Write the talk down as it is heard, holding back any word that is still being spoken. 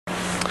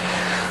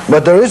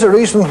But there is a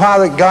reason why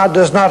that God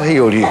does not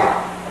heal you.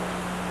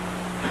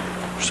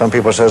 Some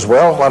people says,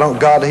 well, why don't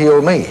God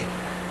heal me?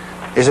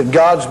 Is it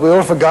God's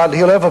will for God to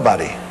heal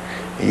everybody?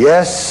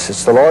 Yes,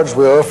 it's the Lord's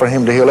will for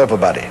Him to heal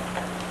everybody.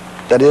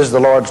 That is the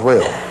Lord's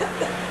will.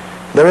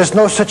 There is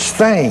no such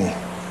thing.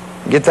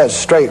 Get that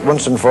straight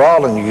once and for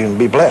all and you can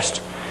be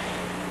blessed.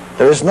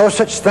 There is no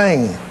such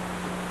thing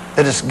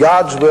that it's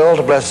God's will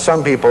to bless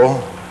some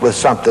people with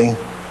something,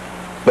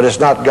 but it's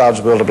not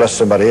God's will to bless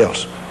somebody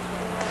else.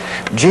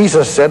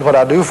 Jesus said, what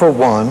I do for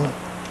one,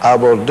 I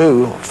will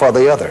do for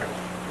the other.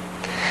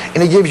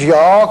 And He gives you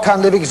all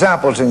kinds of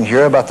examples in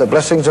here about the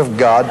blessings of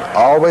God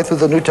all the way through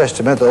the New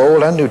Testament, the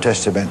Old and New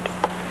Testament.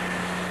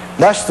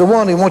 That's the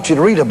one He wants you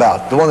to read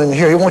about, the one in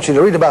here. He wants you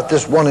to read about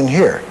this one in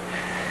here.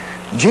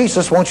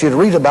 Jesus wants you to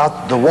read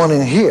about the one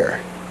in here.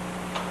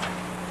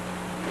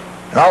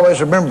 And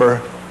always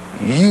remember,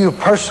 you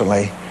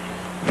personally,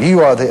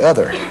 you are the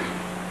other.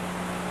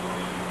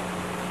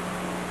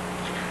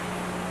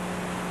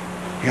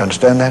 You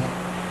understand that?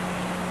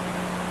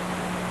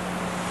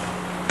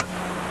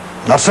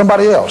 Not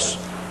somebody else.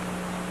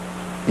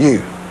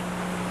 You.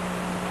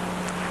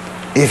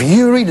 If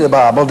you read the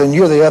Bible, then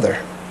you're the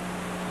other.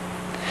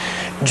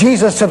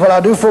 Jesus said, what I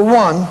do for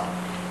one,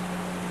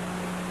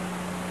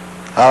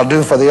 I'll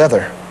do for the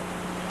other.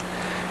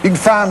 You can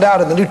find out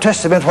in the New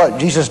Testament what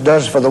Jesus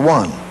does for the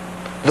one.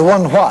 The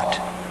one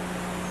what?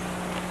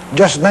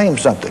 Just name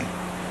something.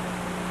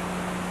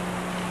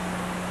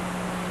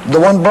 The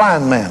one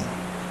blind man.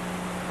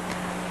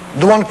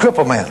 The one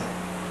crippled man.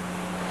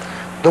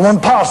 The one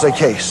palsy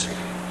case.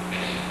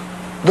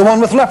 The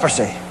one with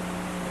leprosy.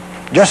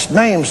 Just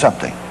name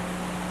something.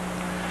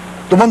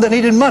 The one that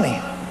needed money.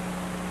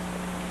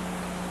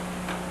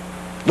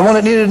 The one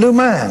that needed a new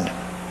mind.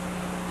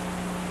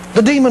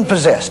 The demon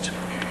possessed.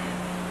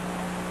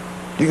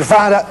 You can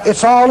find out,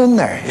 it's all in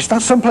there. It's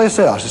not someplace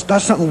else. It's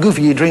not something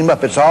goofy you dream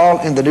up. It's all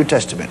in the New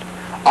Testament.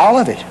 All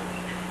of it.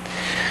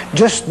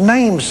 Just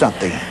name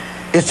something.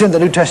 It's in the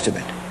New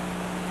Testament.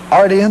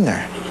 Already in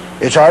there.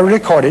 It's already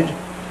recorded.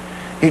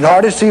 You can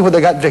already see where they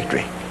got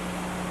victory.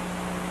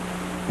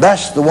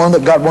 That's the one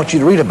that God wants you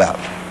to read about.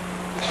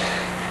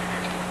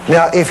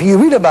 Now, if you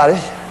read about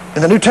it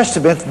in the New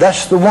Testament,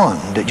 that's the one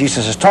that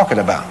Jesus is talking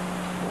about.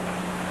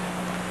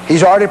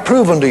 He's already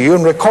proven to you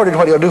and recorded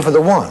what He'll do for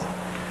the one.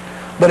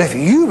 But if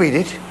you read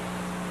it,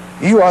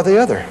 you are the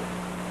other.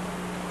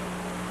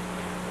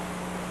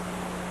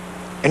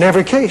 In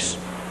every case.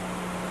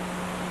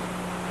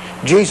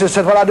 Jesus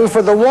said, what I do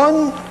for the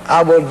one,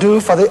 I will do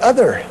for the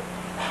other.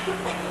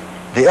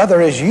 The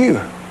other is you,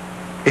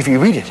 if you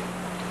read it.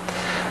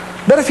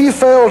 But if you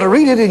fail to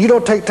read it and you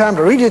don't take time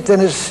to read it,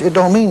 then it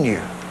don't mean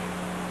you.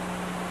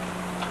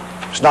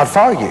 It's not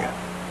for you.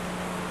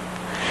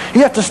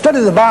 You have to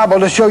study the Bible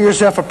to show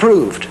yourself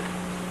approved.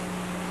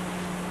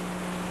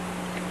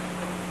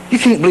 You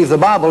can't believe the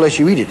Bible unless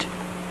you read it.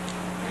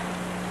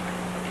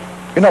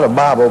 You're not a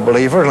Bible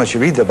believer unless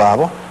you read the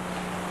Bible.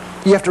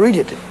 You have to read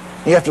it.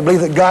 You have to believe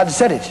that God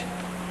said it.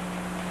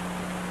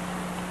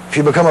 If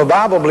you become a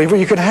Bible believer,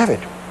 you can have it.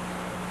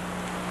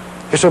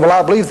 You say, well,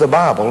 I believe the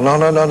Bible. No,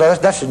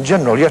 that's in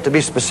general. You have to be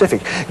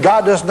specific.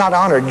 God does not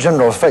honor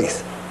general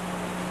faith.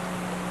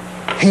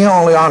 He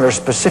only honors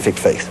specific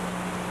faith.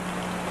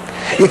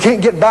 You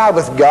can't get by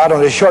with God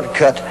on a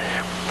shortcut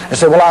and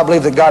say, well, I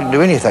believe that God will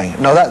do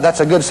anything. No, that's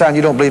a good sign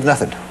you don't believe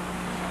nothing.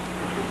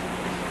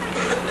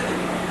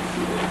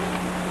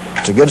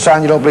 It's a good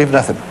sign you don't believe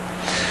nothing.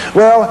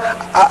 Well,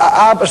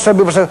 some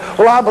people say,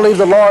 well, I believe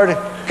the Lord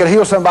could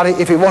heal somebody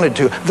if He wanted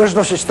to. There's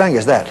no such thing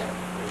as that.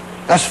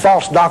 That's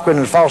false doctrine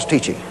and false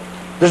teaching.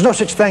 There's no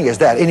such thing as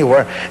that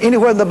anywhere.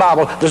 Anywhere in the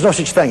Bible, there's no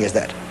such thing as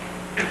that.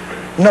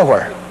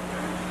 Nowhere.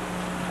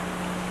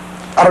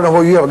 I don't know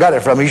where you ever got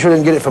it from. You sure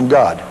didn't get it from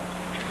God.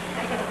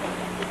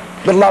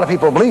 But a lot of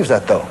people believes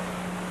that, though.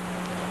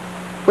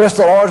 Well, it's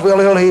the Lord's will,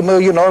 He'll heal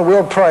me. You know,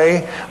 we'll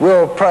pray,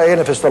 and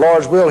if it's the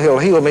Lord's will, He'll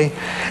heal me.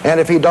 And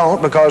if He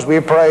don't, because we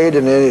prayed,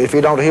 and if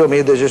He don't heal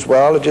me, there's just,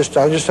 well, I just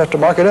have to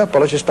mark it up.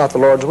 Well, it's just not the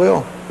Lord's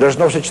will. There's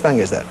no such thing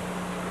as that.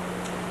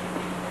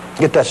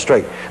 Get that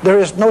straight. There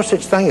is no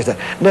such thing as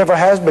that. Never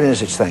has been any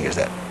such thing as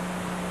that.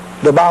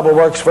 The Bible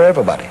works for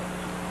everybody.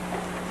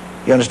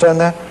 You understand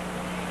that?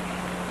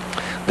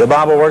 The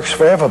Bible works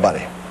for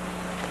everybody.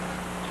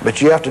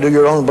 But you have to do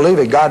your own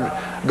believing. God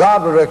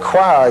will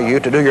require you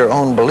to do your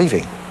own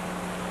believing.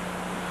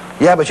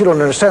 Yeah, but you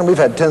don't understand. We've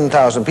had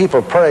 10,000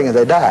 people praying and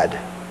they died.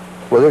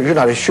 Well, you're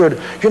not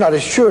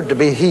assured to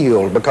be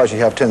healed because you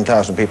have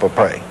 10,000 people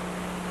praying.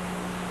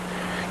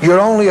 You're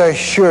only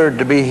assured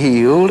to be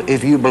healed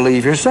if you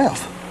believe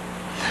yourself.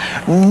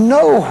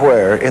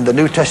 Nowhere in the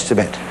New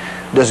Testament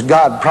does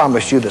God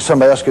promise you that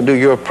somebody else can do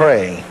your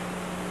praying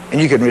and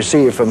you can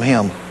receive from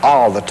Him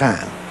all the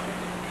time.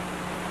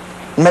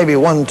 Maybe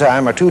one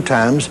time or two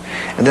times,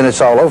 and then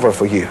it's all over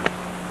for you.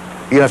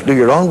 You have to do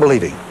your own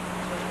believing.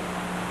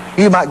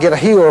 You might get a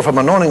heal from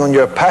anointing on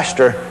your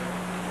pastor,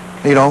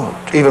 you know,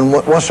 even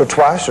once or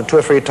twice or two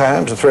or three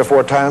times or three or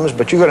four times,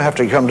 but you're going to have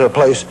to come to a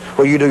place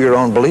where you do your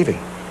own believing.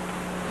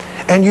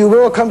 And you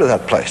will come to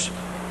that place.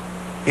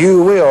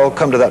 You will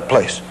come to that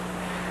place.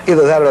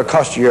 Either that or it'll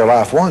cost you your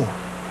life. One,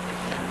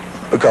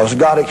 because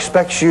God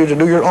expects you to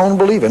do your own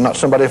believing, not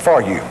somebody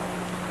for you.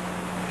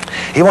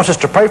 He wants us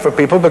to pray for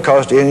people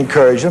because to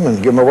encourage them and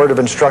give them a word of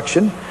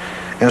instruction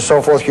and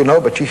so forth, you know,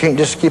 but you can't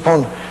just keep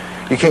on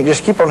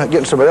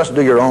getting somebody else to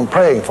do your own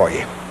praying for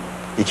you.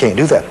 You can't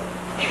do that.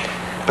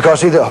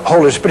 Because see, the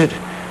Holy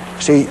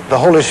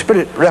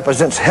Spirit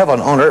represents heaven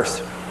on earth.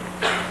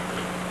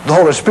 The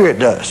Holy Spirit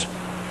does.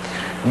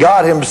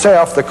 God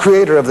himself, the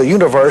creator of the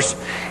universe,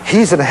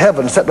 he's in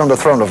heaven sitting on the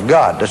throne of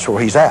God. That's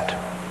where he's at.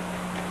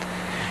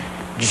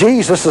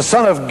 Jesus, the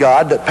Son of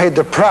God, that paid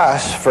the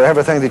price for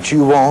everything that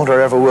you want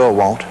or ever will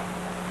want.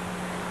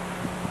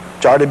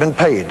 It's already been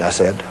paid, I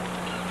said.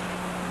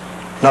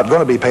 Not going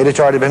to be paid, it's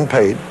already been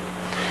paid.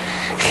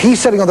 He's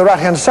sitting on the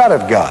right-hand side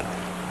of God.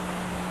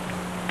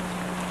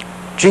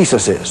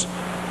 Jesus is.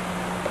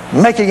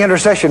 Making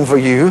intercession for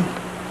you,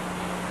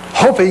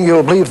 hoping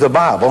you'll believe the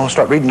Bible and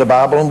start reading the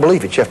Bible and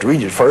believe it. You have to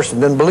read it first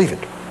and then believe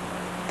it.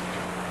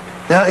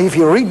 Now, if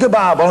you read the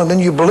Bible and then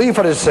you believe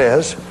what it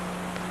says,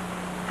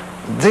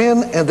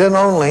 then and then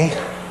only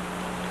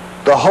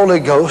the Holy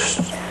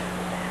Ghost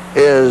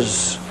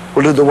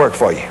will do the work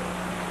for you.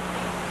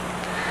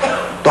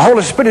 The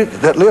Holy Spirit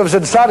that lives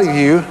inside of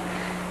you,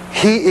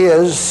 he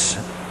is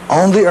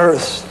on the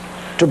earth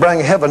to bring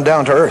heaven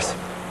down to earth.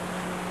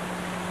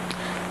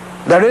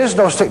 There is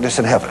no sickness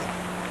in heaven.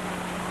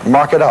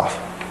 Mark it off.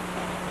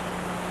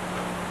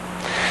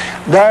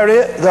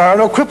 There are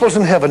no cripples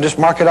in heaven. Just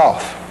mark it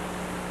off.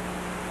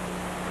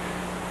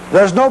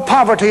 There's no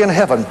poverty in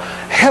heaven.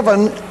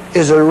 Heaven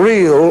is a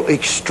real,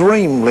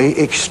 extremely,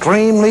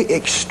 extremely,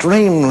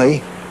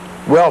 extremely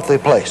wealthy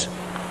place.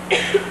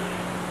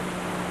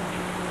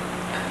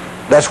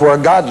 That's where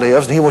God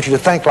lives, and he wants you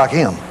to think like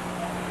him.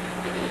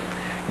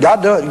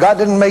 God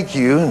didn't make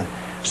you.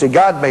 See,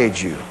 God made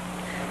you.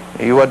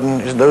 There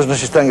was no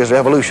such thing as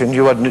evolution.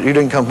 You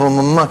didn't come from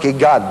a monkey.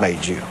 God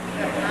made you.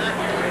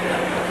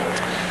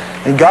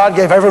 And God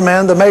gave every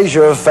man the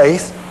measure of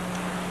faith.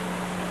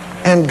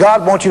 And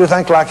God wants you to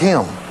think like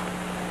him.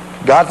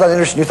 God's not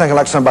interested in you thinking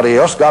like somebody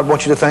else. God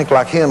wants you to think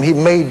like him. He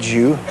made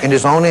you in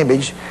his own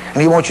image,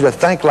 and he wants you to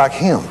think like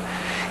him.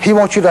 He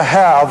wants you to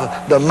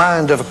have the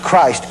mind of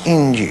Christ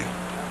in you.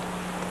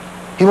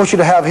 He wants you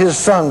to have his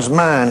Son's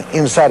mind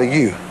inside of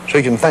you so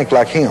you can think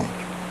like him.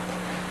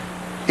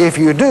 If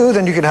you do,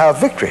 then you can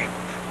have victory.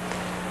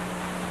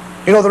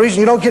 You know, the reason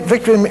you don't get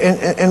victory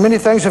in many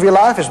things of your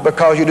life is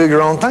because you do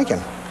your own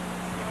thinking.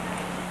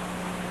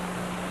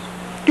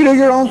 You do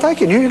your own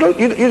thinking.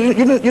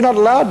 You're not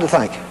allowed to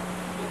think.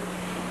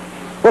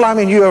 Well, I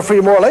mean, you're a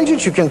free moral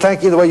agent. You can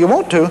think either way you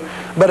want to.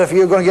 But if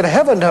you're going to get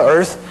heaven to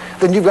earth,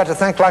 then you've got to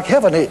think like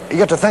heaven. You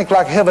got to think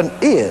like heaven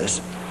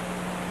is.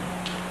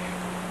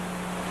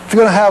 If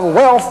you're going to have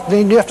wealth,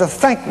 then you have to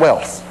think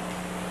wealth.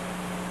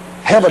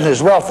 Heaven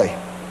is wealthy.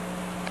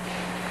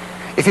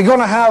 If you're going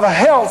to have a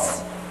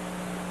health,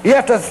 you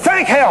have to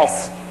think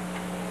health.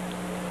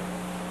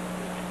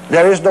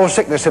 There is no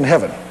sickness in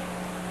heaven.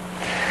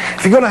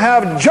 If you're going to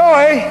have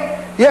joy,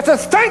 you have to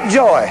think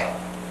joy.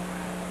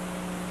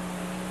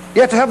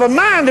 You have to have a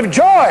mind of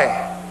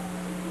joy.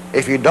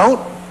 If you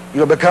don't,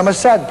 you'll become a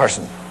sad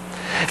person.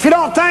 If you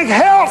don't think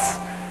health,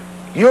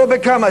 you'll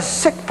become a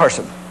sick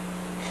person.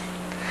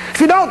 If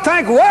you don't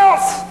think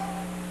wealth,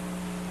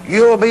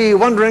 you'll be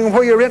wondering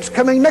where your rent's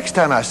coming next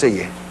time I see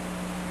you.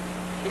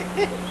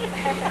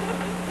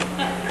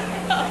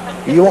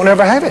 You won't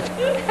ever have it.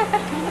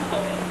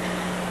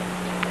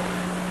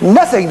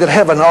 Nothing that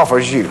heaven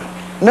offers you,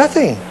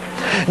 nothing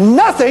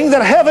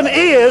that heaven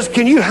is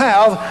can you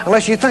have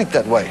unless you think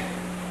that way.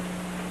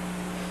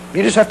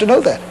 You just have to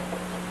know that.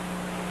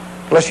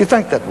 Unless you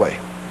think that way.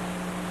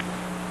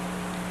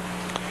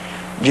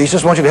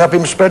 Jesus wants you to help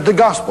him spread the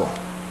gospel.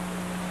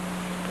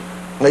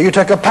 Now you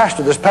take a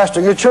pastor that's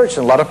pastoring your church,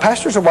 and a lot of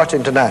pastors are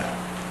watching tonight.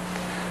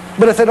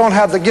 But if they don't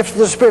have the gifts of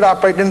the Spirit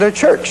operating in their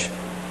church,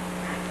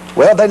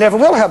 well, they never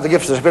will have the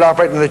gifts of the Spirit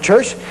operating in the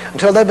church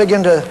until they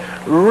begin to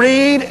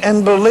read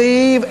and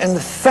believe and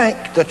think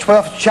the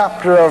 12th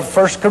chapter of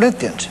 1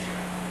 Corinthians.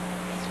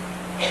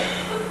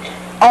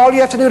 All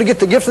you have to do to get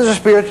the gifts of the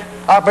Spirit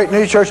operating in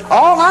your church,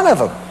 all 9 of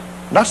them,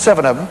 not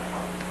 7 of them.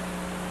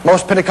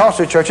 Most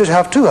Pentecostal churches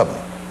have 2 of them.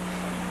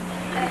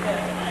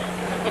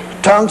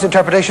 Tongues,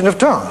 interpretation of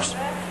tongues.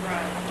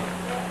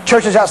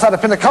 Churches outside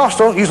of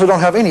Pentecostal usually don't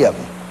have any of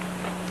them.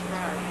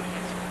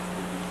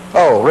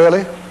 Oh,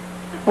 really?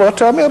 Well,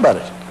 tell me about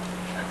it.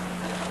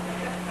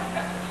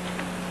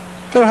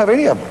 They don't have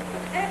any of them.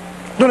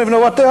 Don't even know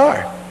what they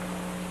are.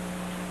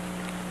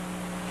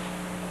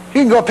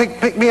 You can go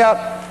pick me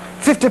out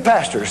 50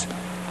 pastors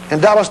in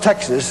Dallas,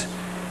 Texas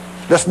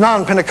that's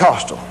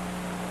non-Pentecostal.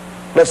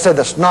 Let's say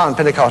that's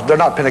non-Pentecostal. They're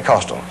not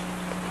Pentecostal.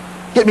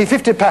 Get me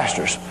 50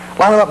 pastors.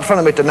 Line them up in front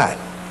of me tonight.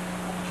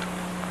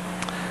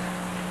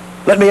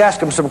 Let me ask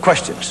them some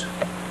questions.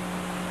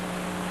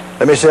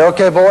 Let me say,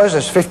 okay, boys,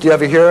 there's 50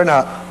 of you here.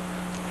 Now,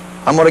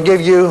 I'm going to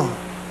give you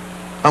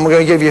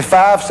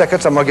 5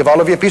 seconds. I'm going to give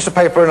all of you a piece of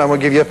paper, and I'm going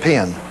to give you a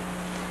pen.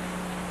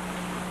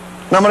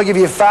 And I'm going to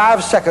give you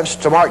 5 seconds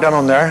to mark down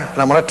on there,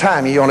 and I'm going to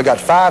time you. You only got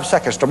 5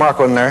 seconds to mark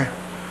on there.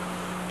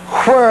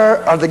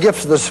 Where are the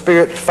gifts of the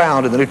Spirit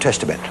found in the New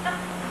Testament?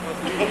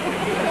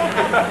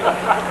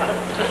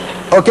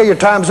 Okay, your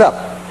time's up.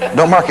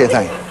 Don't mark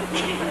anything.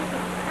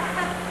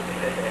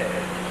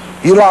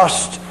 You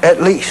lost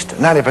at least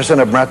 90%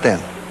 of them right then.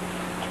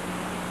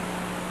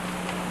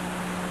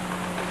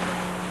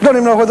 Don't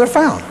even know where they're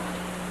found.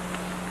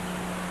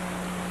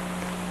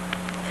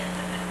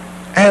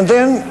 And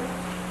then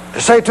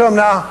say to them,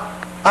 now,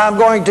 I'm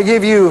going to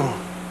give you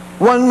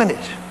 1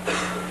 minute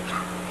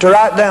to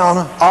write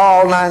down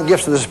all 9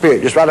 gifts of the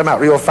Spirit. Just write them out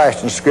real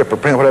fast in script or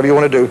print, whatever you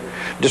want to do.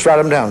 Just write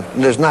them down.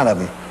 And there's 9 of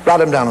them. Write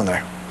them down on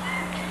there.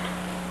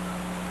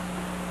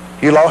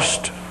 You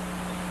lost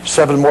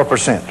 7 more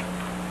percent.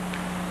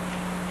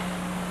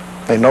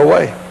 Ain't no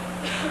way.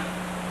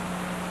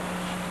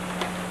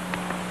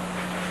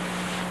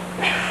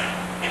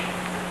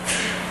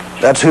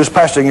 That's who's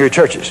pastoring your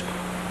churches.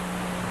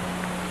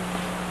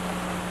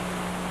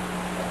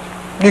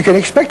 You can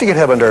expect to get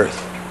heaven to earth.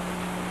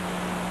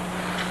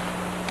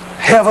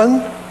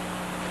 Heaven,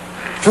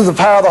 through the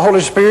power of the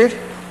Holy Spirit,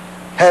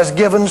 has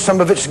given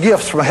some of its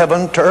gifts from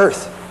heaven to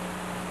earth.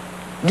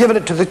 Given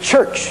it to the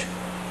church.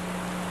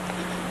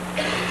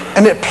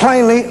 And it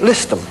plainly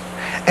lists them.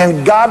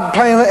 And God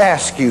plainly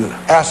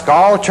asks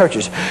all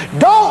churches,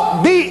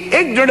 don't be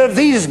ignorant of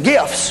these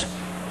gifts.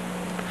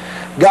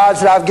 God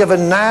said, I've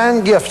given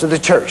 9 gifts to the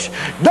church.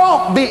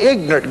 Don't be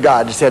ignorant,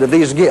 God said, of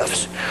these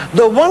gifts.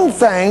 The one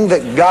thing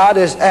that God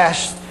has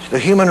asked the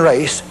human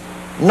race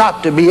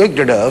not to be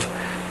ignorant of,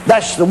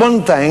 that's the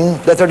one thing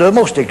that they're the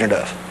most ignorant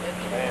of.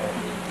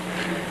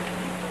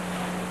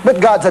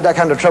 But God's had that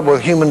kind of trouble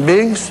with human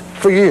beings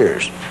for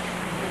years.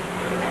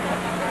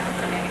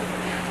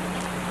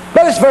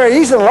 But it's very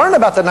easy to learn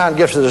about the 9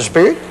 gifts of the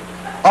Spirit.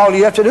 All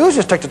you have to do is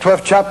just take the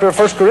 12th chapter of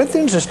 1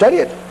 Corinthians and study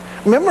it.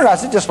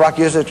 Memorize it just like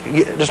you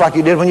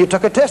did when you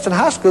took a test in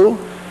high school.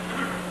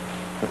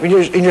 In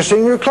your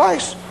senior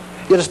class.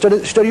 You had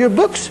to study your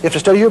books. You have to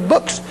study your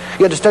books.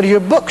 You had to study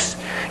your books.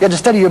 You had to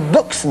study your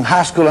books in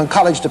high school and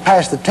college to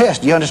pass the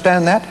test. Do you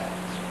understand that?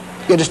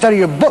 You had to study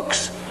your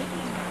books.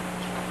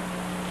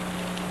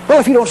 Well,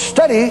 if you don't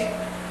study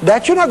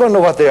that, you're not going to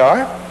know what they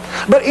are.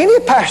 But any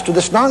pastor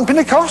that's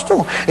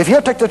non-Pentecostal, if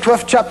he'll take the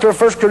 12th chapter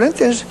of 1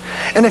 Corinthians,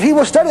 and if he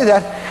will study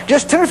that,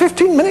 just 10 or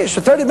 15 minutes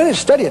or 30 minutes,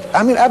 study it.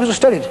 I mean, absolutely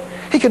study it.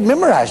 He could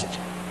memorize it.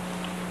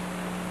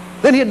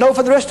 Then he'd know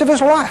for the rest of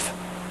his life.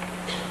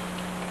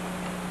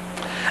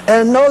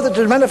 And know that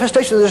the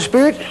manifestation of the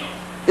Spirit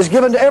is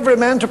given to every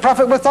man to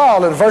profit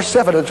withal, in verse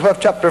 7 of the 12th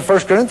chapter of 1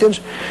 Corinthians.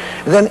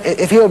 Then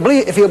if he'll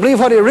believe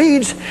what he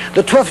reads,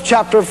 the 12th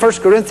chapter of 1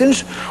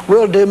 Corinthians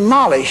will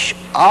demolish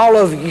all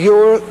of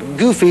your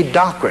goofy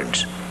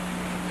doctrines.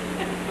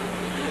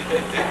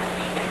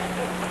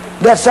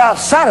 That's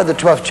outside of the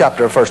 12th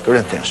chapter of 1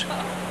 Corinthians.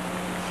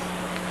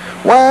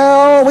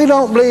 Well, we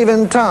don't believe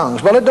in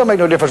tongues. Well, it don't make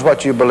no difference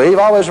what you believe.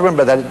 Always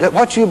remember that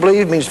what you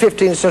believe means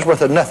 15 cents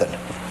worth of nothing.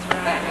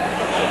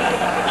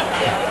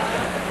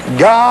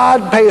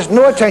 God pays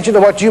no attention to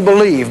what you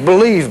believe.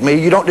 Believe me,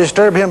 you don't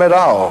disturb him at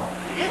all.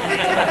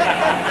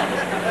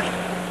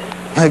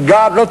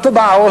 God wrote the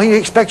Bible. He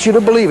expects you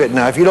to believe it.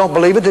 Now, if you don't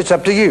believe it, it's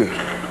up to you.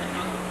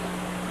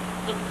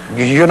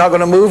 You're not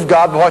going to move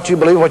God by what you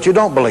believe, what you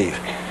don't believe.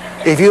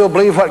 If you'll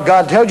believe what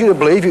God tells you to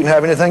believe, you can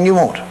have anything you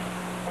want.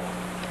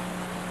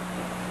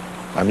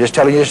 I'm just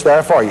telling you this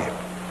there for you.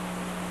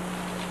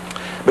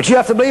 But you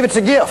have to believe it's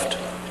a gift.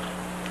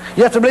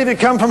 You have to believe it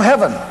come from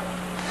heaven.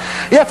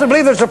 You have to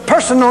believe there's a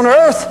person on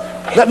earth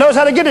that knows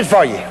how to get it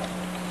for you,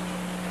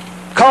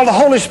 called the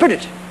Holy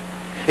Spirit.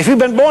 If you've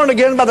been born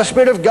again by the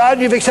Spirit of God,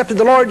 you've accepted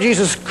the Lord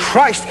Jesus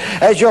Christ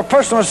as your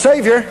personal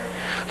Savior,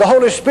 the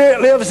Holy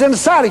Spirit lives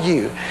inside of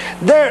you.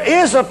 There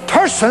is a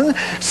person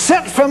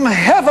sent from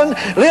heaven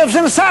lives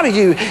inside of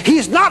you.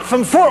 He's not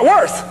from Fort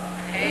Worth.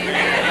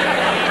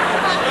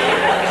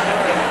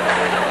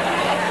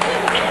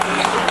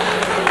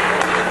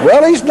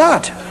 Well, he's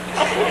not.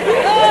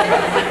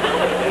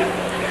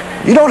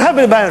 You don't have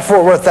anybody in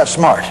Fort Worth that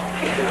smart.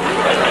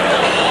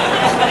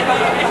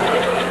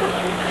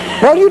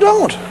 Well, you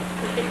don't.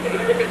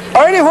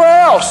 Or anywhere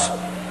else.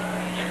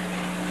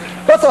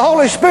 But the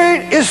Holy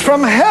Spirit is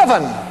from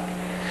heaven.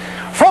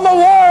 From a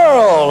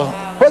world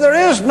where there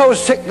is no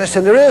sickness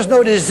and there is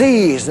no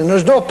disease and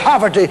there's no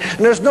poverty and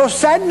there's no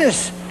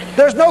sadness.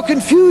 There's no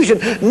confusion.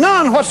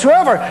 None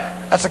whatsoever.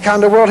 That's the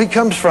kind of world he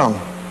comes from.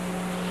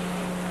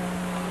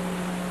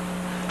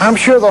 I'm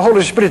sure the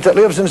Holy Spirit that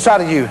lives inside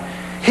of you,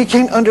 he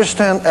can't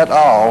understand at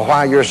all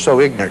why you're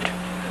so ignorant.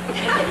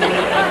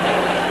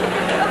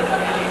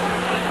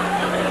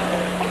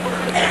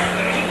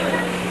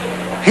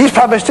 He's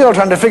probably still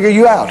trying to figure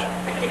you out.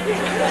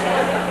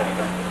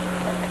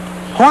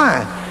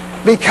 Why?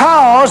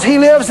 Because he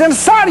lives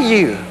inside of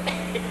you.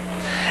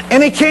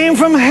 And he came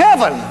from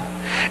heaven.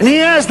 And he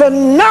has the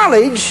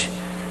knowledge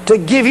to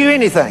give you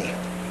anything.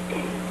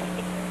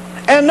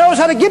 And knows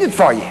how to get it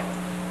for you.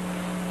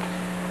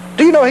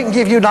 Do you know he can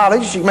give you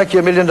knowledge? He can make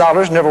you $1 million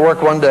and never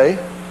work one day.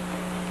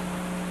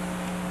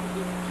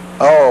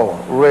 Oh,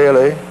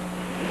 really?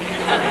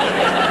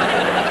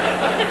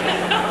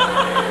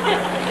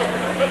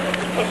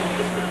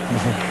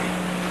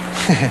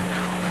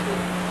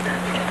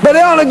 But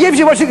it only gives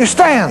you what you can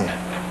stand.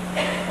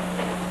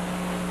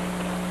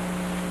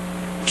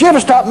 Do you ever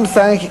stop and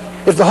think,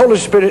 if the Holy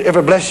Spirit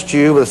ever blessed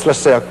you with, let's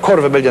say,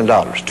 $250,000,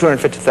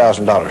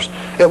 $250,000,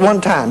 at one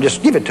time,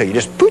 just give it to you,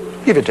 just poof,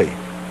 give it to you,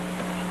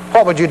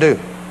 what would you do?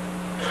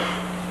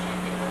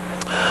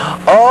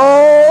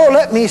 Oh,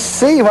 let me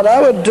see what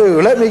I would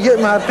do. Let me get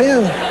my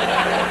pen.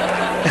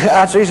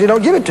 That's easy,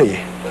 don't give it to you.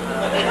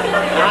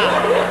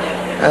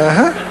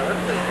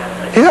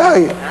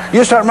 Yeah,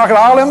 you start marking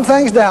all them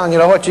things down. You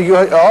know what you,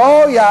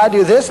 oh yeah, I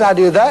do this, and I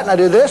do that, and I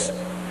do this.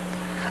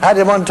 I had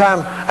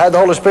the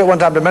Holy Spirit one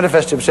time to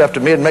manifest himself to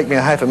me and make me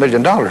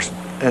 $500,000.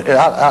 And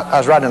I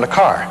was riding in a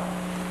car,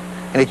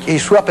 and he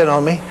swept in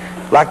on me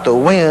like the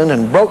wind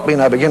and broke me,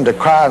 and I began to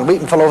cry and weep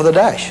and fell over the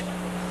dash.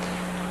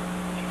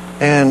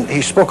 And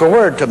he spoke a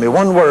word to me,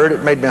 one word,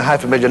 it made me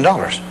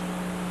 $500,000.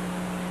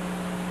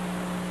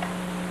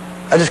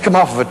 I just come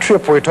off of a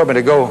trip where he told me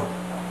to go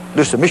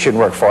do some mission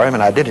work for him,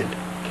 and I did it.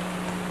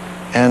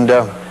 And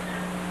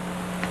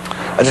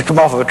I just come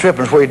off of a trip,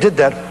 and where he did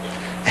that,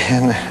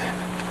 and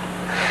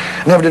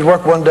never did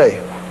work one day,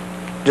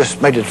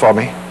 just made it for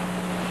me.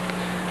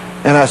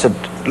 And I said,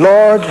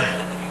 Lord,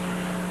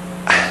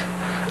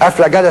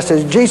 after I got it, I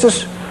said,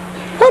 Jesus,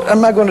 what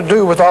am I going to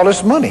do with all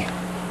this money?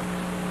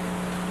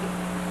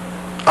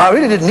 I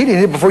really didn't need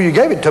it before you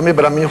gave it to me,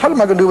 but I mean, what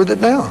am I going to do with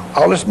it now,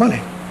 all this money?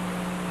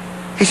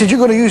 He said, you're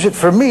going to use it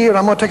for me, and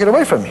I'm going to take it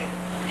away from you.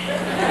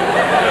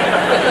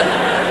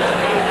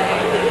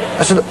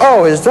 I said,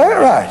 oh, is that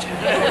right?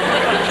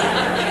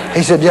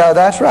 He said, yeah,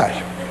 that's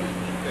right.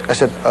 I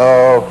said,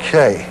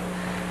 okay,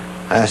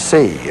 I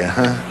see.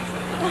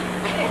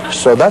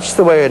 So that's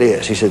the way it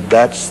is. He said,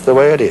 that's the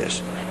way it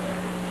is.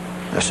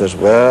 I says,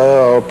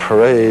 well,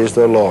 praise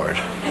the Lord.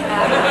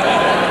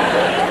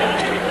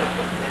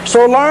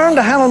 So learn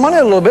to handle money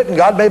a little bit, and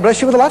God may bless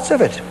you with lots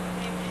of it.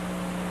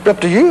 It's up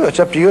to you. It's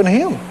up to you and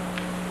Him.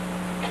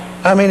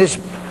 I mean, it's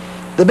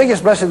the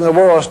biggest blessing in the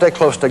world is to stay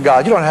close to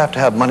God. You don't have to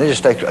have money to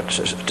stay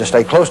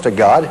close to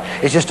God.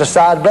 It's just a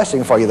side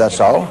blessing for you, that's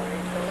all.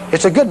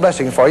 It's a good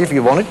blessing for you if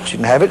you want it. You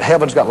can have it.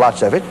 Heaven's got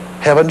lots of it.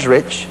 Heaven's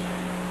rich.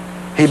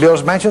 He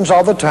builds mansions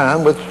all the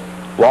time with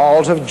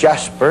walls of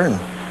jasper and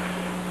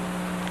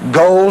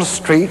gold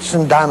streets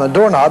and diamond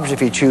doorknobs if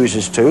he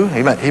chooses to.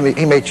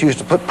 He may choose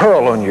to put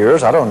pearl on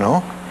yours. I don't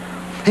know.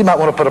 He might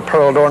want to put a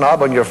pearl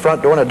doorknob on your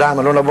front door and a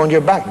diamond doorknob on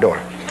your back door.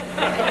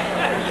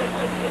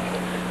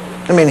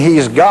 I mean,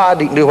 He's God.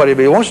 He can do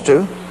whatever He wants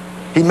to.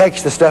 He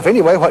makes the stuff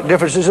anyway. What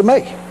difference does it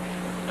make?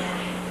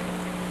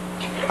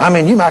 I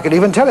mean, you might could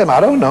even tell Him, I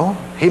don't know.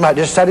 He might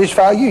just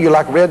satisfy you. You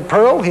like red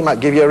pearl? He might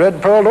give you a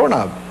red pearl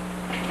doorknob.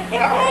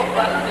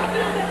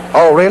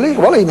 Oh, really?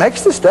 Well, He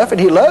makes the stuff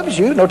and He loves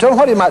you. No telling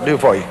what He might do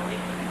for you.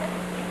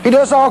 He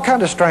does all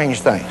kinds of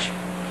strange things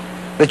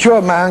that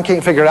your mind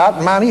can't figure out,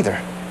 and mine either.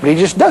 But He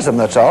just does them,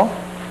 that's all.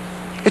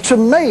 It's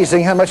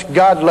amazing how much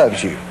God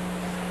loves you.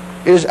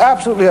 It is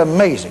absolutely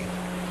amazing.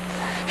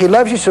 He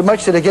loves you so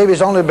much that He gave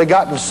His only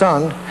begotten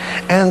Son,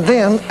 and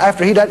then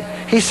after He died,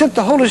 He sent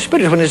the Holy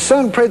Spirit. When His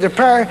Son prayed the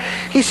prayer,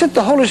 He sent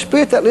the Holy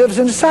Spirit that lives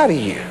inside of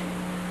you,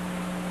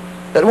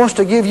 that wants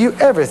to give you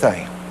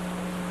everything.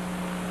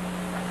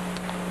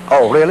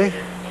 Oh, really?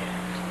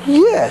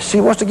 Yes, He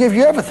wants to give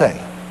you everything.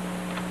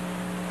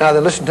 Now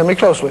then, listen to me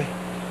closely.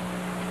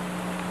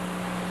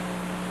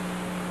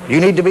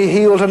 You need to be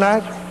healed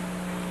tonight.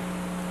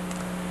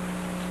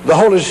 The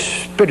Holy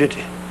Spirit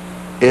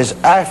is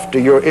after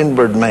your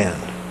inward man,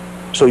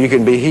 so you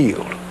can be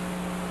healed.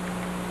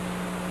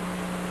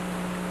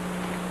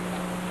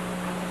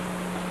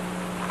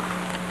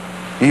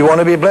 You want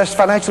to be blessed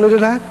financially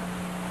tonight?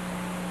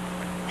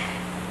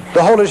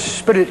 The Holy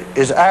Spirit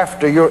is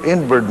after your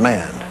inward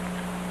man,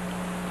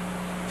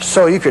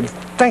 so you can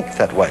think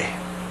that way.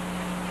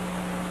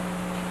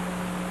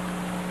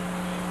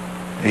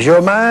 Is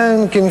your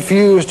mind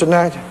confused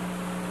tonight?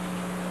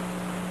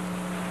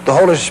 The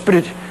Holy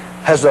Spirit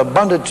has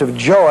abundance of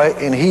joy,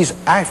 and He's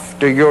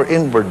after your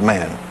inward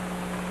man.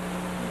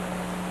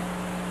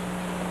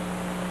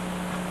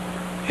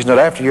 He's not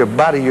after your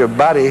body. Your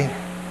body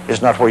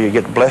is not where you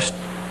get blessed.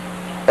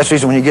 That's the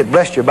reason when you get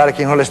blessed, your body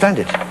can't hardly stand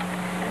it.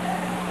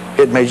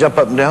 It may jump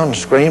up and down and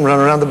scream, run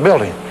around the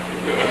building.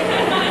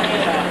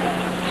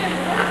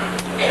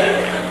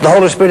 The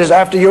Holy Spirit is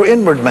after your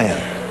inward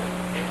man.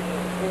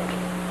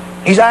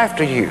 He's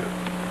after you.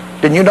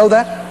 Didn't you know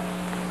that?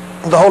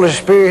 The Holy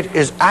Spirit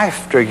is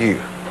after you.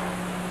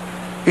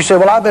 You say,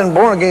 well, I've been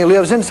born again. He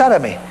lives inside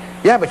of me.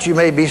 Yeah, but you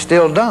may be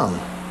still dumb.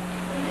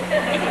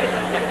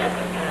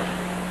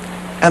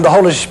 And the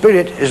Holy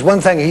Spirit is one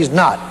thing He's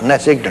not, and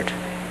that's ignorant.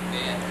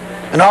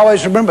 And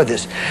always remember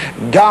this.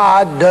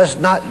 God does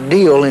not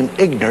deal in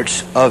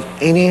ignorance of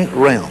any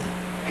realm.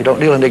 He don't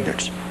deal in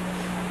ignorance.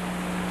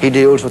 He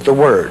deals with the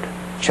Word,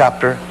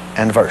 chapter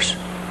and verse.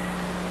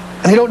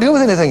 And He don't deal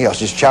with anything else,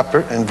 just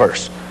chapter and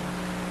verse.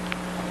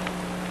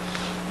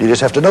 You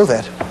just have to know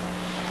that.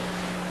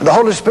 And the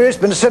Holy Spirit's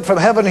been sent from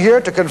heaven here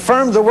to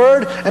confirm the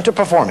Word and to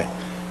perform it.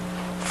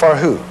 For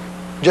who?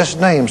 Just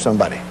name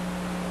somebody.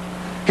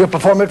 He'll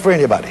perform it for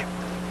anybody.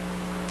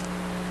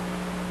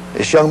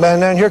 This young man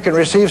down here can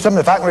receive something.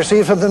 If I can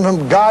receive something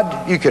from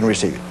God, you can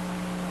receive it.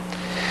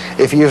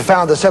 If you've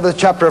found the 7th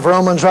chapter of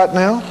Romans right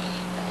now,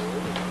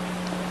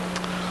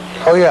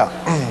 oh yeah.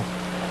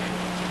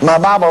 My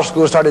Bible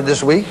school started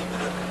this week.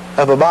 I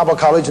have a Bible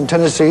college in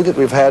Tennessee that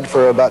we've had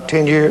for about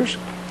 10 years.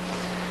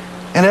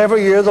 And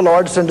every year the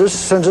Lord sends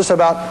us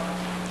about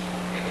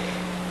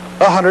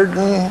 100,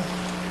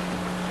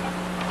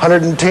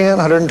 110,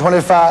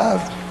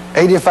 125,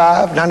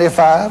 85,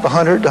 95,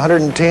 100,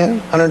 110,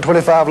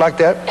 125, like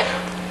that.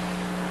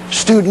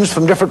 Students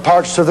from different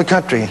parts of the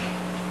country.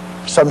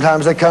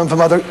 Sometimes they come from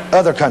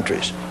other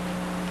countries.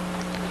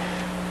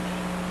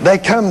 They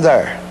come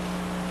there.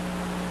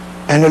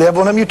 And every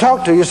one of them you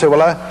talk to, you say,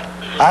 well, I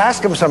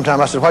ask them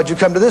sometime, I said, why'd you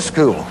come to this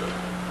school?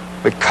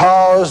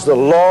 Because the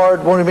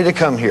Lord wanted me to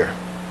come here.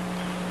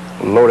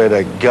 Glory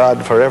to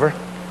God forever.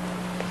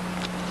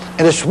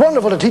 And it's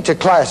wonderful to teach a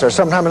class there.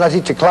 Sometimes when I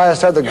teach a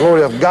class there, the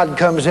glory of God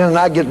comes in and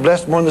I get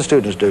blessed more than the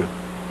students do.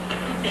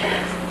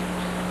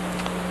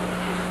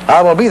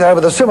 I will be there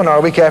with a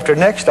seminar week after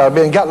next. I'll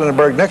be in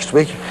Gatlinburg next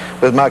week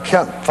with my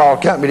fall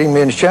camp meeting.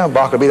 Me and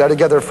Schambach will be there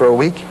together for a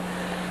week.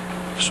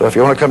 So if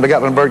you want to come to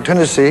Gatlinburg,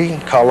 Tennessee,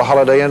 call the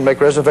Holiday Inn,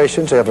 make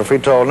reservations. They have a free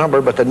toll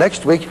number. But the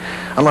next week,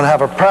 I'm going to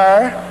have a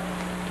prayer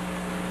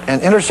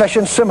and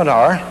intercession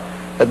seminar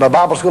at my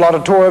Bible School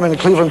Auditorium in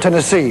Cleveland,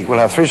 Tennessee. We'll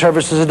have 3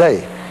 services a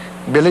day.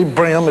 Billy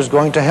Brim is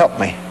going to help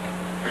me.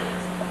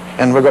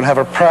 And we're going to have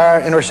a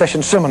prayer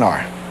intercession seminar.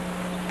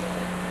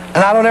 And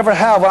I don't ever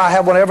have one. I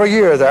have one every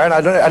year there. And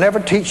I never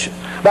teach.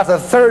 About the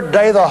 3rd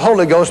day, the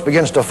Holy Ghost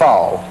begins to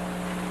fall.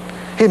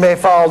 He may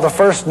fall the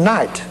first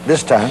night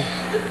this time.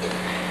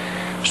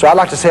 So I'd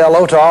like to say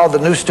hello to all the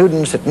new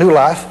students at New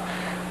Life.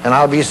 And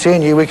I'll be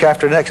seeing you week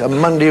after next, a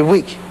Monday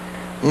week.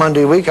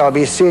 Monday week, I'll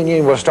be seeing you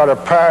and we'll start a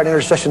prayer and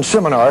intercession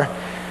seminar.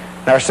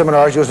 And our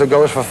seminars usually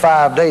goes for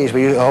 5 days.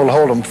 We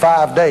hold them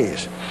 5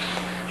 days.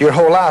 Your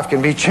whole life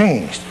can be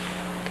changed.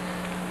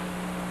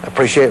 I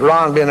appreciate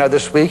Ron being there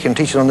this week and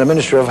teaching on the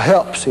ministry of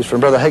helps. He's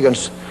from Brother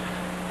Hagin's.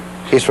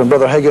 He's from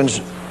Brother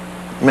Hagin's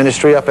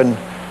ministry up in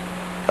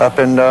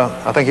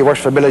I think he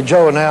works for Billy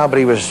Joe now, but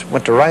he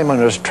went to Raymond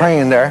and was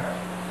trained there.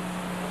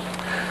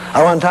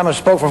 One time I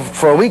spoke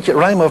for a week at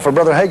Raymond for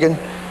Brother Hagin,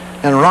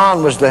 and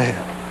Ron was the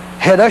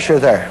head usher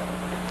there.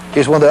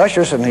 He's one of the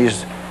ushers, and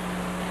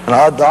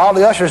all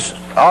the ushers,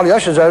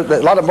 a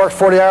lot of them worked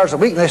 40 hours a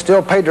week, and they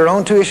still paid their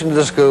own tuition to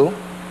the school.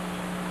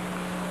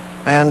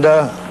 And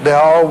they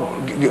all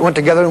went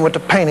together and went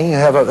to painting. They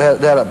had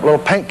a little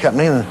paint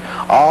company, and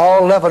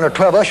all 11 or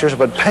 12 ushers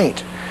would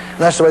paint. And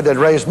that's the way they'd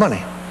raise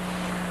money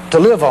to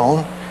live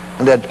on.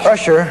 And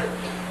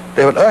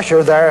they would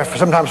usher there for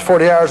sometimes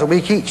 40 hours a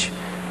week each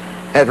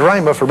at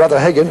Rhema for Brother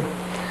Hagin.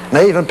 And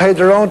they even paid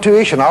their own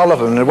tuition, all of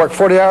them. And they worked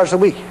 40 hours a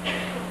week.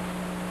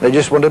 They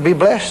just wanted to be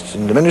blessed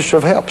in the ministry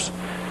of helps.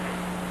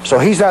 So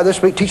he's out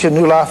this week teaching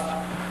New Life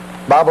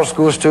Bible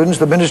School students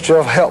the ministry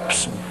of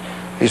helps.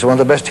 He's one of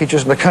the best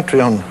teachers in the country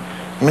on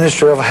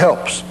ministry of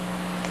helps.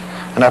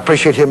 And I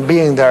appreciate him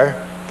being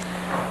there.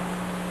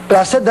 But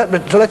I said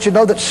that to let you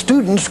know that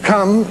students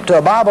come to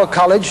a Bible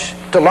college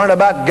to learn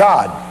about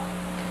God.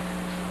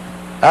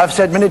 I've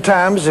said many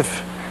times,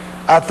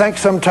 I think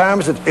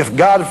sometimes that if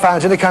God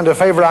finds any kind of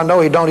favor, I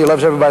know he don't, he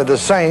loves everybody the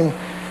same,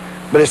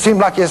 but it seems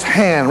like his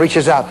hand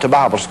reaches out to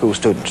Bible school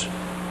students.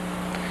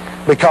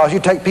 Because you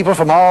take people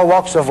from all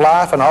walks of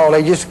life and all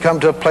ages come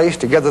to a place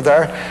together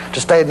there to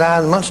stay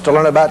 9 months to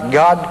learn about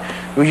God,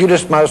 well, you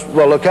just might as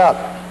well look out.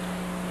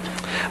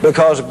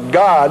 Because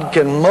God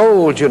can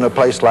mold you in a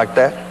place like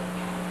that.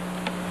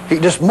 He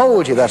just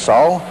molds you, that's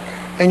all.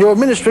 And your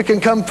ministry can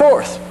come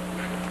forth.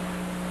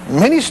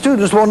 Many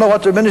students won't know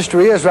what their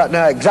ministry is right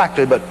now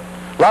exactly, but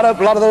a lot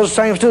of those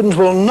same students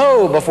will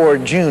know before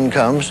June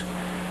comes.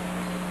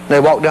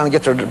 They walk down and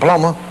get their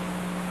diploma.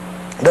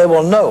 They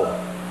will know.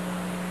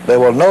 They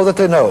will know that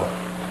they know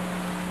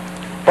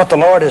what the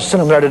Lord has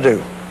sent them there to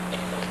do.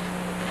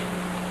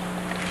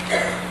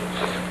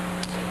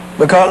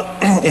 Because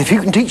if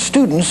you can teach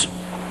students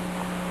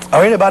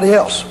or anybody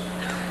else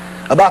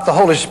about the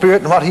Holy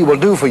Spirit and what he will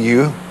do for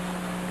you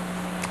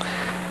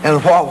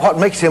and what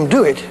makes him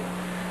do it,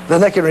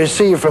 then they can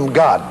receive from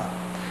God.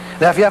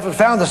 Now, if you haven't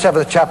found the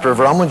 7th chapter of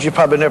Romans, you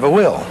probably never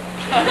will.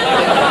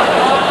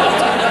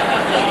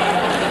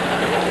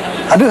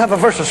 I do have a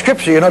verse of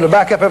scripture, to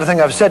back up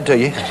everything I've said to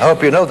you. I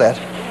hope you know that.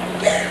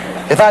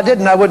 If I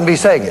didn't, I wouldn't be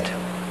saying it.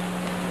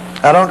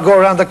 I don't go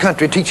around the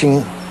country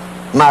teaching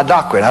my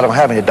doctrine. I don't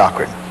have any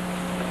doctrine.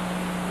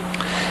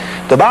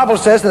 The Bible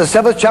says in the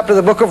 7th chapter of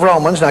the book of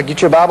Romans, now get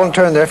your Bible and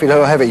turn there if you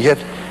don't have it yet.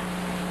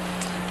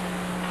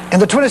 In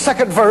the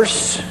 22nd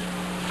verse,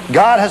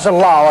 God has a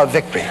law of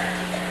victory.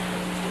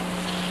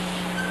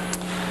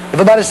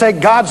 Everybody say,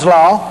 God's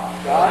law,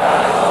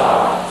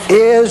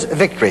 is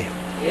victory.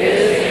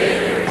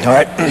 All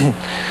right.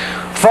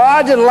 For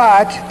I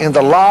delight in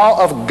the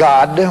law of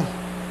God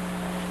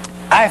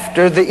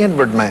after the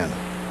inward man.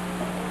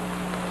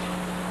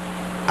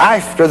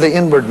 after the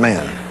inward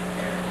man.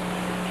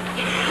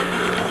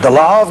 The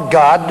law of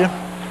God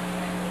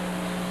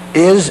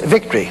is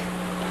victory.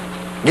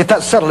 Get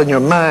that settled in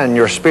your mind,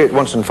 your spirit,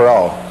 once and for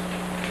all.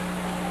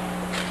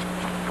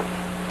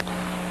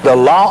 The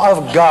law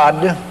of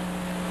God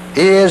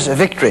is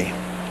victory.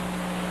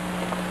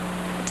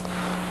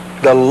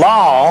 The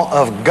law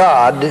of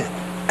God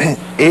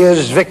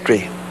is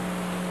victory.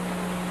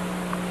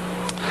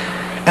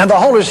 And the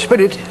Holy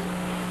Spirit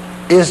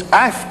is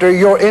after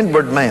your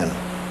inward man.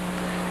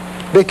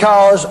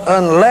 Because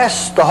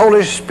unless the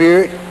Holy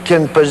Spirit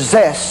can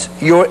possess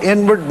your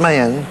inward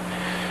man,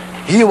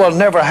 you will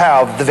never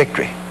have the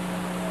victory.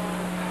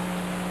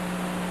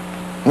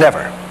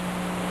 Never.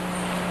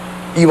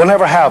 You will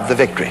never have the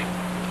victory.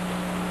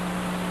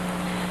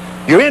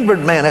 Your inward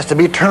man has to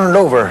be turned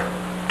over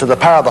to the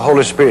power of the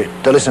Holy Spirit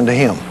to listen to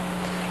Him,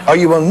 or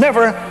you will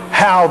never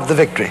have the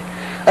victory.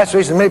 That's the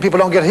reason many people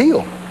don't get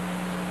healed.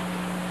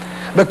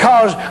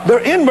 Because their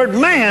inward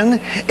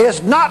man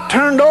is not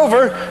turned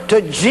over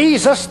to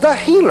Jesus the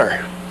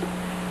healer.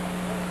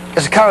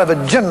 It's kind of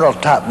a general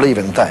type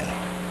believing thing.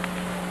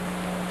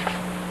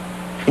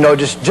 You know,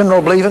 just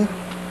general believing.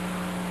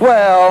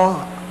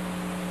 Well,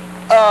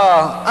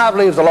 I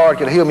believe the Lord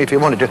could heal me if He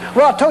wanted to.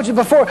 Well, I told you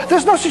before,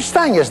 there's no such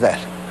thing as that.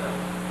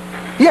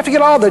 You have to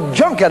get all the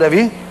junk out of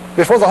you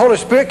before the Holy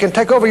Spirit can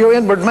take over your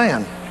inward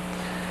man.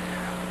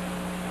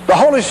 The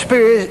Holy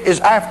Spirit is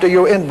after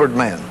your inward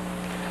man.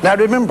 Now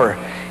remember,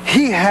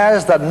 He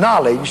has the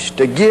knowledge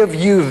to give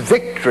you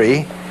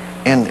victory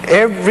in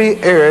every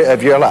area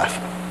of your life.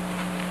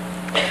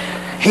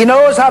 He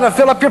knows how to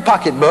fill up your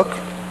pocketbook.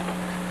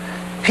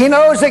 He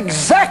knows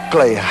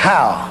exactly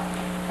how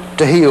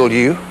to heal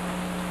you.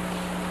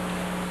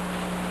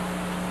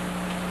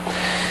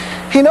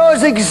 He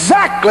knows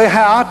exactly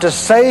how to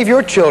save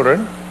your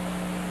children.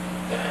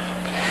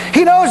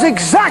 He knows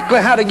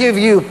exactly how to give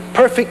you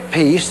perfect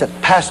peace that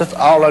passeth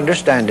all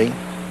understanding.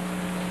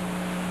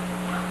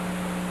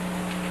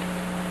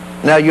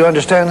 Now you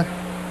understand?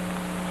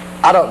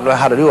 I don't know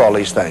how to do all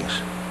these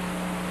things.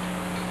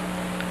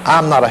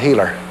 I'm not a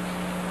healer.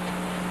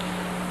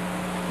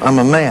 I'm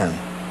a man.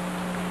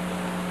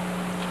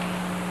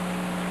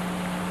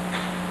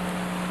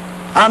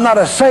 I'm not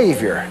a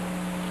savior.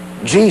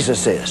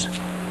 Jesus is.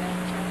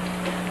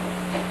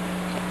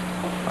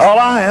 All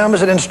I am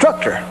is an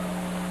instructor.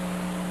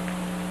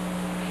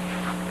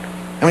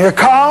 And when you're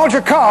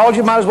called,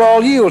 you might as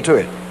well yield to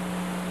it.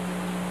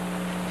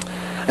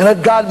 And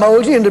let God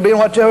mold you into being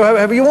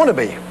whatever you want to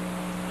be.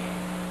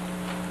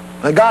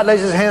 When God lays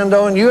His hand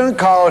on you and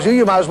calls you,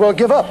 you might as well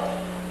give up.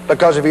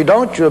 Because if you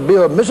don't, you'll be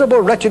a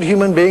miserable, wretched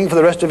human being for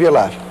the rest of your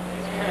life.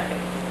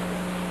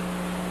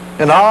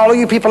 And all of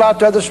you people out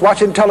there that's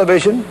watching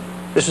television,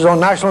 this is on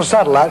national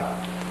satellite,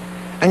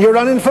 and you're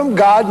running from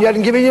God, and you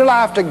haven't given your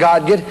life to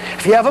God yet.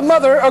 If you have a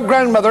mother or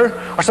grandmother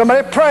or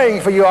somebody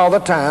praying for you all the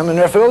time, and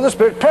they're filled with the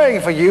Spirit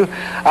praying for you,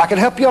 I can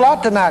help you a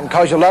lot tonight and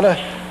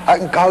I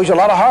can cause you a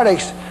lot of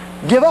heartaches.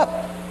 Give up.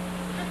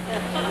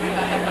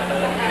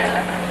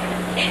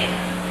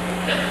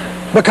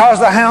 Because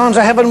the hounds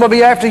of heaven will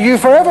be after you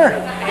forever.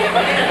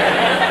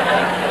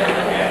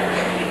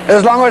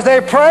 As long as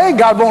they pray,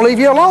 God won't leave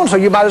you alone, so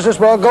you might as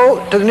well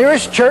go to the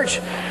nearest church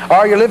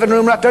or your living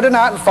room right there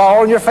tonight and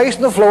fall on your face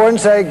on the floor and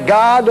say,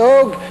 God,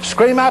 oh,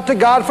 scream out to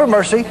God for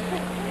mercy.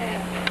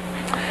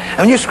 And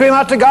when you scream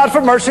out to God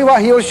for mercy,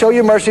 well, He'll show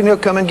you mercy and He'll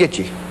come and get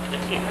you.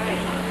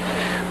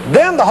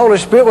 Then the Holy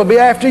Spirit will be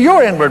after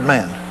your inward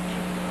man.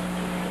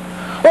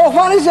 Well,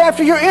 what is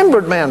after your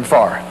inward man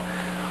for?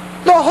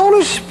 The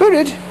Holy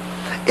Spirit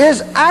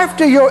is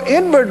after your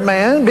inward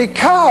man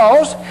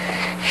because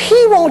He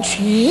wants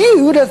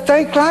you to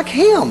think like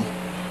Him.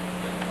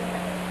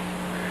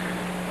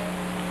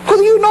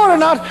 Whether you know it or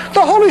not,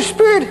 the Holy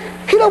Spirit,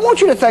 He don't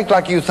want you to think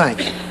like you think.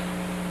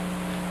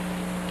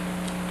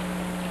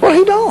 Well,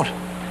 He don't.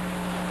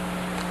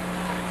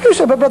 You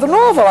say, but Brother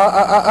Norval,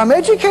 I'm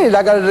educated.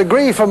 I got a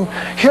degree from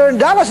here in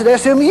Dallas at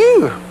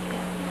SMU.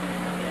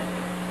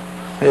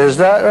 Is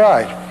that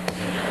right?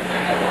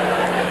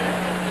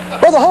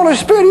 Well, the Holy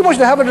Spirit, He wants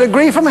you to have a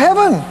degree from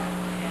heaven.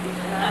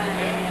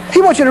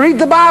 He wants you to read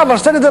the Bible,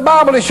 study the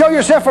Bible, and show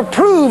yourself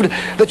approved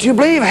that you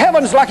believe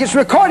heaven's like it's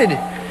recorded.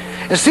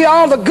 And see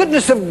all the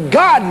goodness of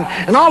God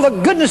and all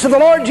the goodness of the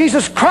Lord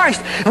Jesus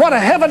Christ and what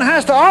heaven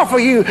has to offer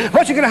you,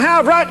 what you're going to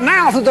have right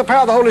now through the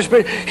power of the Holy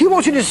Spirit. He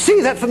wants you to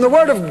see that from the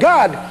Word of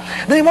God.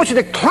 Then He wants you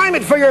to claim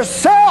it for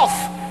yourself.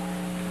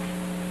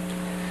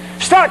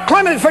 Start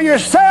claiming it for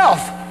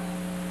yourself.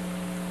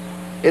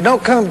 It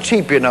don't come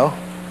cheap, you know.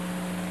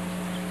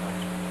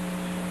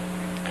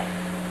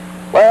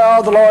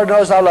 Well, the Lord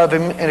knows I love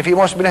Him, and if He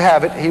wants me to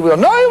have it, He will.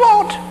 No, He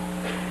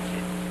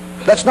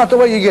won't. That's not the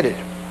way you get it.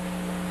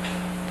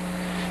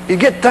 You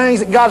get things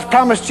that God's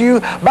promised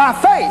you by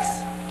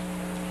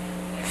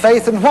faith.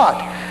 Faith in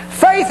what?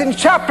 Faith in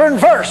chapter and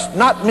verse,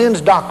 not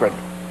men's doctrine.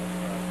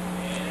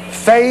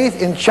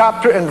 Faith in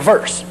chapter and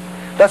verse.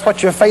 That's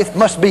what your faith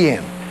must be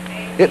in.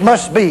 It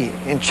must be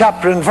in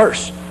chapter and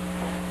verse.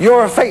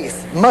 Your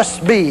faith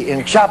must be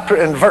in chapter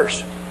and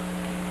verse.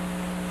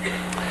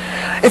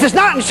 If it's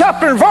not in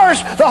chapter and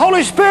verse, the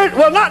Holy Spirit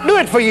will not do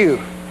it for you.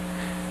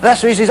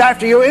 That's the reason He's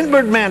after your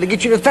inward man, to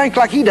get you to think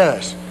like He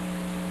does.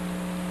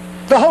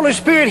 The Holy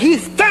Spirit, He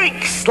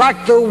thinks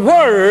like the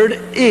Word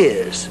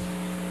is.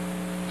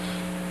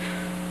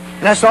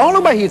 And that's the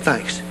only way He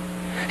thinks.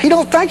 He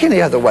don't think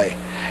any other way.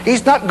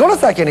 He's not going to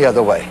think any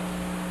other way.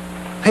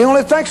 He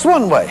only thinks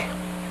one way.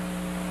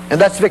 And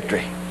that's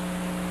victory.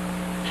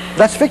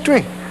 That's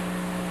victory.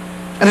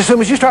 And as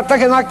soon as you start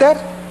thinking like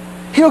that,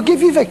 He'll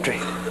give you victory.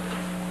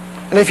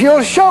 And if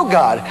you'll show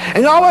God,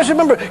 and always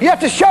remember, you have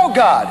to show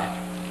God.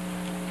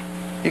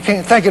 You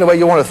can't think in the way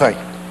you want to think.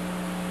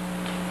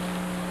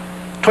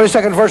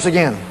 22nd verse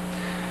again.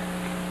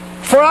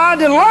 For I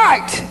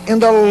delight in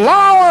the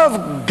law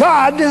of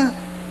God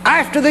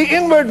after the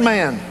inward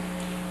man.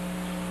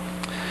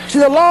 See,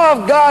 the law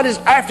of God is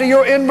after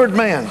your inward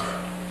man.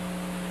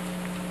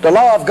 The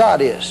law of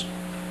God is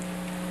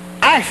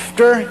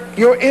after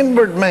your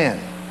inward man.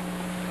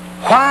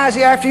 Why is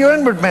He after your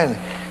inward man?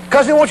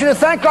 Because He wants you to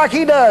think like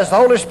He does. The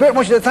Holy Spirit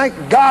wants you to think,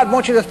 God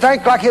wants you to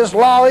think like His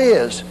law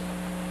is.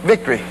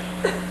 Victory.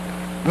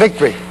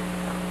 Victory.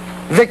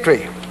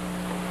 Victory.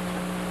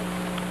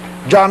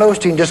 John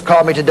Osteen just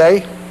called me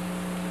today.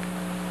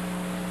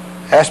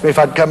 Asked me if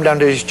I'd come down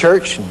to his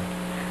church. And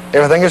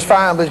everything is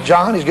fine with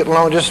John. He's getting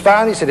along just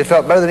fine. He said he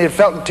felt better than he had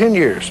felt in 10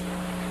 years.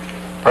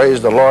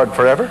 Praise the Lord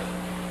forever.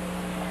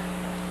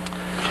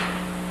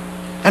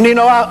 And you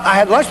know, I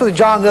had lunch with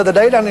John the other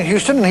day down in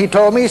Houston, and he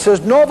told me, he says,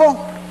 Norval,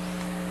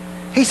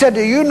 he said,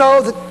 do you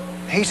know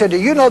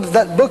that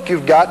that book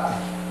you've got,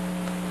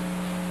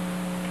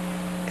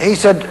 he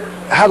said,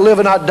 How to Live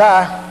and Not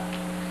Die,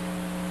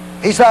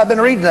 he said, I've been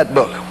reading that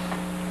book.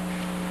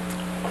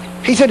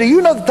 He said, do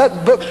you know that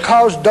that book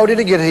caused Dodie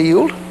to get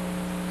healed?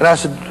 And I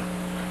said,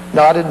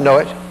 no, I didn't know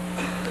it.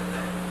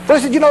 But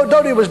he said, you know,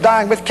 Dodie was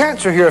dying with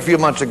cancer here a few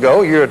months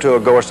ago, a year or two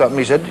ago or something.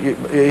 He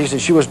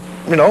said she was,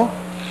 you know,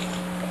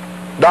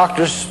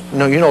 doctors,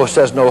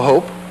 says no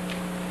hope.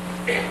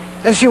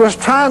 And she was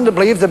trying to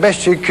believe the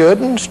best she could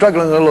and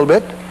struggling a little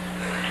bit.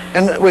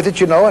 And with it,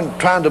 and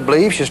trying to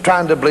believe. She's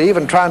trying to believe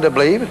and trying to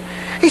believe.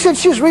 He said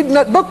she was reading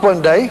that book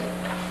one day,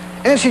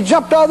 and she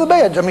jumped out of the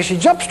bed. I mean, she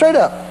jumped straight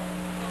up.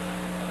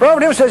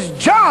 Robert Him says,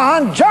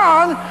 John,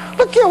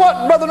 look here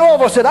what Brother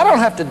Norval said. I don't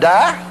have to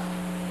die.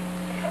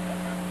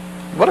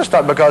 Well, it's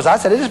not because I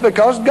said it. It's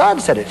because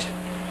God said it.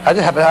 I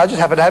just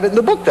happen to have it in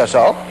the book, that's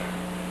all.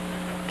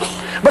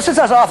 But since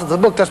that's the author of the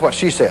book, that's what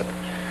she said.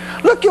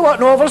 Look at what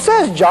Norval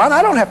says, John.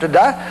 I don't have to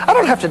die. I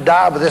don't have to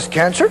die with this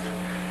cancer.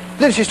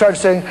 Then she started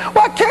saying,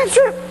 what,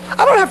 cancer?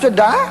 I don't have to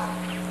die.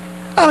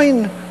 I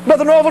mean,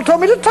 Brother Norval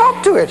told me to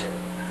talk to it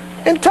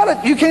and tell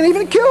it you can't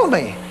even kill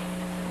me.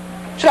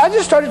 So I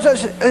just started to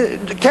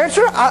say,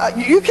 cancer,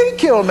 you can't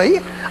kill me.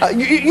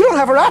 You don't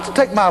have a right to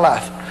take my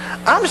life.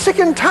 I'm sick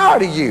and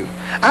tired of you.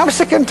 I'm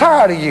sick and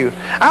tired of you.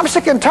 I'm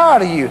sick and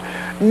tired of you.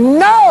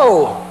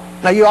 No!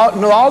 Now you all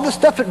know all the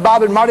stuff that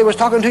Bob and Marty was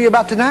talking to you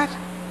about tonight?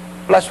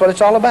 Well, that's what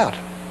it's all about.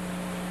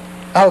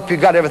 I hope you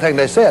got everything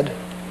they said.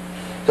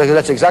 Because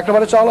that's exactly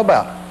what it's all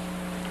about.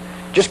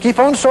 Just keep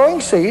on sowing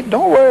seed.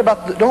 Don't worry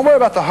about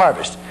the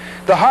harvest.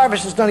 The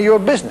harvest is none of your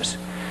business.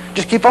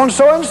 Just keep on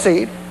sowing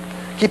seed.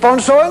 Keep on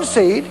sowing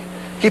seed.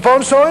 Keep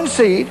on sowing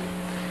seed.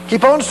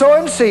 Keep on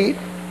sowing seed.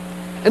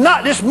 And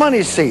not just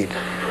money seed.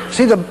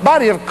 See, the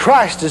body of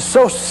Christ is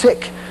so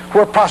sick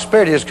where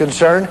prosperity is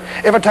concerned.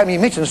 Every time you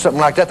mention something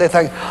like that, they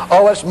think,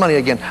 oh, that's money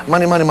again.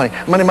 Money, money, money.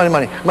 Money, money,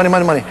 money. Money,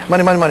 money, money.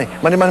 Money, money, money.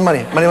 Money, money,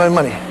 money. Money, money,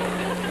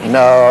 money.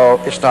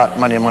 No, it's not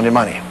money, money,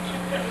 money.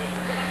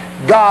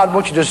 God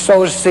wants you to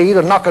sow a seed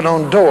and knocking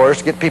on doors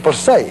to get people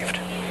saved.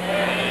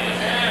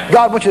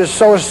 God wants you to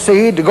sow a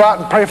seed to go out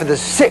and pray for the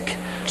sick,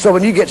 so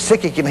when you get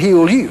sick, He can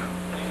heal you.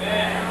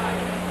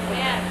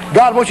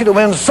 God wants you to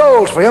win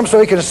souls for Him so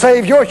He can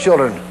save your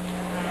children.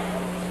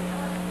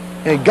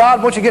 And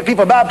God wants you to get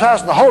people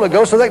baptized in the Holy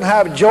Ghost so they can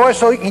have joy,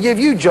 so He can give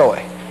you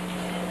joy.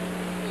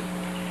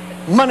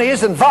 Money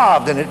is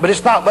involved in it, but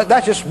it's not. But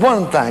that's just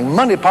one thing.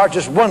 Money part's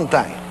just one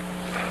thing.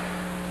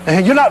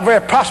 And you're not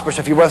very prosperous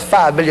if you're worth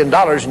 $5 billion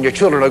and your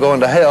children are going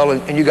to hell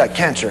and you got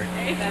cancer.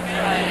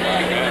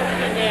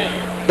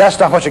 That's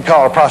not what you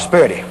call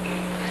prosperity.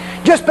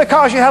 Just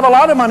because you have a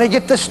lot of money,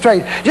 get this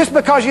straight. Just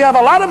because you have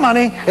a lot of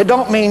money, it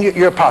don't mean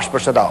you're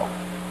prosperous at all.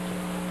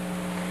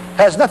 It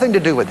has nothing to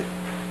do with it.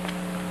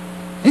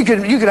 You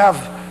could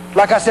have,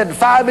 like I said,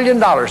 $5 billion.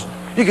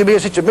 You could be in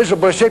such a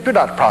miserable shape, you're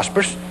not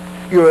prosperous.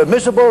 You're a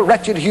miserable,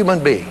 wretched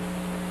human being.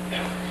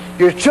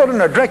 Your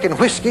children are drinking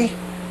whiskey,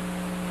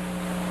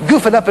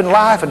 goofing up in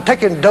life and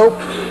taking dope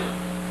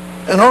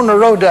and on the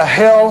road to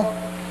hell.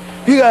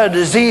 You got a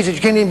disease that you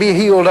can't even be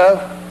healed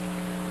of.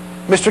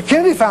 Mr.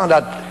 Kennedy found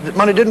out that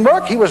money didn't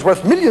work. He was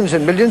worth millions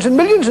and millions and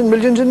millions and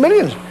millions and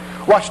millions.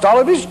 Watched all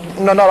of his,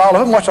 no, not all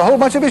of them, watched a whole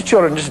bunch of his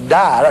children just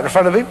die right in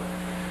front of him.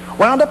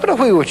 Wound up in a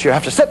wheelchair,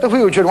 have to sit in the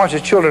wheelchair and watch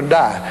his children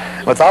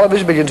die. With all of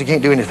his millions, he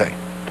can't do anything.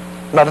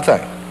 Not a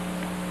thing.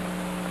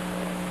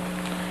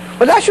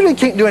 But actually he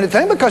can't do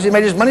anything because he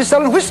made his money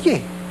selling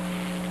whiskey.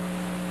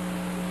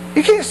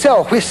 You can't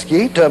sell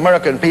whiskey to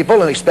American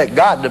people and expect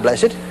God to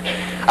bless it.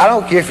 I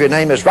don't care if your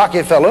name is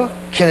Rockefeller,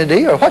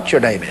 Kennedy, or what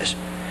your name is.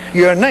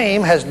 Your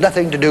name has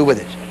nothing to do with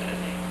it.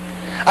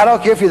 I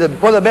don't care if you're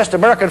one of the best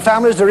American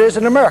families there is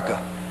in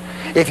America.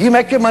 If you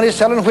make your money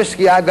selling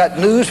whiskey, I've got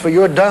news for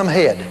your dumb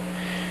head.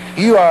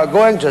 You are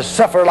going to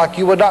suffer like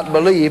you would not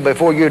believe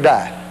before you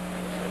die.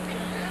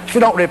 If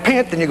you don't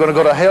repent, then you're going to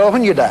go to hell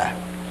when you die.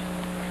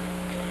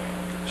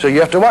 So you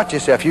have to watch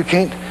yourself. You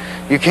can't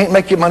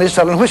make your money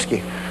selling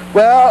whiskey.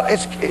 Well,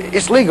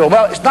 it's legal.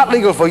 Well, it's not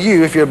legal for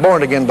you if you're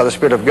born again by the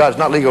Spirit of God. It's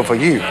not legal for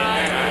you.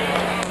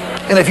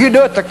 And if you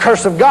do it, the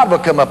curse of God will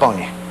come upon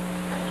you.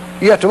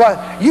 You have to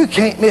watch. You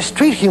can't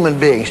mistreat human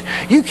beings.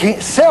 You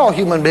can't sell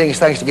human beings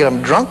things to get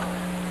them drunk.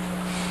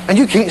 And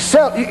you can't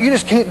sell, you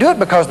just can't do it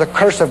because the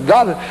curse of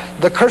God,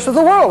 the curse of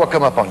the world will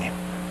come upon you.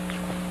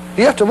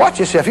 You have to watch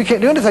yourself. You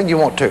can't do anything you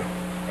want to.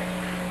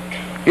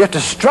 You have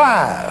to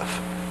strive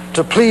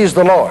to please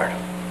the Lord.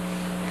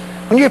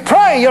 When you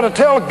pray, you ought to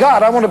tell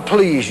God, I want to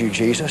please you,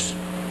 Jesus.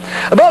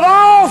 Above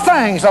all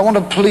things, I want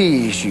to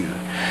please you.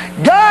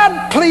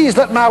 God, please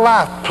let my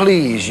life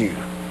please you.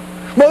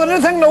 More than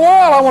anything in the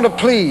world, I want to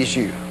please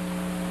you.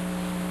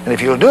 And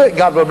if you'll do it,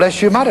 God will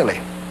bless you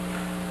mightily.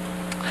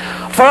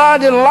 For I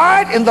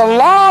delight in the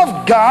law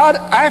of God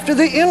after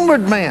the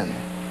inward man.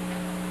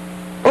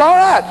 Well, all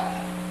right.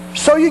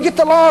 So you get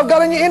the law of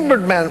God in your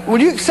inward man.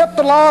 Will you accept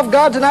the law of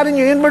God tonight in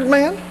your inward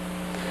man?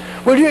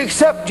 Will you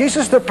accept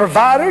Jesus the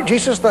provider,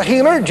 Jesus the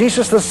healer,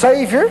 Jesus the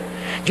Savior,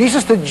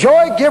 Jesus the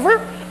joy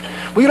giver?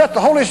 Will you let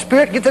the Holy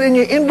Spirit get that in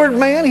your inward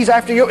man? He's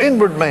after your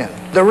inward man,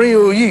 the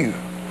real you.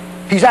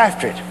 He's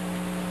after it.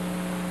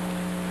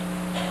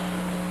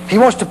 He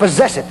wants to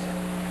possess it.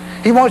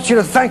 He wants you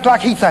to think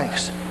like He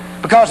thinks,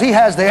 because He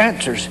has the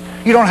answers.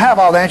 You don't have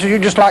all the answers. You're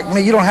just like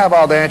me. You don't have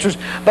all the answers,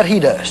 but He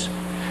does.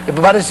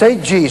 Everybody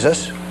say,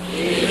 Jesus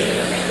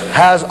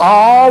has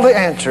all the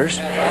answers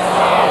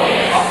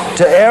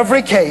to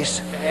every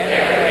case.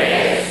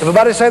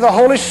 Everybody say, the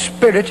Holy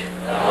Spirit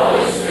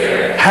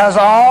has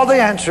all the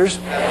answers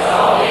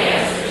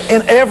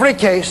in every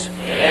case.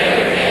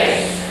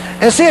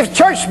 And see, if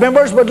church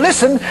members would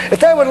listen, if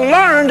they would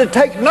learn to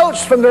take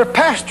notes from their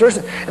pastors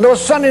and those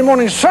Sunday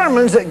morning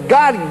sermons that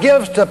God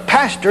gives to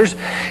pastors,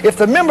 if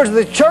the members of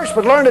the church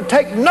would learn to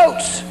take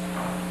notes,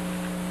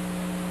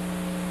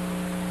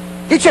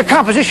 get you a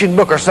composition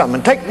book or something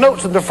and take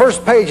notes on the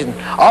first page and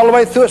all the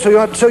way through it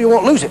so you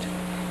won't lose it.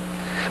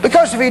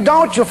 Because if you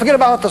don't, you'll forget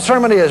about what the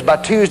sermon is by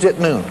Tuesday at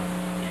noon.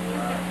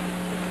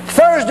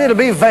 Thursday it'll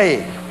be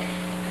vague.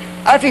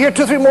 After you hear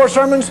 2 or 3 more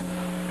sermons,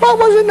 what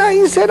was it now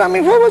he said? I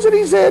mean, what was it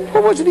he said?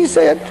 What was it he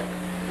said?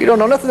 You don't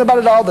know nothing about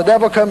it all. The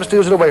devil comes and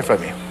steals it away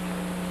from you.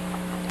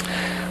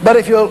 But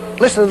if you'll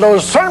listen to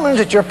those sermons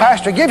that your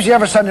pastor gives you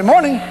every Sunday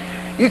morning,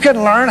 you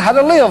can learn how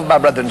to live, my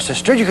brother and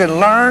sister. You can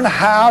learn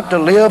how to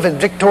live in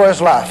victorious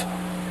life.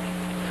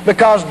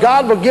 Because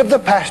God will give the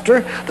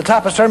pastor the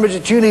type of sermons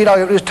that you need. All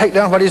you do is take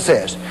down what he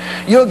says.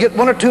 You'll get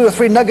 1 or 2 or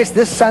 3 nuggets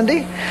this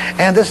Sunday,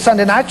 and this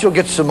Sunday night you'll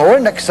get some more.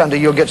 Next Sunday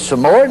you'll get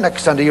some more.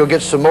 Next Sunday you'll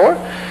get some more.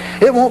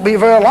 It won't be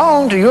very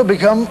long till you'll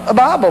become a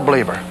Bible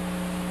believer.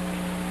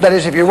 That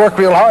is, if you work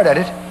real hard at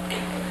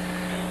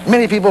it.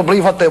 Many people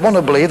believe what they want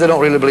to believe. They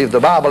don't really believe the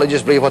Bible. They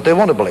just believe what they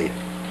want to believe.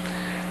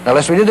 Now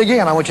let's read it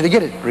again. I want you to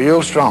get it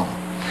real strong.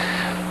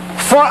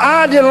 For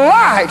I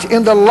delight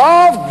in the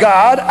law of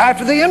God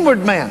after the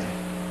inward man.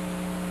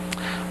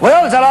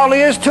 Well, is that all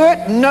there is to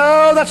it?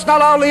 No, that's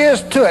not all there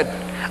is to it.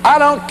 I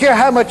don't care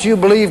how much you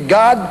believe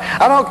God.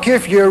 I don't care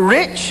if you're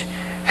rich,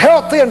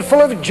 healthy, and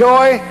full of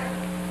joy.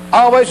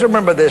 Always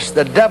remember this: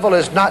 the devil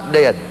is not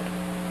dead.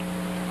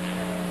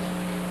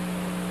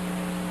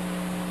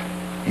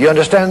 You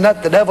understand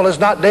that? The devil is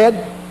not dead?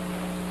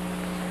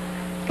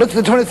 Look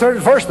at the 23rd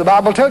verse. The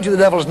Bible tells you the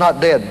devil is not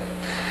dead.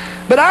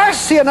 But I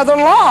see another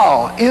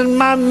law in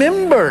my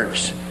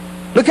members.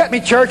 Look at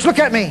me, church. Look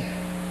at me.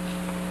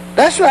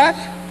 That's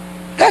right.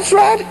 That's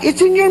right.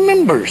 It's in your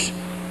members.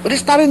 But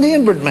it's not in the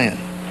inward man.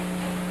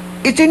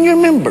 It's in your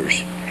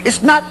members.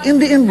 It's not in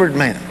the inward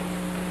man.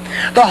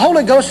 The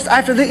Holy Ghost is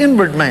after the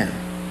inward man.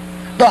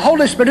 The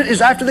Holy Spirit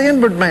is after the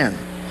inward man.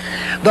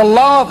 The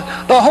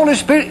Holy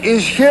Spirit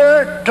is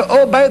here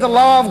to obey the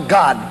law of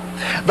God.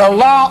 The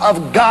law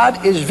of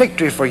God is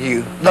victory for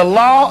you. The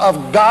law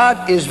of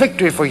God is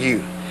victory for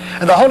you.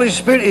 And the Holy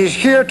Spirit is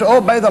here to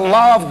obey the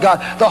law of God.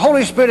 The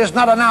Holy Spirit is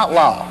not an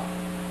outlaw.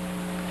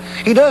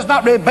 He does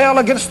not rebel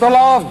against the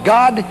law of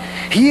God.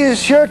 He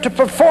is here to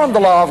perform the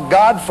law of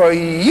God for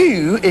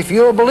you if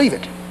you'll believe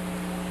it.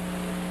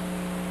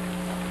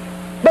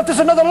 But there's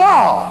another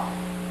law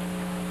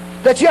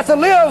that you have to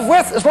live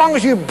with as long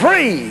as you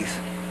breathe.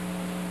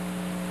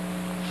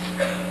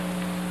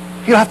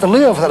 You have to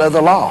live with that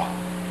other law.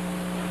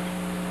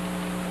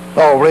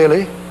 Oh,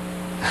 really?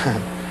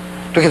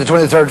 Look at the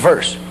 23rd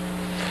verse.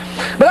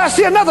 But I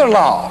see another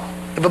law.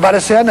 Everybody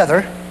say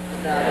another.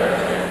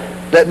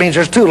 That means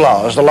there's 2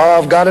 laws, the law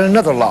of God and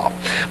another law.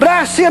 But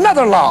I see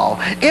another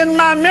law in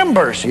my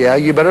members. Yeah,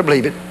 you better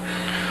believe it.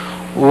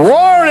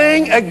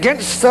 Warring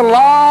against the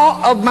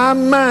law of my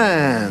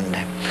mind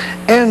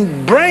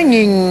and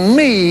bringing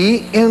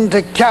me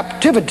into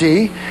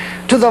captivity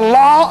to the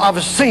law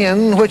of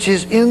sin which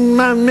is in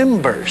my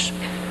members.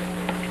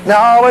 Now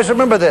always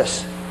remember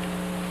this.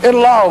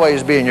 It'll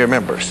always be in your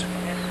members.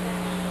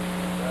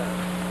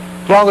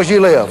 As long as you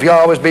live, you'll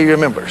always be your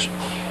members.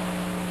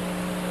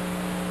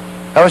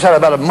 I always had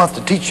about a month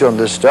to teach you on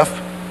this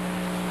stuff.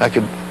 I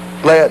could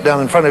lay it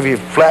down in front of you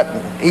flat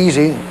and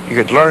easy. You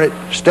could learn it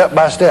step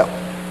by step.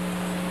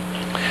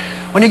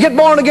 When you get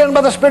born again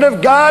by the Spirit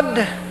of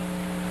God,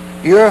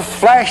 your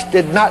flesh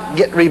did not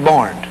get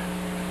reborn.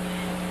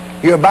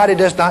 Your body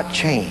does not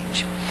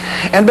change.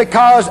 And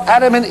because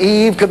Adam and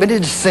Eve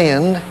committed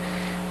sin,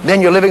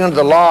 then you're living under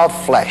the law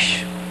of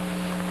flesh.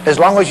 As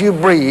long as you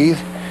breathe,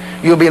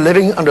 you'll be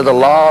living under the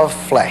law of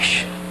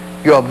flesh.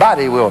 Your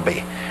body will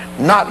be,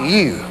 not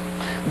you.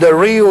 The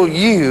real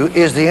you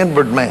is the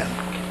inward man.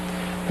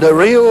 The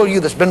real you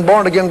that's been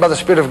born again by the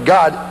Spirit of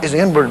God is the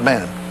inward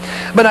man.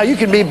 But now you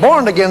can be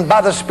born again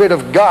by the Spirit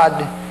of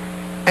God,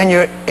 and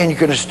you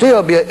can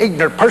still be an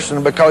ignorant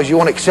person because you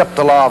won't accept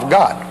the law of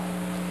God.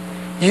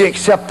 You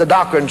accept the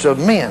doctrines of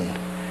men.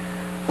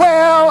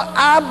 Well,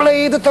 I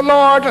believe that the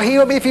Lord will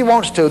heal me if He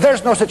wants to.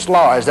 There's no such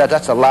law as that.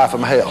 That's a lie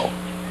from hell.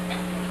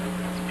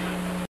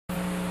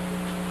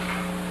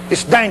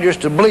 It's dangerous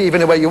to believe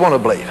any way you want to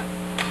believe.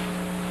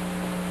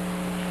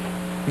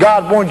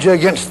 God warns you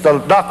against the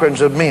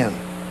doctrines of men.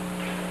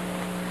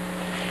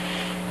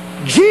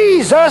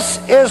 Jesus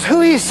is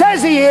who He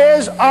says He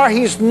is, or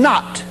He's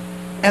not.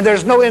 And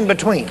there's no in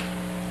between.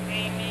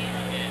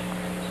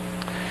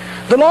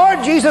 The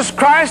Lord Jesus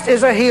Christ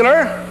is a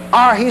healer,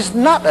 or He's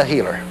not a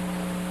healer.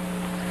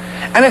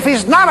 And if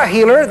He's not a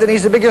healer, then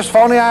He's the biggest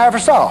phony I ever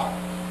saw.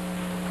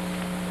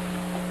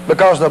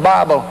 Because in the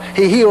Bible,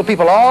 He healed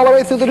people all the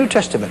way through the New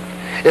Testament.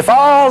 If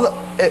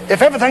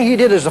everything He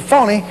did is a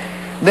phony,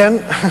 then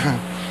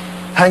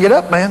hang it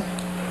up, man.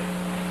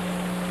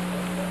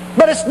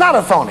 But it's not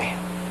a phony.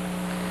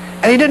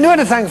 And He didn't do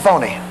anything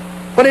phony.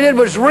 What He did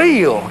was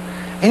real.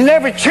 He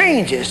never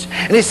changes.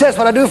 And He says,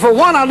 what I do for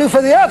one, I'll do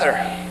for the other.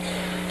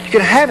 You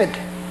can have it.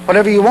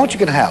 Whatever you want, you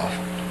can have.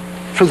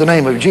 Through the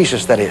name of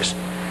Jesus, that is.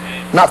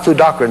 Not through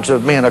doctrines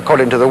of men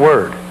according to the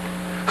Word.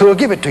 Who will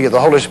give it to you? The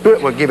Holy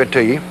Spirit will give it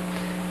to you.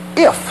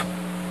 If.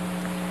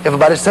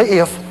 Everybody say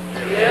if.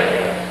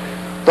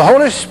 The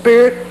Holy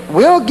Spirit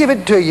will give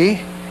it to you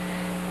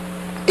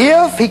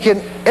if He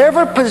can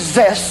ever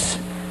possess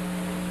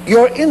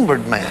your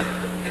inward man.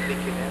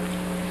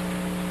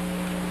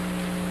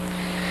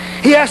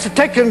 He has to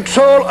take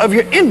control of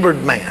your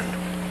inward man.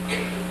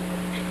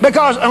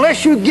 Because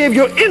unless you give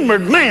your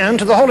inward man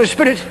to the Holy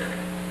Spirit,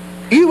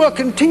 you will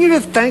continue to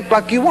think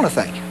like you want to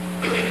think.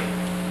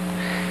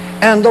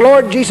 And the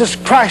Lord Jesus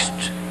Christ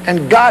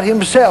and God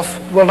Himself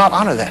will not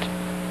honor that.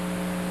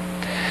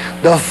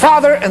 The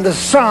Father and the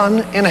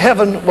Son in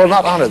heaven will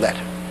not honor that.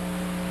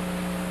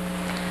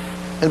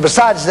 And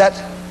besides that,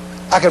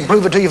 I can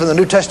prove it to you from the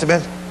New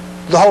Testament.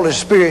 The Holy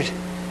Spirit,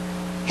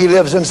 He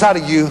lives inside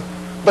of you,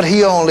 but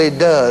He only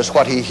does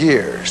what He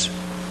hears.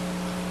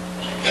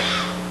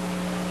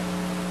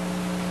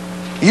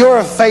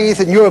 Your faith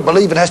and your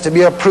believing has to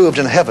be approved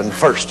in heaven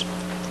first.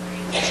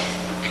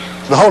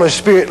 The Holy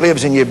Spirit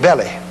lives in your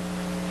belly.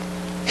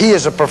 He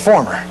is a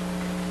performer,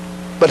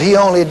 but He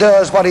only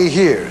does what He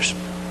hears.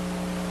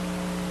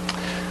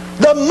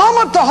 The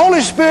moment the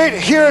Holy Spirit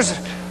hears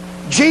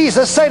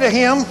Jesus say to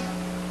Him,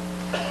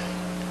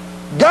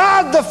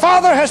 God the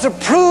Father has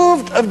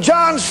approved of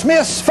John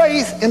Smith's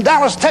faith in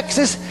Dallas,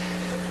 Texas,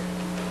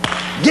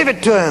 give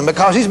it to him,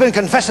 because he's been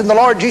confessing the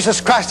Lord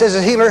Jesus Christ as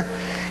a healer.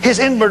 His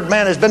inward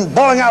man has been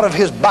boiling out of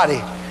his body.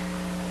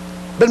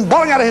 Been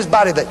boiling out of his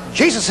body that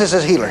Jesus is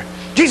his healer.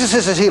 Jesus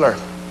is his healer.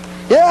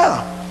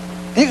 Yeah.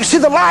 You can see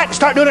the light.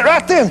 Start doing it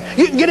right then.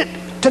 You can get it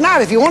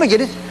tonight if you want to get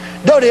it.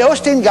 Dodie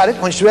Osteen got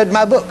it when she read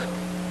my book.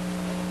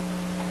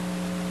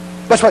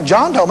 That's what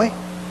John told me.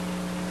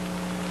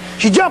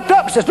 She jumped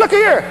up and says, look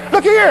here,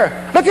 look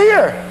here, look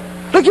here.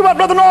 Look at what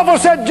Brother Norville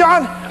said,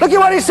 John. Look at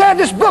what he said in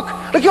this book.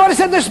 Look at what he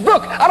said in this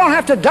book. I don't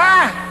have to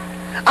die.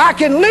 I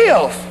can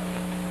live.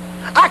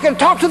 I can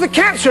talk to the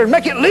cancer and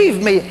make it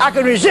leave me. I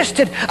can resist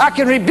it. I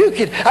can rebuke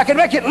it. I can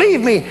make it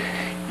leave me.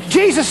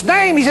 Jesus'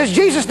 name, he says,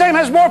 Jesus' name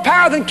has more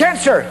power than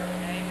cancer.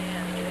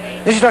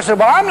 Then she starts saying,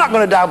 well, I'm not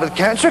going to die with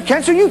cancer.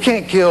 Cancer, you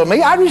can't kill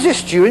me. I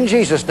resist you in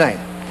Jesus' name.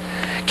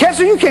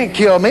 Cancer, you can't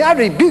kill me. I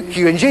rebuke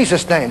you in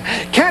Jesus' name.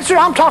 Cancer,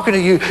 I'm talking to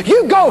you.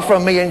 You go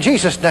from me in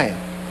Jesus' name.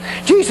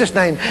 Jesus'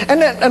 name.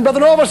 And Brother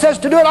Norville says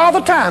to do it all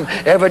the time.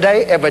 Every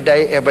day, every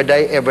day, every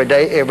day, every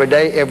day, every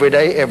day, every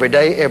day, every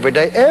day, every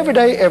day, every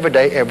day, every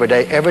day, every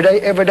day, every day,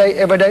 every day,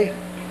 every day.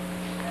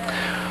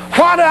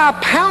 Why do I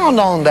pound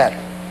on that?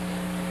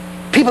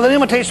 People that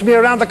imitate me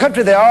around the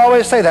country, they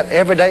always say that.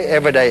 Every day,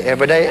 every day,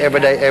 every day, every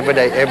day, every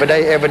day, every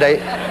day, every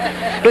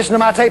day. Listen to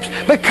my tapes.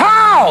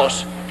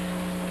 Because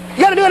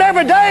you got to do it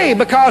every day.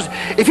 Because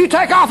if you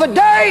take off a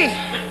day,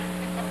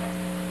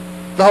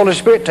 the Holy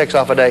Spirit takes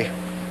off a day.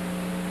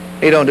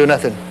 He don't do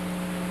nothing.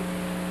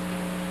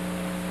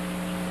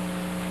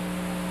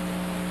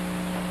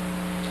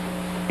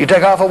 You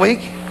take off a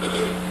week,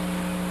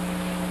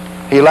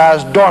 He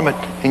lies dormant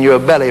in your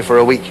belly for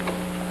a week.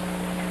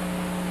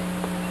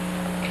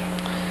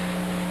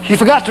 You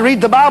forgot to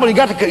read the Bible, you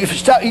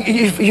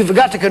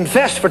forgot to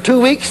confess for 2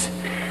 weeks,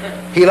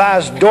 he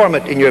lies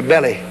dormant in your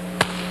belly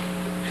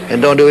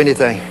and don't do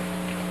anything.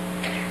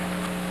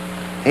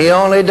 He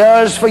only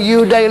does for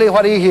you daily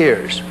what he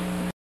hears.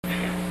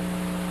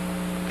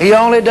 He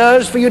only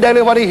does for you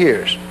daily what he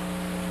hears.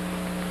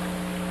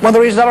 One of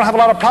the reasons I don't have a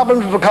lot of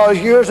problems is because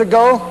years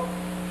ago,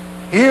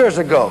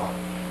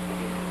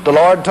 the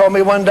Lord told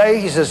me one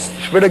day, he says,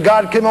 the Spirit of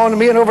God came on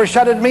me and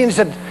overshadowed me and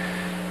said,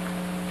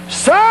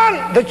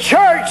 son, the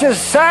church is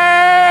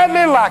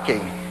sadly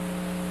lacking.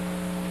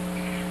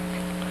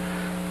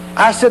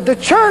 I said, the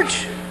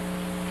church?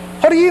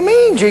 What do you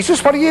mean,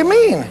 Jesus? What do you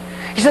mean?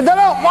 He said, they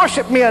don't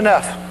worship me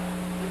enough.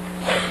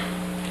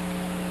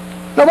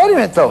 Now, wait a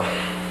minute, though.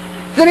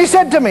 Then he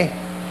said to me,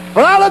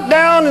 when I look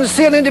down and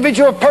see an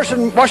individual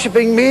person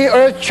worshiping me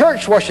or a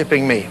church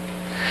worshiping me,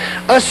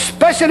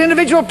 especially an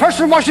individual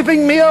person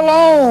worshiping me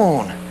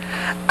alone,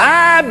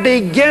 I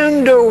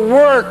begin to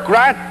work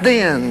right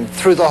then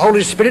through the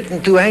Holy Spirit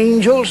and through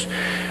angels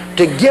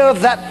to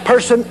give that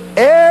person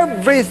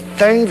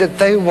everything that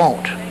they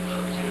want.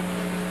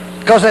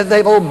 Because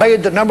they've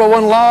obeyed the number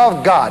one law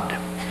of God.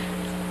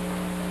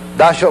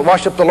 Thou shalt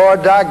worship the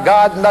Lord thy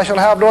God, and thou shalt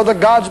have no other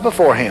gods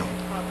before him.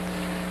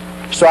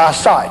 So I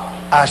saw it.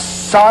 I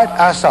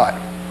saw it.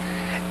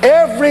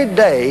 Every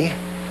day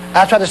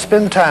I try to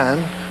spend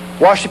time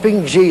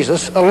worshiping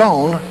Jesus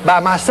alone by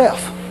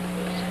myself.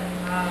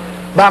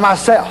 By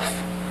myself.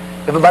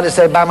 Everybody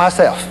say, by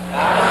myself.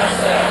 By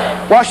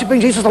myself.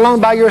 Worshiping Jesus alone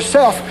by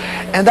yourself,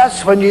 and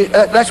that's when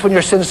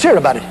you're sincere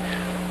about it.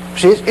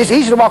 See, it's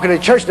easy to walk into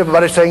church and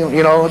everybody saying,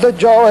 you know, the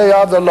joy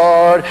of the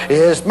Lord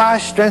is my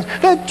strength.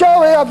 The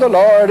joy of the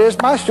Lord is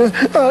my strength.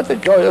 Oh, the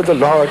joy of the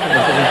Lord.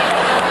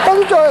 Oh,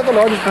 the joy of the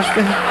Lord is my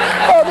strength.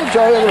 Oh, the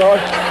joy of the Lord.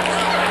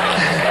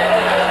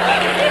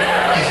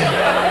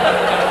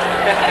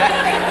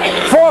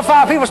 4 or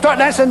 5 people start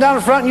dancing down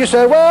the front and you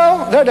say,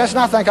 well, they're dancing.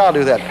 I think I'll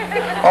do that.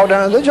 Oh,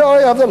 down, the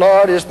joy of the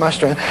Lord is my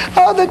strength.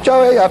 Oh, the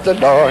joy of the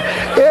Lord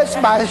is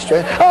my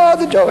strength. Oh,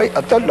 the joy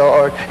of the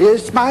Lord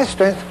is my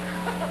strength.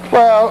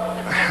 Well,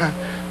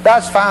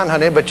 that's fine,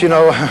 honey, but you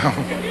know, a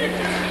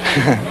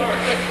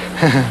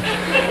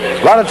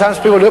lot of times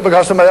people do it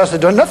because somebody else is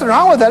doing it. Nothing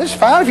wrong with that. It's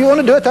fine. If you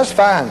want to do it, that's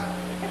fine.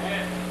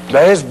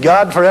 Praise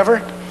God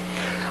forever.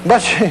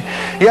 But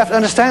you have to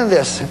understand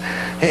this.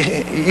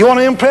 You want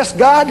to impress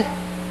God?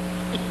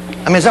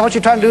 I mean, is that what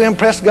you're trying to do,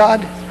 impress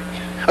God?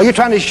 Are you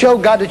trying to show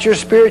God that you're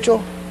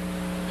spiritual?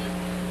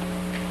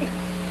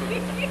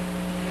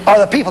 Or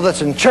the people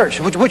that's in church?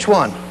 Which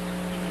one?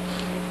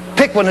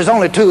 Pick one. There's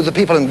only 2 of the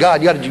people in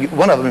God. You got to get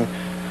one of them.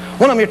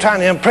 One of them you're trying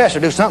to impress or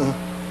do something.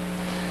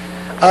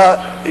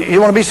 You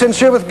want to be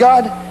sincere with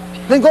God?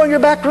 Then go in your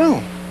back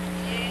room.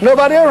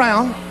 Nobody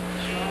around.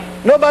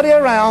 Nobody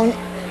around.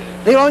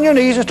 Kneel on your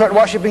knees and start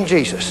worshiping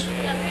Jesus.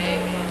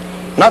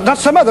 Not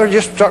some other.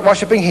 Just start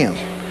worshiping Him.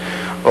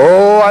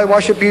 Oh, I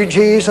worship you,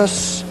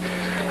 Jesus.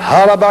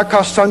 I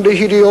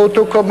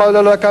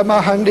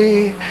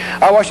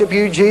worship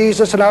you,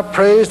 Jesus, and I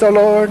praise the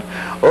Lord.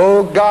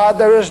 Oh God,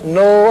 there is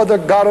no other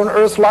God on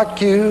earth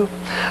like you.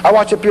 I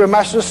worship your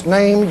matchless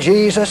name,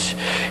 Jesus.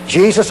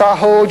 Jesus, I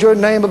hold your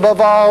name above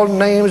all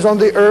names on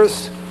the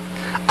earth.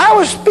 I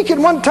was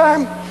speaking one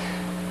time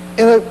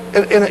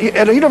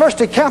at a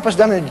university campus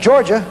down in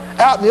Georgia,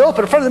 out in the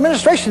open in front of the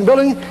administration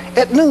building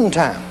at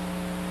noontime.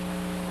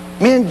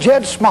 Me and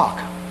Jed Smock.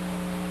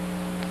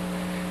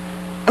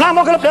 And I'm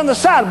walking up down the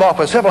sidewalk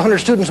with several hundred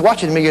students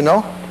watching me, you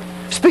know,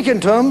 speaking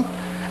to them.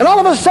 And all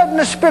of a sudden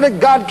the Spirit of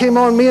God came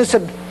on me and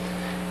said,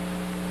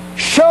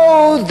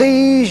 show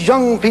these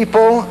young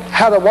people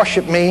how to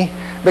worship me,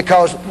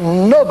 because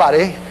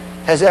nobody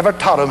has ever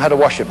taught them how to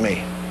worship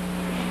me.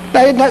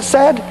 Now, isn't that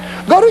sad?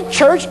 Go to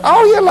church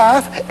all your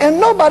life and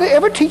nobody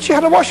ever teach you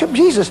how to worship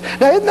Jesus.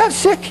 Now, isn't that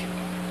sick?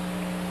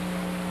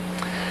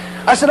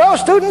 I said, oh,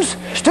 students,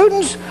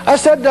 I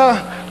said,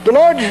 the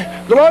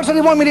Lord said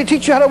He wanted me to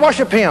teach you how to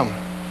worship Him.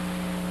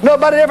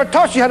 Nobody ever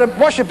taught you how to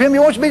worship Him. He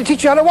wants me to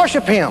teach you how to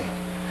worship Him.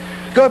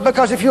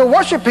 Because if you'll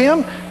worship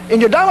Him in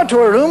your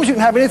dormitory rooms, you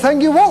can have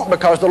anything you want,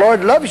 because the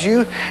Lord loves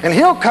you, and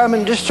He'll come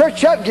and just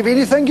search you out and give you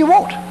anything you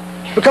want.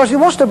 Because He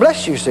wants to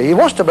bless you, see. He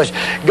wants to bless you.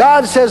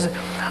 God says,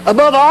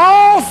 above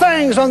all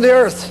things on the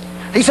earth,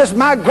 He says,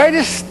 my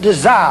greatest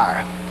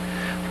desire.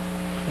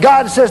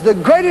 God says, the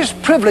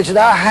greatest privilege that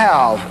I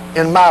have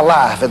in my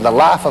life, in the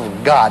life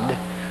of God,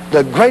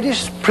 the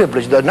greatest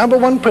privilege, the number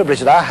one privilege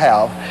that I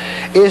have,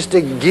 is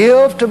to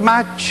give to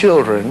my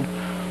children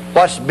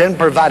what's been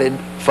provided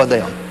for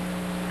them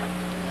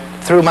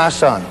through my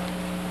son.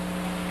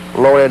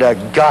 Glory to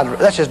God.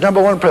 That's His number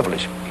one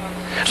privilege.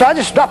 So I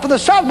just stopped on the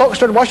sidewalk and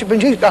started worshiping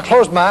Jesus. I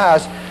closed my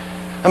eyes.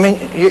 I mean,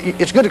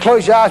 it's good to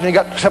close your eyes when you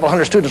got several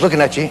hundred students looking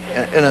at you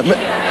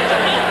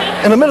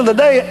in the middle of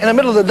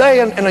the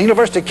day, in a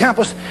university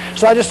campus.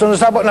 So I just on the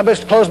sidewalk, and I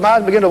just closed my eyes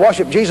and began to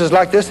worship Jesus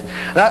like this.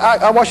 And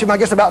I worshiped Him, I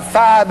guess, about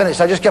 5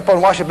 minutes. I just kept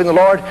on worshiping the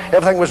Lord.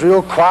 Everything was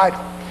real quiet.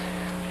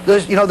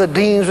 The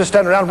deans were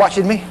standing around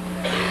watching me.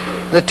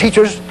 The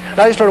teachers,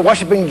 now they started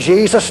worshiping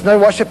Jesus, and they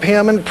worship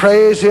Him and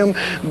praise Him.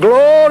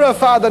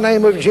 Glorify the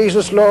name of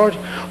Jesus, Lord.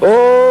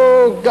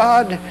 Oh,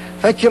 God,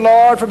 thank you,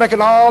 Lord, for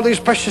making all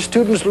these precious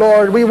students,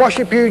 Lord. We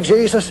worship you,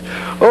 Jesus.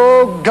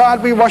 Oh,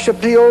 God, we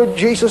worship thee, oh,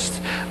 Jesus.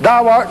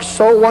 Thou art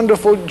so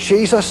wonderful,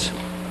 Jesus.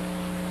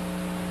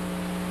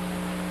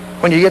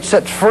 When you get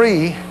set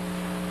free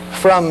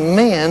from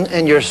men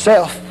and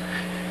yourself,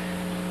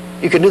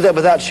 you can do that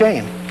without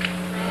shame.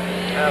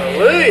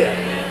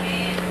 Hallelujah.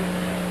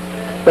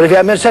 But if you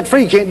haven't been set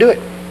free, you can't do it.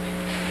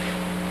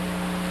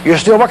 You're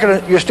still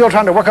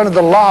trying to work under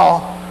the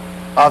law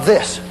of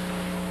this.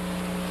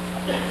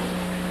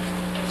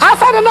 I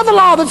found another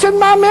law that's in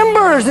my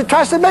members that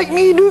tries to make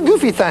me do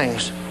goofy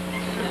things.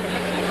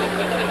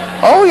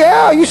 Oh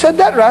yeah, you said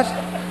that right.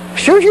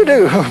 Sure you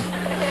do.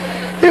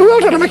 It will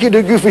try to make you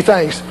do goofy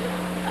things.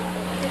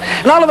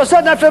 And all of a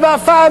sudden, after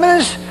about 5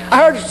 minutes,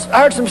 I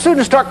heard some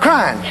students start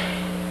crying.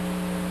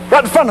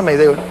 Right in front of me,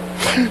 they would.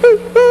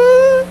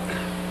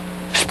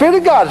 Spirit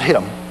of God hit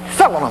them,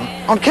 fell on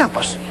them on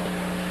campus.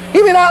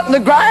 You been out in the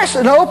grass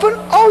in the open?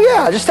 Oh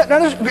yeah, just sitting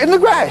there in the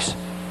grass.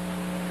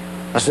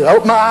 I said, I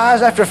opened my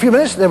eyes after a few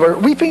minutes, and they were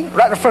weeping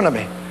right in front of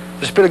me.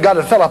 The Spirit of God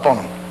had fell upon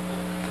them.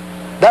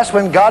 That's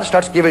when God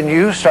starts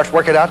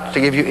working out to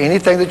give you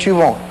anything that you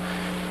want.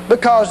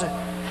 Because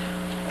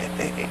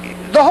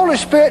the Holy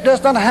Spirit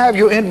does not have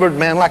your inward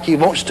man like He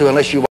wants to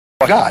unless you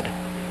worship God.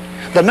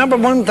 The number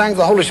one thing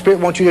the Holy Spirit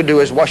wants you to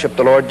do is worship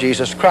the Lord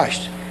Jesus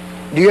Christ.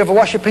 Do you ever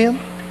worship Him?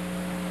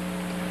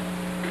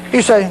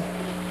 You say,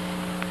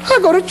 I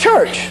go to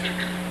church.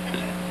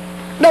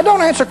 Now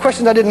don't answer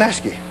questions I didn't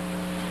ask you.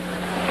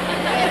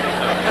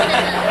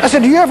 I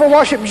said, do you ever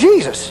worship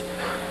Jesus?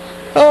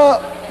 I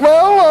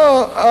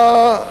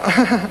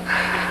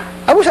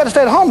wish I'd have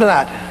stayed at home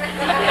tonight.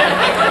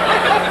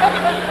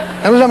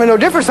 That doesn't make no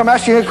difference. I'm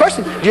asking you a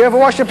question. Do you ever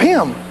worship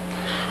Him?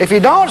 If you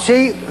don't,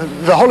 see,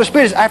 the Holy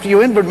Spirit is after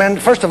your inward man,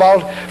 first of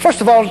all,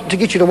 to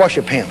get you to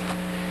worship Him.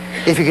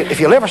 If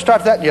you'll ever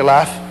start that in your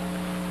life,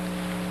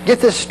 get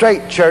this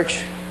straight,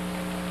 church,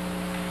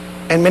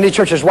 and many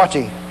churches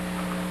watching.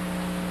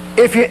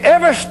 If you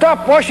ever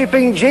stop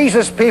worshiping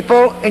Jesus,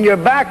 people, in your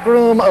back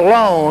room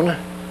alone,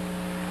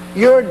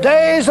 your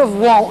days of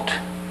want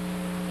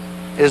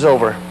is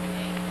over.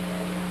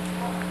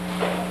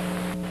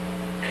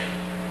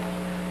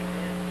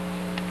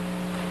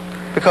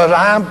 Because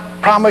I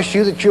promise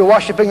you that you're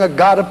worshiping a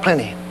God of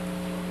plenty.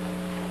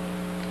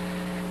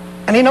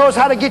 And He knows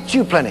how to get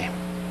you plenty.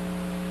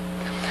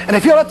 And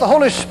if you let the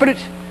Holy Spirit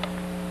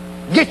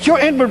get your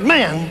inward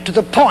man to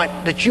the point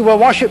that you will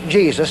worship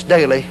Jesus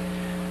daily,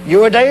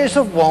 your days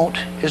of want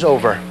is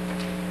over.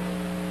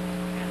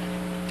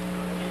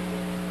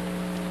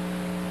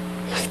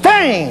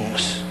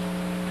 Things,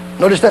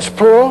 notice that's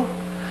plural.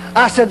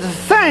 I said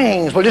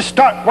things will just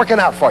start working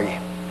out for you.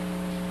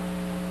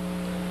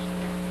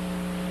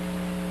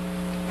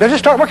 They'll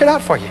just start working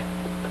out for you.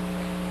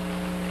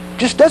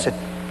 Just does it.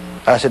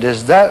 I said,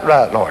 is that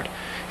right, Lord?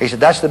 He said,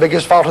 that's the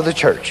biggest fault of the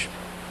church.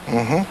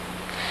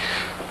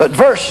 But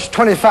verse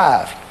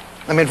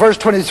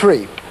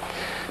 23.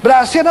 But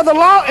I see another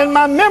law in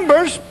my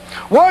members,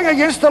 warring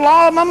against the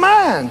law of my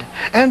mind,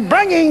 and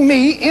bringing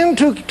me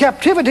into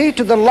captivity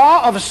to the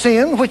law of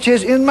sin which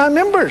is in my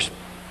members.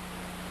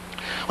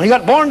 When you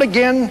got born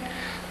again,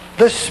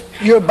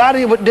 your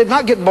body did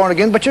not get born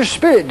again, but your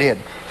spirit did.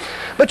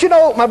 But you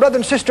know, my brother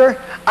and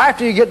sister,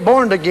 after you get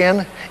born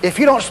again, if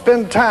you don't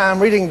spend time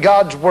reading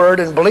God's Word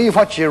and believe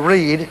what you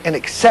read and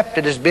accept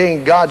it as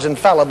being God's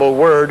infallible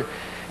Word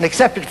and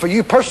accept it for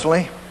you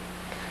personally,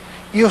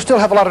 you'll still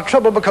have a lot of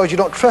trouble because you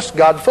don't trust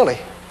God fully.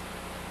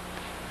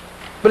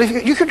 But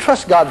if you can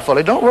trust God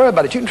fully, don't worry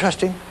about it. You can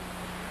trust Him.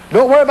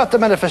 Don't worry about the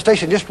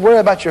manifestation. Just worry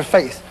about your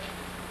faith.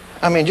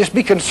 I mean, just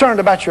be concerned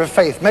about your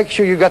faith. Make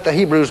sure you've got the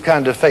Hebrews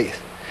kind of faith.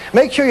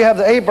 Make sure you have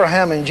the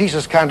Abraham and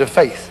Jesus kind of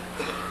faith.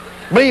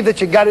 Believe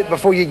that you got it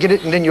before you get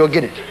it, and then you'll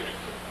get it.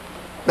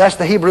 That's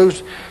the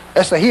Hebrews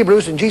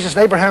and Jesus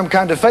and Abraham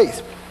kind of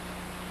faith.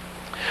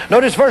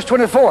 Notice verse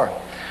 24.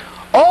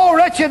 O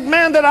wretched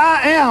man that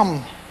I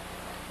am,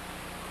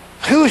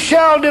 who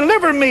shall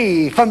deliver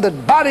me from the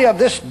body of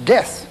this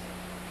death?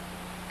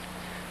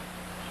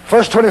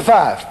 Verse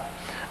 25.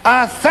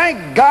 I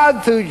thank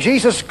God through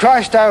Jesus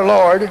Christ our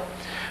Lord.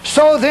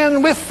 So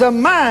then with the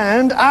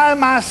mind I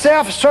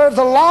myself serve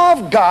the law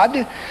of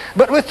God,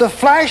 but with the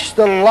flesh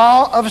the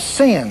law of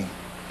sin.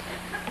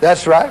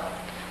 That's right.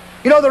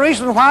 You know the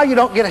reason why you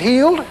don't get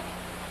healed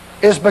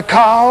is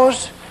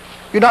because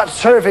you're not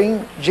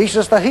serving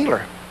Jesus the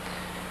healer.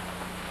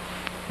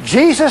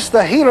 Jesus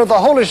the healer, the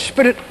Holy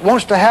Spirit,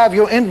 wants to have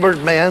your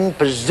inward man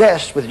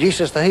possessed with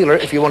Jesus the healer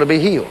if you want to be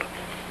healed.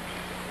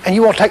 And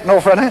you won't take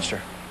no for an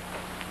answer.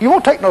 You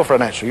won't take no for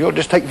an answer. You'll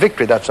just take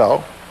victory, that's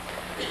all.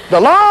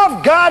 The law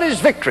of God is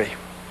victory.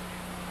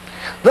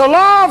 The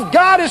law of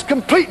God is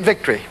complete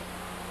victory.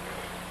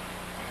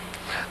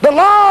 The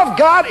law of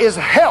God is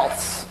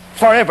health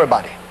for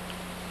everybody.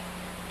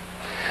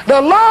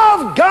 The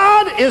law of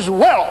God is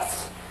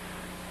wealth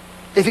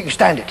if you can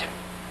stand it.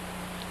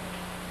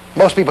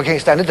 Most people can't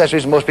stand it. That's the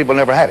reason most people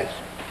never have it.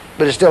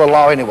 but it's still a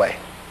law anyway.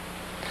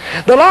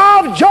 The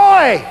law of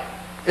joy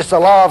is the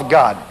law of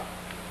God.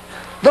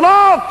 The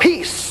law of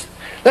peace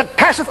that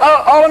passeth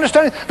all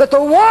understanding, that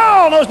the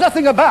world knows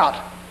nothing about.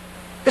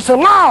 It's a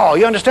law,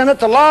 you understand it?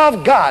 The law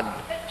of God.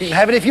 You can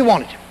have it if you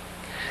want it.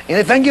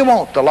 Anything you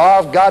want, the law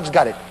of God's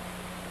got it.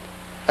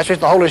 That's what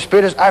the Holy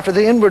Spirit is after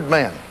the inward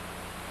man,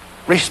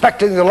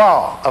 respecting the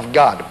law of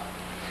God.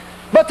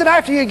 But then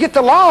after you get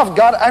the law of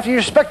God, after you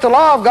respect the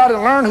law of God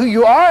and learn who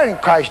you are in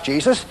Christ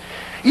Jesus,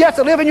 you have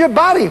to live in your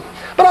body.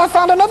 But I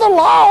found another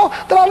law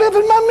that I live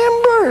in my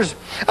members.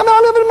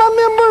 I live in my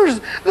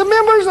members. The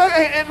members,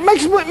 it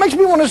makes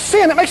me want to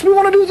sin. It makes me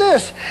want to do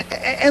this.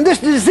 And this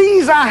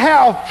disease I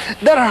have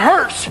that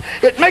hurts,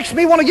 it makes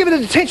me want to give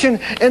it attention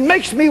and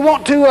makes me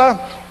want to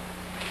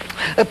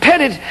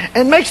pet it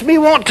and makes me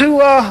want to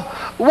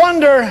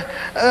wonder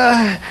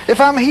if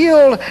I'm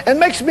healed and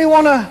makes me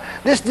want to,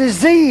 this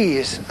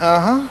disease.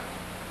 But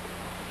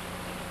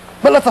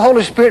let the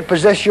Holy Spirit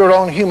possess your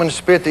own human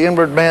spirit, the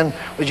inward man,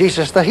 with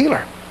Jesus the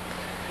healer.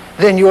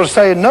 Then you'll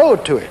say no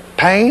to it.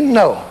 Pain,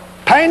 no.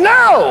 Pain,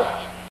 no.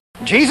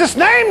 Jesus'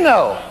 name,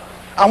 no.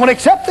 I want to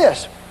accept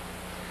this.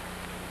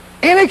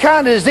 Any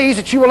kind of disease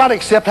that you will not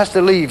accept has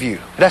to leave you.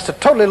 It has to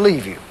totally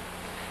leave you.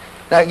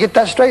 Now get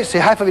that straight. See,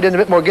 half of you didn't a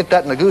bit more get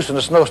that in the goose in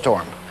the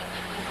snowstorm.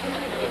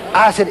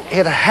 I said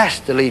it has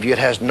to leave you. It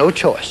has no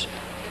choice.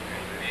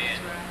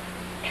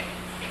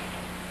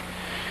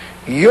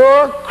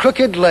 Your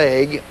crooked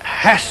leg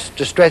has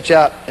to stretch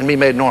out and be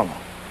made normal.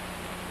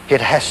 It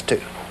has to.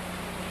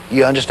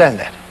 You understand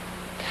that?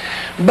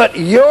 But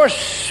your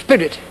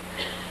spirit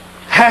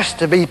has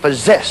to be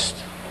possessed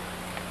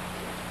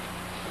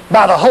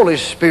by the Holy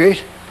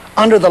Spirit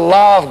under the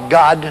law of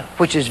God,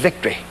 which is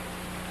victory.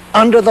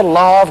 Under the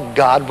law of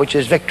God, which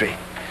is victory.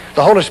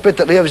 The Holy Spirit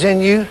that lives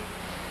in you,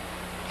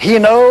 He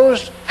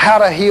knows how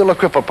to heal a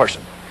crippled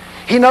person.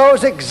 He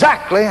knows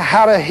exactly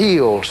how to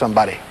heal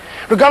somebody.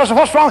 Regardless of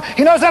what's wrong,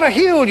 He knows how to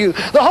heal you.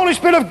 The Holy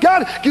Spirit of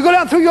God, you go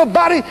down through your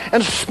body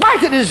and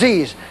smite the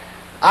disease.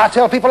 I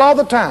tell people all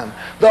the time,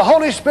 the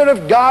Holy Spirit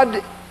of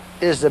God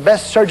is the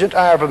best surgeon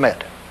I ever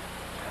met.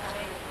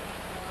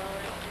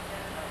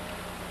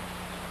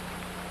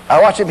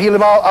 I watch Him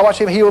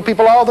heal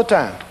people all the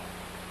time.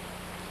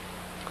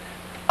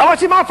 I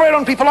watch Him operate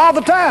on people all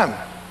the time.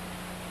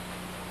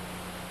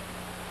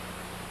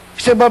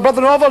 He said, but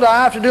Brother Norvel,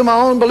 I have to do my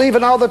own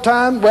believing all the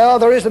time. Well,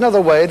 there is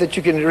another way that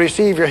you can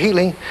receive your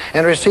healing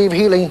and receive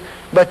healing,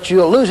 but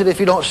you'll lose it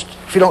if you don't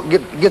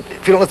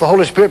let the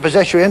Holy Spirit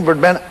possess your inward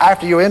man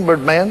after your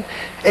inward man.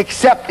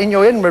 Accept in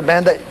your inward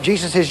man that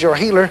Jesus is your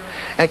healer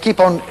and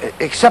keep on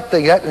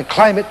accepting that and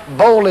claim it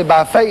boldly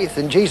by faith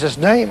in Jesus'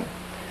 name.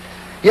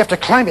 You have to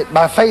claim it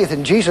by faith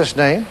in Jesus'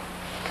 name.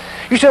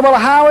 You say, well,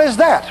 how is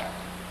that?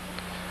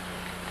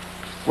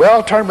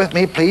 Well, turn with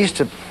me, please,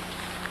 to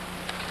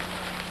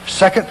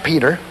 1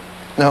 Peter,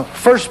 and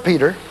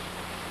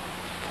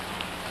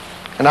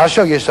I'll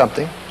show you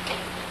something.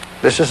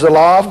 This is the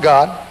law of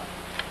God.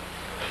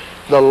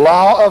 The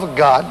law of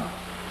God.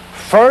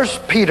 1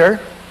 Peter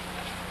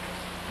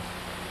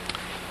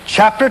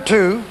chapter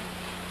 2,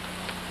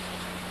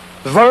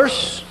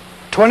 verse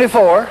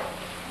 24.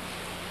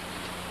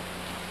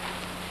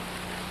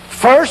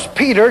 1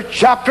 Peter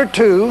chapter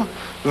 2,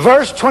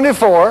 verse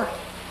 24.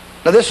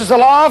 Now this is the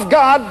law of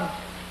God.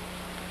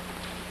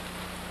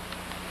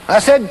 I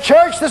said,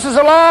 church, this is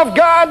the law of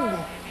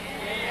God.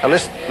 Now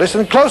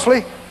listen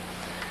closely.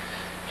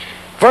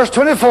 Verse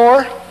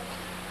 24.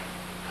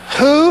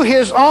 Who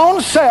His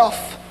own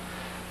self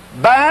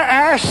bare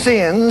our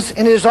sins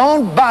in His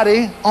own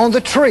body on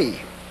the tree,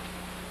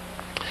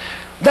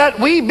 that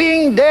we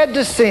being dead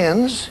to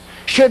sins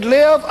should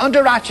live unto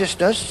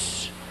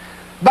righteousness,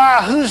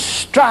 by whose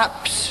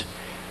stripes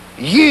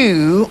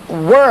you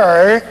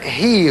were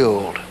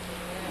healed.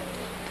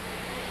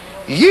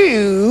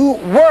 You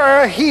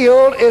were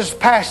healed is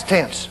past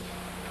tense.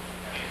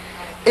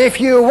 If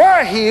you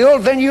were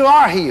healed, then you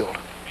are healed.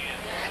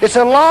 It's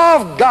a law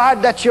of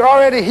God that you're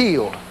already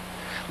healed.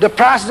 The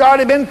price has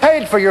already been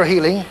paid for your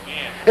healing.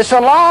 It's a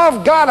law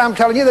of God, I'm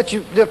telling you, that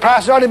the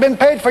price has already been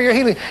paid for your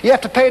healing. You have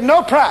to pay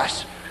no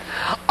price.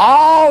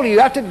 All you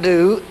have to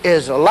do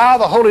is allow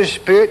the Holy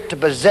Spirit to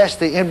possess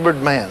the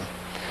inward man.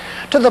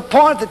 To the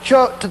point that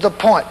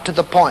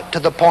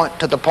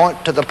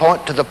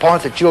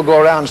you'll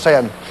go around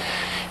saying,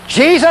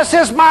 Jesus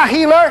is my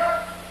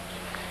healer.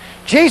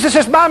 Jesus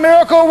is my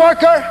miracle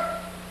worker.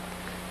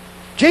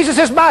 Jesus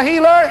is my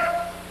healer.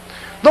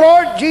 The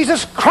Lord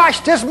Jesus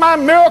Christ is my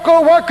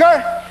miracle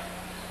worker.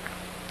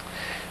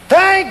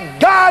 Thank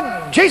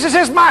God Jesus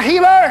is my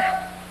healer.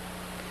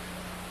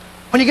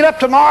 When you get up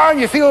tomorrow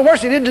and you feel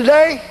worse than you did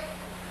today,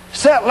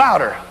 say it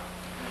louder.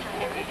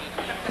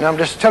 And I'm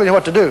just telling you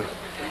what to do.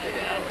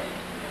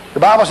 The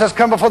Bible says,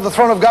 come before the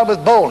throne of God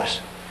with boldness.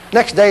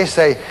 Next day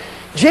say,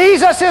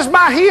 Jesus is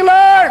my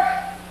healer.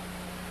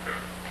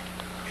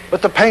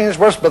 But the pain is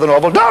worse, Brother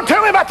Norvel. Don't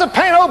tell me about the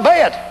pain,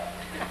 obey it.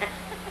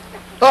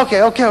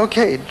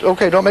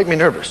 Okay, don't make me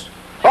nervous.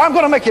 Well, I'm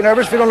going to make you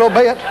nervous if you don't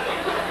obey it.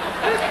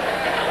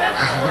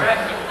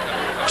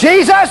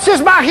 Jesus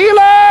is my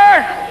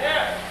healer.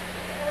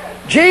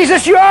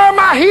 Jesus, you are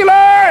my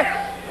healer.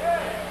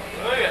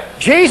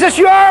 Jesus,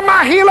 you are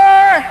my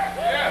healer.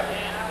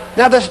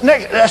 Now,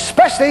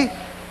 especially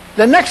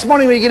the next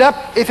morning when you get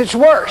up, if it's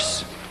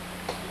worse.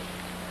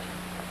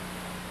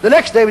 The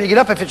next day when you get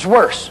up, if it's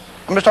worse.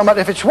 I'm just talking about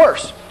if it's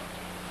worse.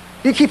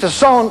 You keep the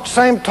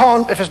same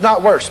tone if it's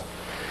not worse.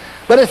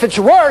 But if it's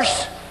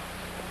worse,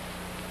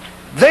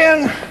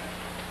 then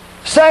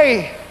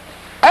say,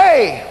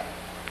 hey,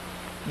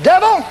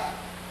 devil,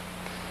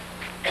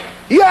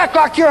 you act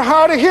like you're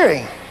hard of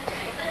hearing.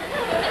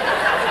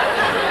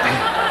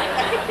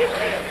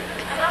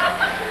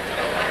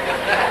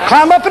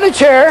 Climb up in a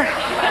chair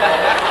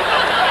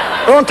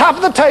or on top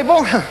of the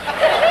table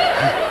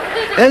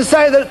and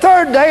say the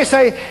third day,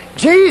 say,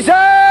 Jesus,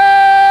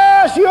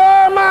 you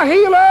are my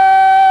healer.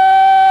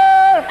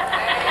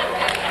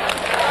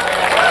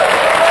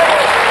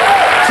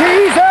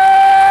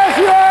 Jesus,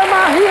 you are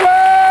my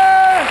healer.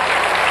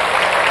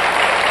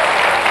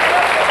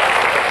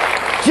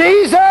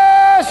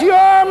 Jesus, you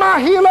are my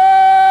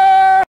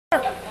healer.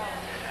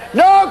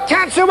 No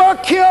cancer will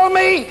kill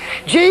me.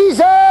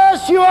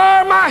 Jesus, you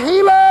are my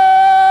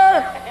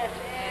healer.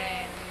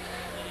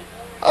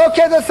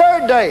 Okay, the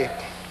third day.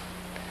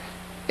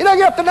 You don't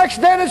get up the next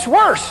day and it's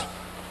worse.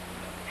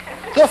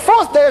 The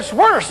fourth day it's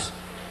worse.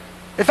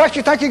 In fact,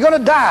 you think you're going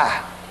to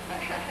die.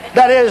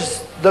 That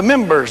is, the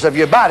members of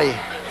your body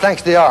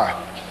thinks they are.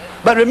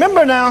 But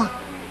remember now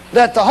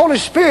that the Holy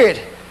Spirit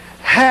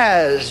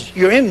has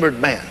your inward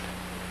man.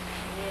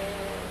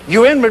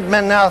 Your inward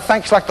man now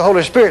thinks like the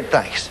Holy Spirit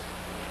thinks.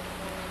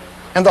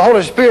 And the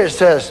Holy Spirit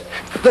says,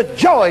 the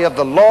joy of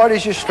the Lord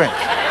is your strength.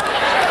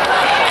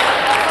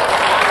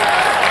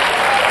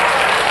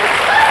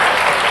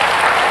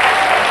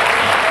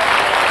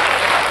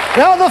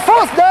 Now the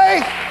fourth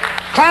day,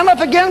 climb up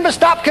again, but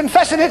stop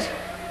confessing it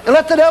and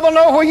let the devil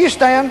know where you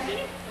stand.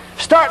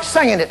 Start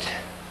singing it.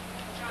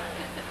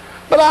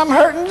 But I'm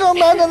hurting.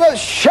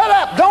 Shut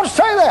up. Don't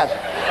say that.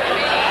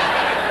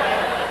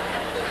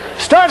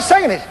 Start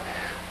singing it.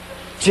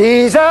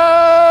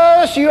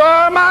 Jesus, you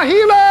are my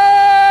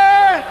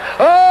healer.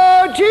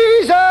 Oh,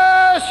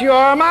 Jesus, you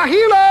are my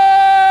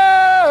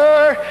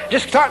healer.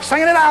 Just start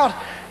singing it out.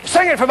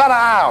 Sing it for about an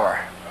hour.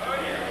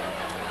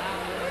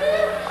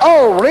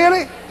 Oh,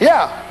 really?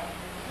 Yeah.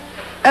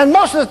 And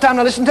most of the time,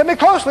 now listen to me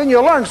closely and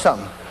you'll learn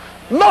something.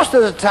 Most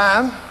of the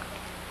time,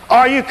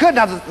 or you could,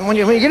 now when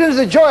you get into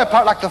the joy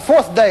part, like the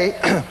fourth day,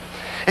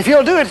 if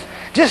you'll do it,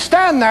 just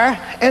stand there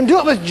and do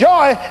it with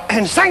joy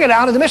and sing it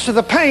out in the midst of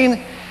the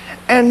pain.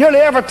 And nearly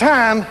every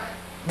time,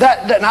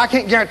 now I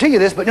can't guarantee you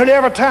this, but nearly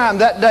every time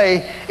that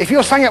day, if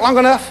you'll sing it long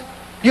enough,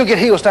 you'll get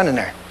healed standing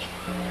there.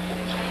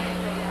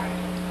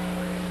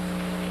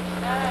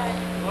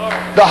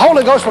 The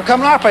Holy Ghost will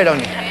come and operate on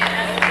you.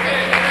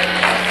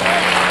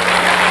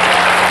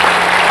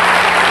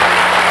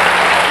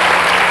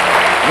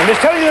 I'm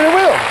just telling you that it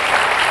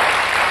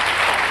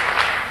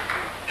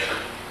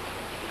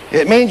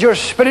will. It means your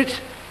spirit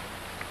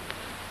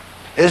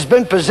has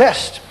been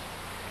possessed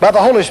by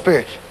the Holy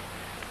Spirit.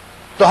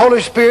 The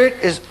Holy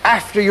Spirit is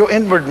after your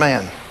inward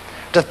man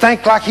to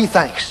think like he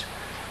thinks.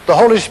 The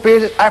Holy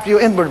Spirit is after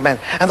your inward man.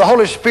 And the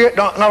Holy Spirit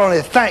not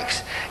only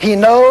thinks, he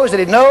knows that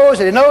he knows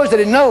that he knows that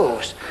he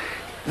knows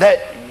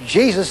that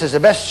Jesus is the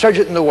best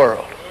surgeon in the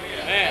world.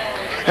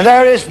 And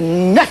there is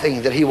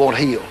nothing that he won't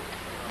heal.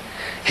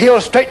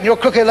 He'll straighten your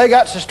crooked leg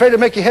out so straight and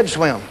make your head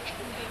swim.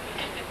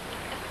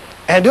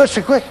 And do it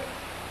so quick.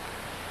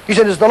 You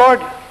said, is the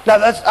Lord... Now,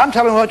 I'm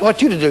telling you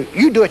what you to do.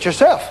 You do it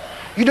yourself.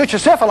 You do it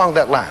yourself along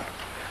that line.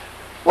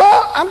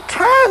 Well, I'm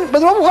trying,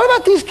 but what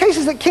about these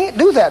cases that can't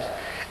do that?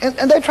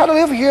 And they try to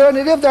live here and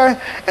they live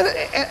there,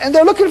 and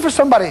they're looking for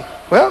somebody.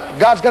 Well,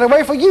 God's got a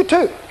way for you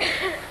too.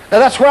 Now,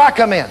 that's where I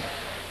come in.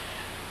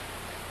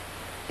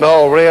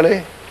 Oh,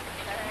 really?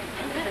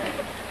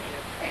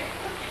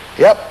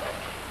 Yep.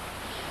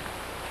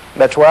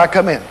 That's where I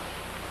come in.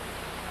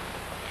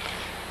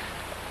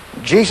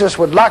 Jesus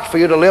would like for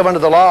you to live under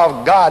the law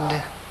of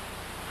God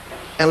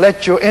and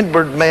let your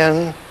inward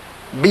man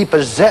be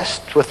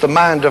possessed with the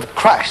mind of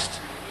Christ,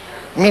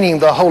 meaning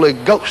the Holy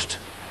Ghost.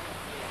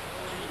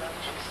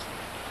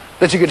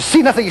 That you could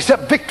see nothing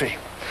except victory,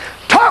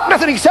 talk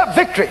nothing except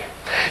victory,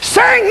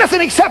 sing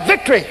nothing except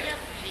victory.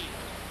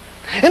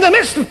 In the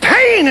midst of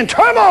pain and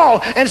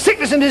turmoil and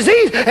sickness and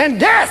disease and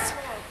death,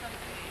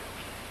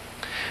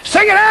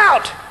 sing it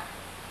out.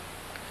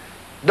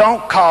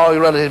 Don't call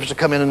your relatives to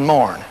come in and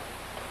mourn.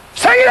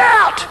 Sing it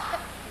out.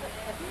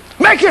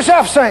 Make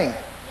yourself sing.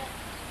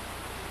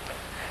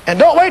 And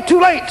don't wait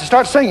too late to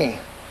start singing.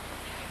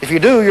 If you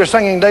do, your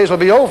singing days will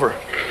be over.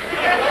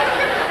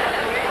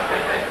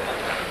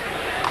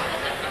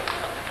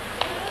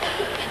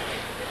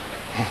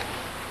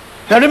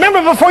 Now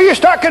remember, before you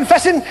start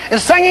confessing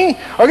and singing,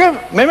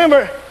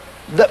 remember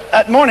that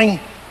at morning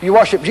you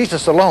worship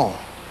Jesus alone.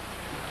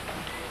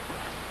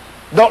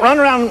 Don't run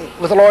around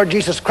with the Lord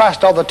Jesus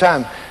Christ all the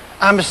time.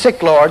 I'm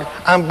sick, Lord.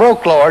 I'm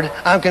broke, Lord.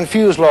 I'm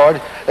confused,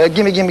 Lord.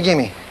 Gimme, gimme,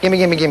 gimme. Gimme,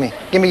 gimme, gimme.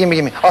 Gimme, gimme,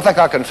 gimme. I think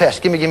I'll confess.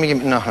 Gimme, gimme,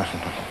 gimme. No.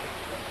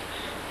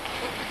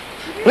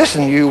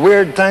 Listen, you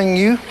weird thing,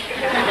 you.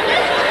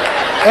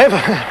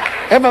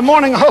 Every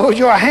morning, hold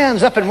your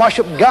hands up and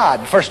worship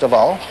God, first of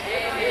all.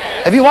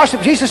 Have you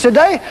worshiped Jesus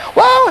today?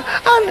 Well,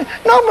 I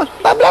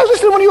was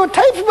listening to one of your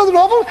tapes, Brother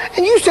Norval,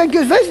 and you said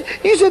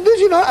this,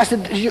 you know. I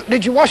said,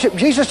 did you worship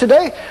Jesus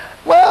today?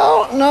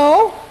 Well,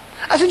 no.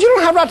 I said, you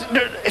don't have right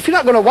to, if you're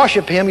not going to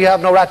worship him, you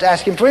have no right to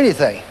ask him for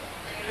anything.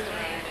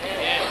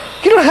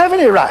 You don't have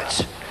any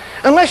rights.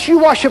 Unless you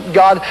worship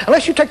God,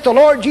 unless you take the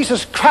Lord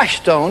Jesus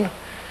Christ on,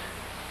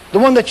 the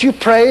one that you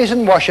praise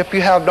and worship,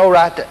 you have no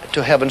right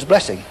to heaven's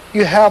blessing.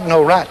 You have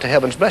no right to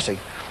heaven's blessing.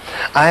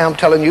 I am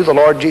telling you, the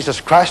Lord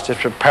Jesus Christ has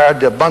prepared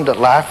the abundant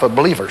life for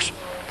believers.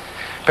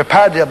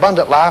 Prepared the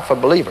abundant life for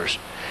believers.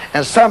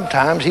 And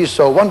sometimes he's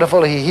so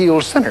wonderful he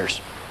heals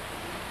sinners.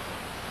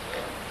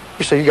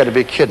 You say, you got to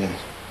be kidding.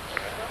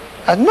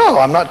 No,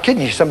 I'm not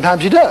kidding you.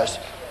 Sometimes he does.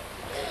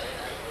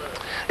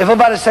 If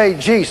everybody say,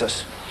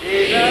 Jesus,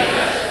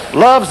 Jesus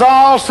loves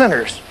all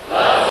sinners.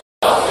 loves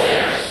all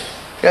sinners.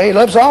 Yeah, he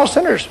loves all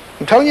sinners.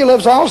 I'm telling you, he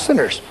loves all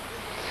sinners.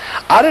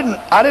 I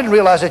didn't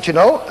realize that, you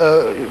know,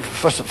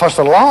 for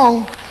so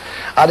long.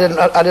 I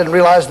didn't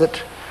realize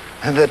that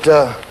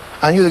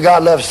I knew that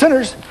God loves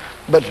sinners.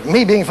 But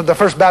me being from the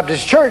First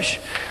Baptist Church,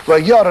 well,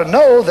 you ought to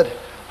know that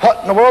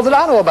what in the world did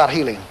I know about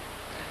healing?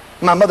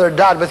 My mother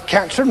died with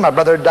cancer. My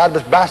brother died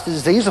with Bast's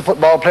disease, a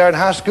football player in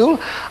high school.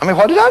 I mean,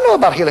 what did I know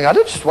about healing? I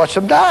didn't just watch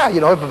them die. You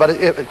know,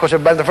 everybody, of course,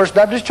 everybody in the First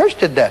Baptist Church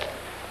did that.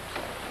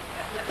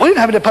 We didn't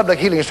have any public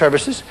healing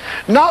services.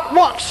 Not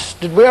once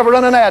did we ever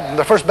run an ad in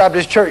the First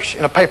Baptist Church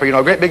in a paper, you know,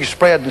 a great big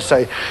spread, and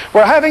say,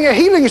 we're having a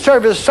healing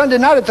service Sunday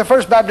night at the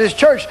First Baptist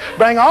Church.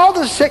 Bring all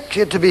the sick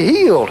to be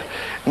healed.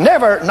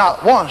 Never,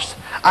 not once.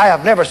 I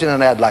have never seen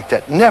an ad like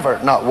that.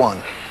 Never, not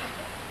one.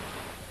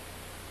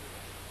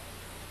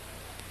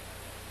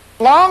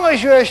 As long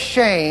as you're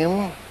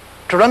ashamed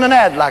to run an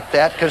ad like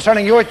that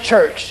concerning your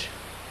church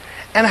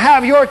and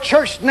have your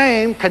church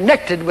name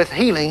connected with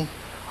healing,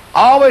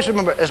 always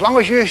remember, as long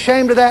as you're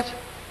ashamed of that,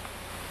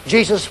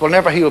 Jesus will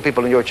never heal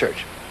people in your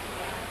church.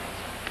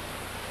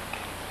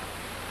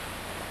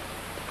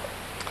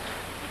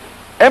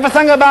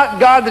 Everything about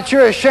God that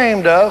you're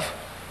ashamed of,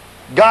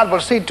 God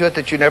will see to it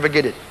that you never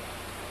get it.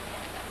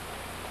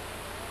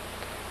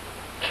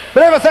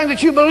 But everything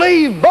that you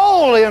believe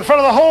boldly in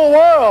front of the whole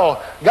world,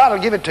 God will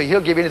give it to you. He'll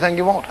give you anything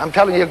you want. I'm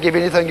telling you, he'll give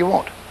you anything you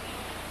want.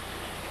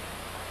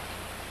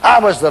 I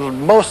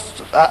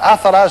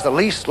thought I was the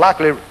least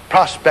likely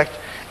prospect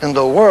in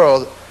the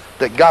world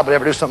that God would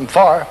ever do something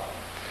for.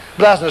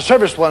 But I was in a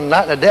service one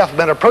night and a deaf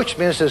man approached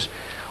me and says,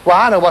 well,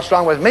 I know what's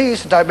wrong with me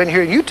since I've been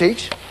hearing you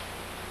teach.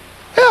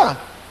 Yeah,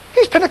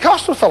 he's a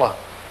Pentecostal fellow.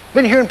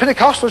 Been hearing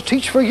Pentecostals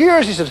teach for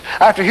years. He says,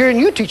 after hearing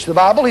you teach the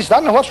Bible, he said, I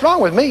know what's wrong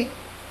with me.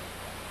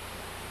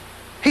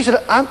 He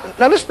said,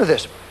 now listen to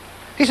this.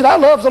 He said, I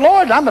love the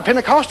Lord and I'm a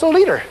Pentecostal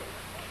leader.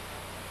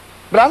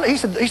 But he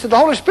said, the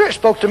Holy Spirit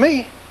spoke to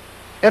me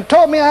and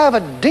told me I have a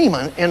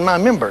demon in my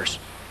members.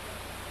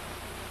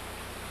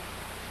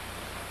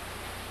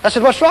 I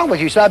said, what's wrong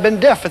with you? He said, I've been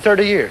deaf for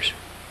 30 years.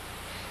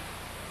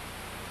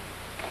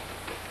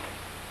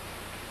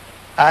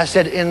 I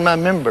said, in my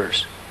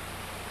members,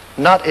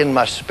 not in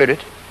my spirit,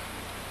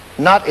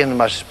 not in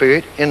my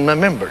spirit, in my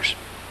members.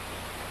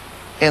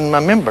 In my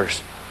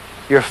members,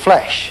 your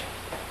flesh.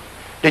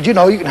 Did you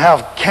know you can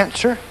have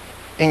cancer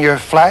in your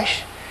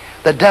flesh?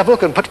 The devil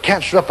can put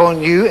cancer up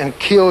on you and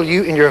kill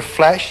you in your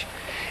flesh,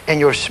 and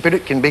your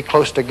spirit can be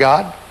close to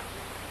God.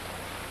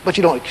 But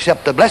you don't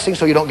accept the blessing,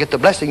 so you don't get the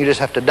blessing. You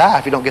just have to die.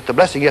 If you don't get the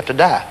blessing, you have to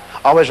die.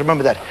 Always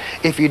remember that.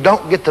 If you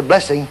don't get the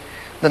blessing,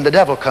 then the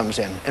devil comes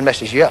in and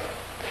messes you up.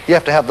 You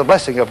have to have the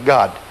blessing of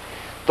God.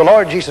 The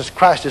Lord Jesus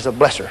Christ is a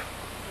blesser.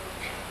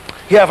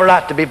 You have a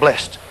right to be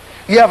blessed.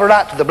 You have a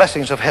right to the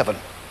blessings of heaven.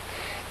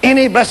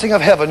 Any blessing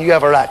of heaven, you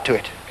have a right to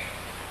it.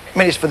 I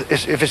mean,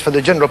 if it's for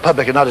the general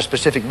public and not a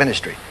specific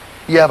ministry,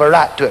 you have a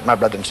right to it, my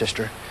brother and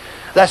sister.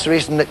 That's the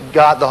reason that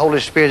God, the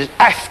Holy Spirit,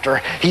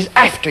 He's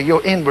after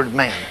your inward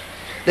man,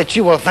 that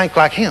you will think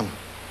like Him.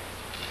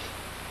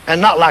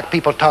 And not like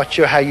people taught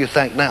you how you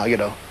think now, you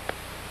know.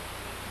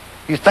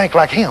 You think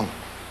like Him.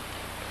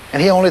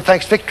 And He only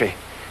thinks victory.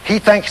 He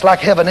thinks like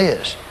heaven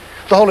is.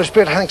 The Holy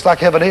Spirit thinks like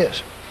heaven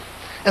is.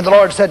 And the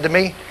Lord said to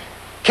me,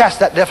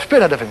 cast that deaf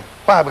spirit out of him.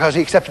 Why? Because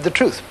he accepted the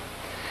truth.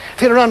 If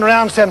he'd run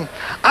around and said,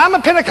 I'm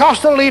a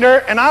Pentecostal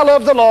leader and I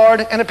love the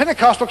Lord, and a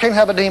Pentecostal can't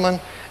have a demon,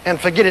 and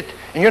forget it,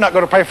 and you're not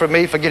going to pray for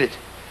me, forget it.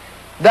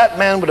 That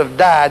man would have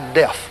died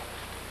deaf.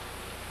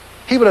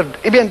 He'd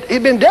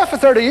been deaf for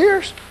 30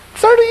 years.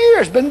 30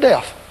 years been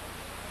deaf.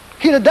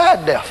 He'd have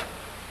died deaf.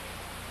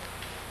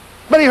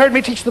 But he heard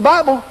me teach the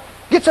Bible,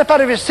 gets up out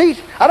of his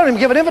seat. I don't even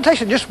give an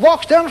invitation, just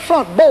walks down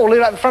front boldly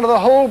right in front of the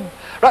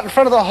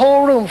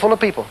whole room full of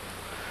people.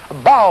 A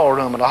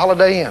ballroom at a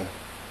Holiday Inn.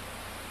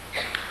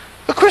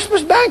 A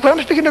Christmas banquet. I'm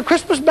speaking to a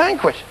Christmas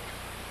banquet.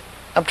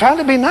 I'm trying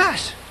to be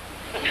nice.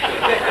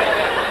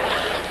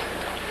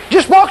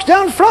 Just walks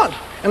down front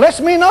and lets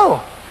me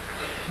know.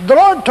 The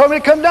Lord told me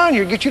to come down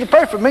here, get you to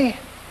pray for me.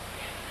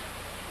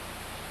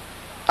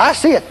 I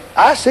see it.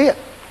 I see it.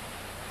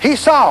 He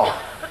saw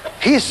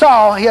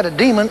he had a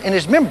demon in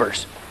his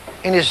members,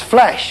 in his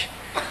flesh.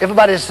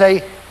 Everybody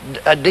say,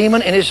 A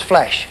demon in his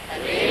flesh.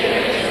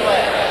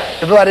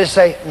 Everybody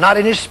say, not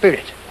in his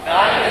spirit.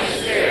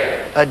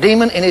 A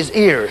demon in his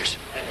ears.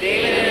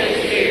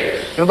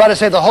 Everybody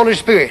say, the Holy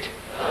Spirit,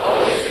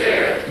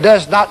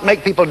 does not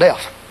make people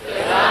deaf.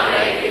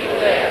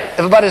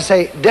 Everybody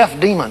say, deaf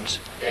demons,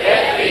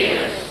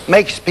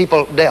 makes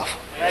people deaf.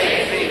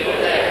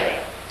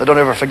 But don't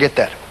ever forget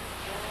that.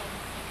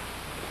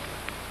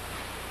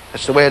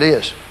 That's the way it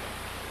is.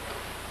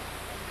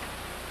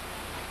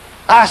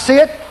 I see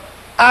it.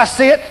 I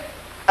see it.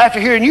 After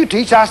hearing you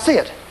teach, I see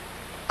it.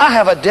 I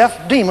have a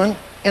deaf demon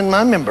in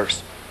my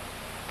members,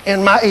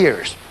 in my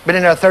ears. Been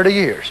in there 30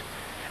 years.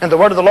 And the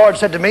word of the Lord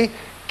said to me,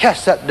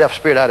 cast that deaf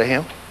spirit out of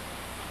him.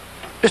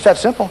 Just that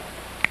simple.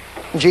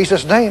 In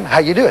Jesus' name, how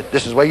you do it?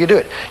 This is the way you do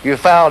it. You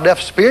foul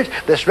deaf spirit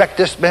that's wrecked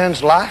this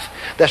man's life,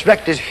 that's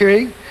wrecked his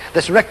hearing,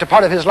 that's wrecked a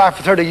part of his life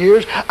for 30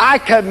 years. I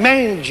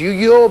command you,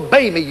 you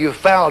obey me, you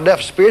foul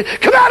deaf spirit.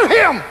 Come out of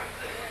him!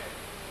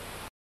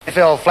 He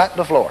fell flat on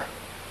the floor.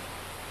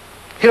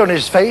 Hit on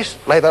his face,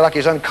 lay there like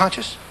he's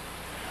unconscious.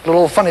 A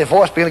little funny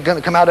voice began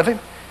to come out of him.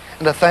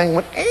 And the thing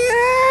went,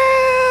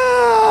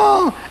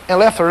 ew, and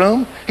left the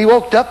room. He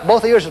woke up,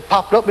 both ears had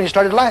popped up, and he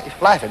started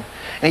laughing.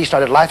 And he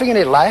started laughing, and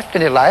he laughed,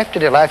 and he laughed,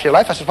 and he laughed, and he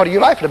laughed. I said, what are you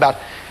laughing about?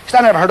 He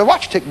said, I never heard a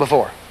watch tick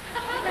before.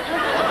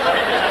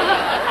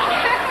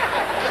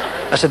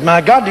 I said,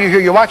 my God, do you hear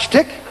your watch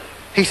tick?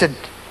 He said,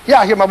 yeah,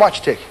 I hear my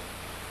watch tick.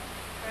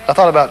 I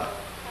thought about,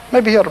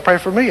 maybe he ought to pray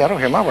for me. I don't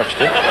hear my watch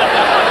tick.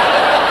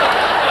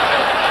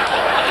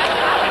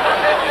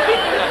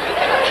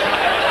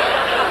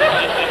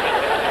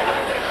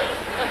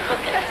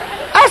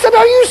 I said,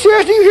 are you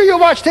serious? Do you hear your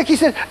watch tick? He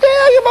said, yeah,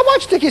 I hear my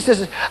watch tick. He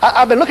says,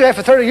 I've been looking at it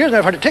for 30 years and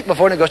I've heard it tick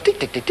before, and it goes tick,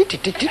 tick, tick, tick,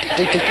 tick, tick, tick, tick,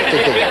 tick, tick,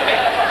 tick, tick.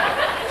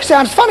 It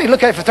sounds funny.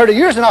 Look at it for 30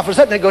 years and all of a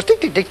sudden it goes tick,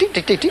 tick, tick, tick,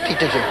 tick, tick, tick, tick,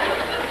 tick.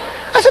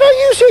 I said, are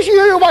you serious? You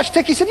hear your watch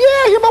tick? He said, yeah,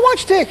 I hear my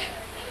watch tick.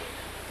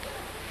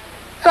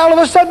 And all of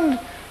a sudden,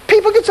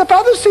 people gets up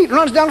out of the seat and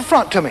runs down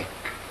front to me.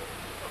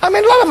 I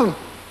mean, a lot of them.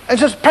 And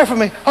says, pray for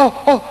me.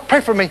 Oh,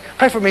 pray for me,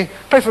 pray for me,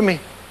 pray for me.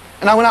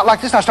 And I went out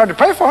like this, and I started to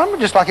pray for them,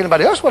 just like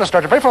anybody else would. I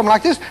started to pray for them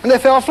like this, and they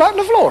fell flat on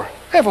the floor,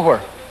 everywhere.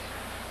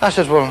 I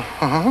said, well,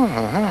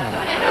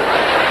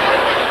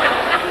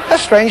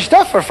 that's strange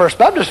stuff for a First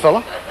Baptist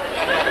fellow.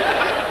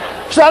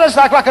 So I just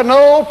like an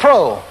old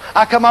pro.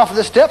 I come off of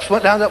the steps,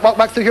 went down, walked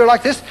back through here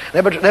like this.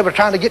 They were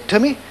trying to get to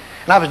me,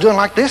 and I was doing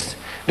like this,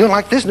 doing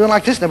like this, doing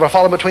like this, and they were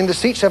falling between the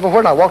seats everywhere,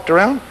 and I walked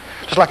around,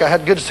 just like I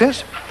had good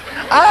sense.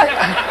 I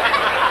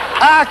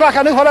act like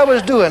I knew what I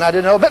was doing. I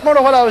didn't know a bit more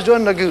than what I was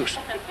doing than a goose.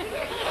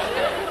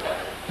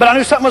 But I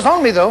knew something was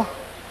on me, though.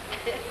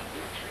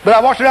 But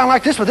I walked around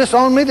like this with this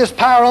on me, this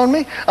power on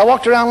me. I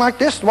walked around like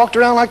this, and walked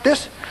around like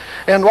this,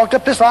 and walked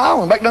up this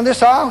aisle and back down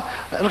this aisle.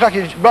 It looked like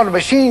you brought a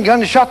machine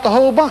gun and shot the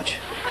whole bunch.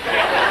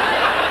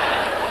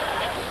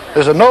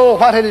 There's an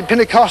old white-headed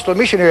Pentecostal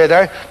missionary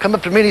there, come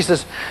up to me and he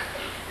says,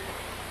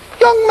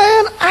 young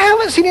man, I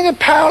haven't seen any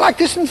power like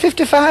this in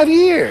 55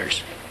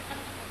 years.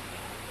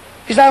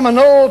 He said, I'm an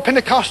old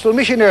Pentecostal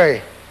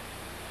missionary.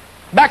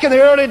 Back in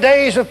the early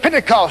days of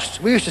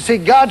Pentecost, we used to see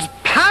God's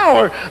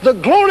power, the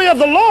glory of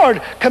the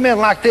Lord, come in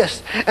like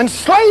this and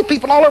slay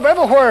people all over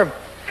everywhere.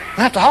 And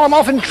have to haul them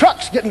off in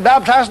trucks, getting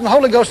baptized in the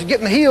Holy Ghost and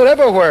getting healed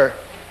everywhere.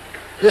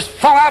 Just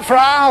fall out for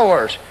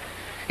hours.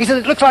 He said,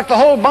 it looks like the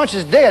whole bunch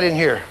is dead in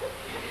here.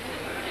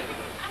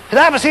 He said,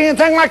 I haven't seen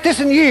anything like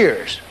this in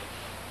years.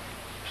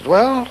 I said,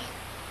 well,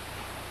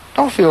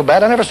 don't feel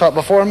bad. I never saw it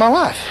before in my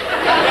life.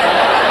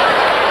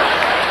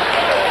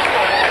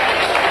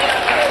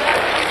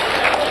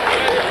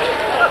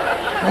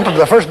 I'm from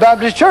the First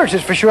Baptist Church,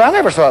 it's for sure. I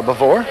never saw it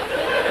before.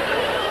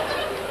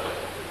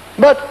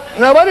 But,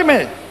 now wait a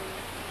minute.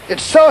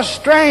 It's so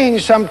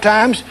strange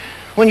sometimes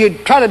when you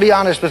try to be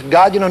honest with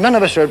God. You know, none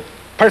of us are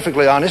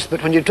perfectly honest,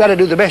 but when you try to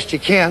do the best you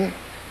can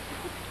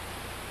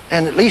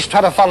and at least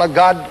try to follow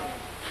God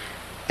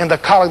in the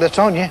calling that's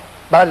on you,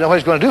 but I don't know what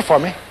he's going to do for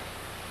me.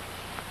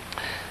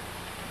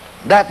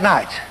 That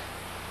night,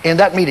 in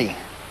that meeting,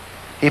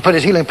 he put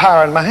his healing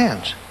power in my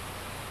hands.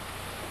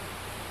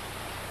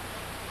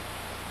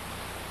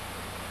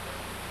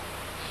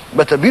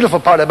 But the beautiful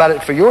part about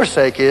it for your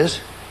sake is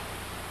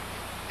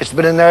it's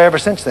been in there ever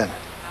since then.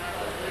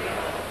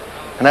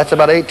 And that's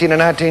about 18 or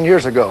 19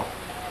 years ago.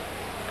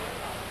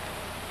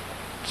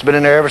 It's been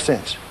in there ever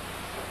since.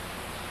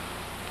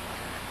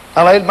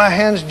 I laid my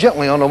hands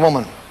gently on a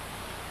woman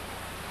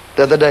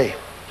the other day.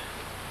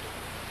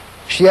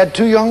 She had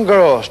 2 young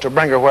girls to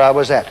bring her where I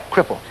was at,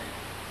 crippled.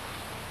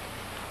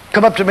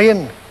 Come up to me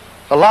in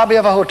the lobby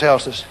of a hotel,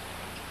 says,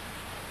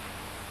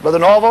 Brother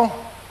Norval,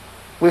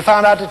 we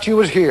found out that you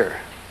was here.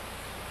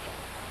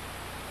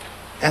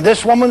 And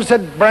this woman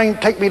said,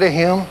 take me to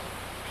him.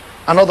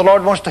 I know the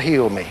Lord wants to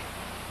heal me.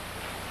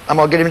 I'm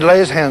going to get him to lay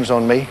his hands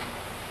on me.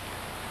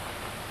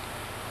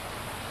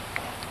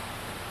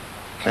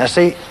 Now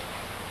see,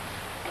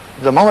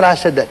 the moment I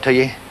said that to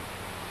you,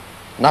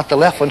 not the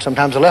left one,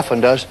 sometimes the left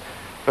one does,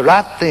 but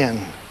right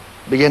then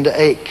began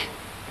to ache.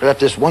 Right up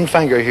this one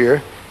finger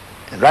here,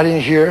 and right in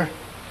here,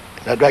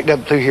 and right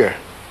up through here,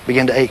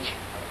 began to ache.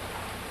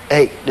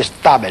 just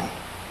throbbing,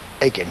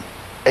 aching,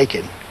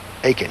 aching,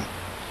 aching.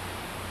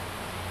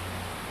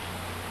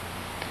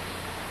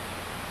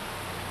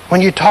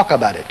 When you talk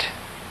about it,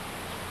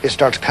 it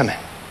starts coming.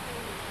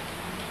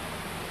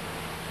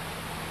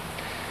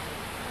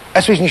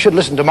 That's the reason you should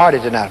listen to Marty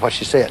tonight, what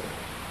she said.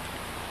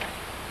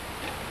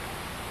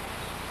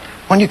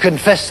 When you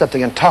confess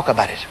something and talk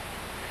about it,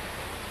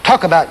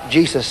 talk about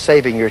Jesus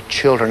saving your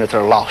children if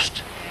they're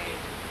lost.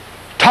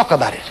 Talk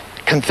about it.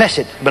 Confess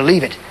it.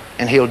 Believe it.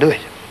 And He'll do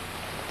it.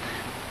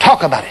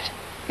 Talk about it.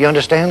 You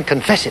understand?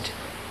 Confess it.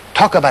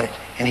 Talk about it.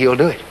 And He'll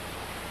do it.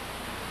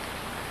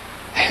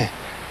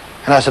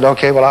 And I said,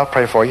 okay, well, I'll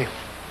pray for you.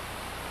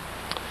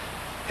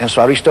 And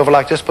so I reached over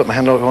like this, put my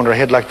hand on her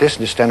head like this,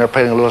 and just stand there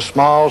praying a little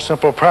small,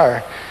 simple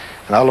prayer.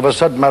 And all of a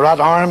sudden, my right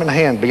arm and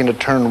hand began to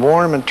turn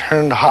warm and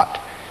turned hot.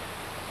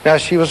 Now,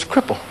 she was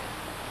crippled.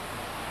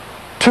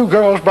 2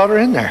 girls brought her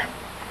in there.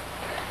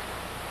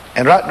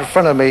 And right in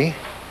front of me,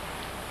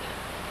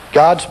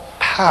 God's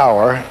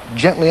power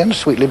gently and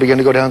sweetly began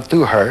to go down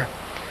through her.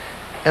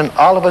 And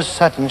all of a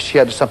sudden, she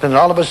had something, and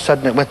all of a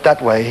sudden it went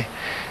that way.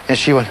 And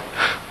she went,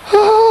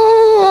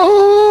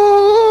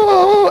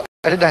 oh,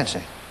 started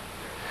dancing.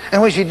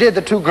 And when she did,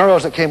 the 2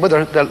 girls that came with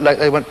her,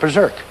 they went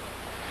berserk.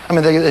 I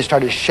mean, they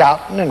started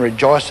shouting and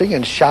rejoicing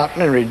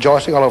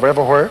all over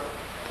everywhere.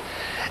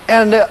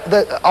 And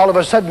all of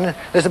a sudden,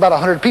 there's about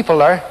 100 people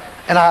there,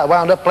 and I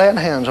wound up laying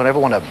hands on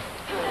every one of them.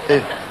 I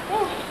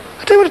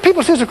tell you what,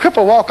 people see a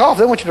cripple walk off,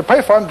 they want you to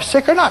pray for them,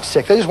 sick or not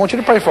sick. They just want you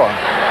to pray for them.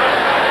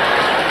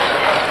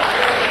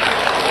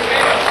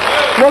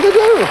 Well, they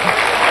do.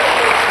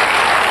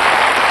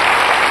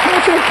 They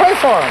want you to pray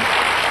for them.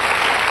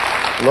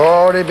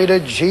 Glory be to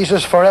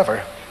Jesus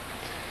forever.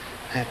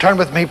 And turn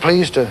with me,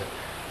 please, to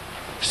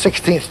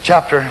 16th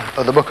chapter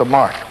of the book of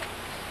Mark.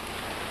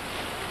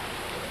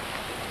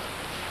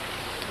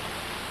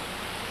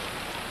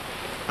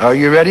 Are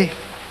you ready?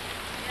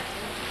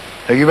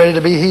 Are you ready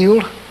to be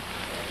healed?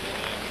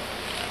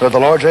 Well, the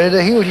Lord's ready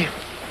to heal you.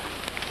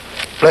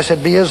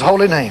 Blessed be His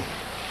holy name.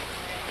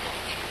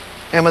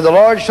 And when the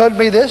Lord showed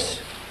me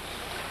this,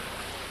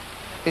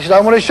 He said,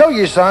 I want to show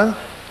you, son,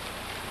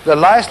 the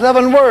last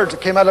 11 words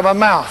that came out of my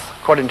mouth,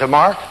 according to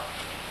Mark,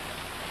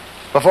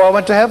 before I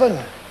went to heaven.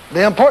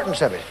 The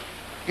importance of it.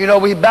 You know,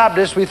 we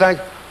Baptists, we think,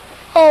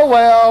 oh,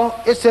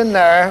 well, it's in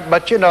there,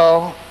 but you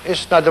know,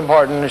 it's not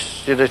important.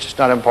 It's just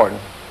not important.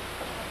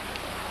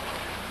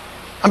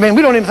 I mean,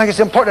 we don't even think it's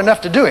important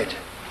enough to do it.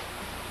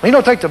 When you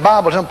don't think the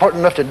Bible is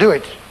important enough to do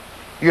it,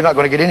 you're not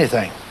going to get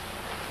anything.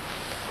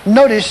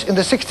 Notice in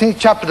the 16th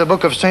chapter of the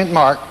book of St.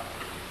 Mark,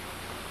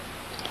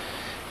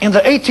 in the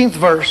 18th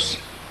verse,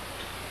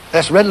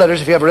 that's red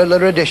letters if you have a red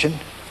letter edition.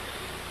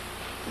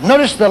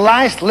 Notice the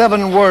last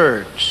 11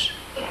 words.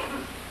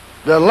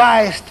 The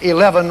last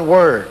 11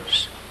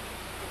 words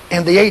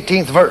in the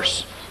 18th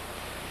verse.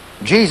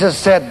 Jesus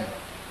said,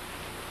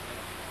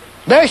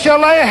 they shall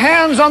lay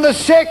hands on the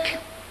sick,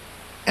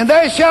 and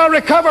they shall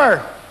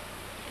recover.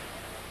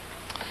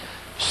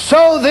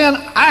 So then,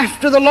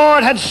 after the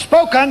Lord had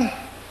spoken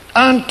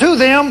unto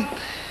them,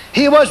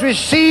 He was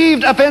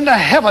received up into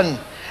heaven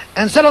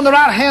and sat on the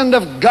right hand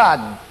of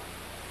God.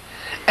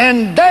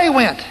 And they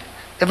went.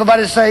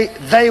 Everybody say,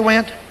 they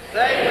went. They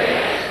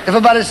went.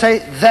 Everybody say,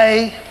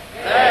 they.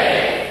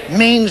 They.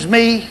 Means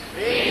me.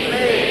 Means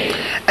me.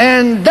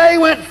 And they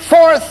went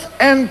forth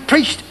and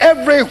preached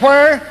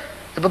everywhere.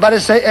 Everybody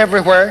say,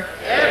 everywhere.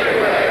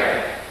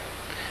 Everywhere.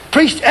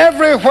 Preached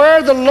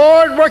everywhere, the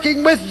Lord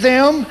working with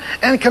them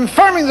and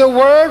confirming the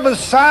word with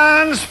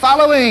signs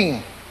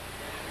following.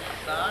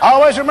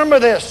 Always remember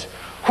this.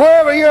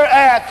 Wherever you're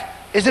at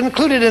is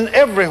included in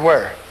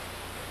everywhere.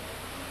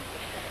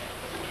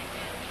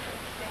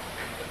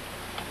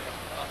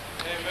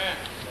 Amen.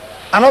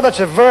 I know that's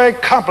a very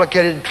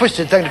complicated,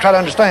 twisted thing to try to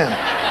understand.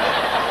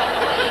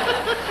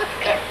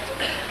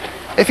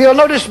 If you'll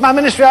notice my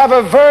ministry, I have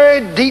a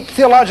very deep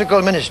theological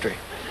ministry.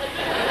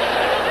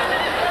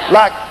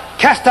 Like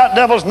cast out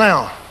devils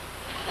now.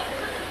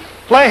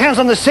 Lay hands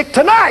on the sick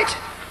tonight,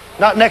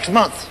 not next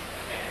month.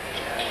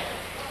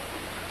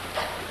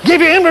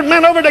 Give your inward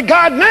man over to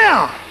God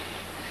now.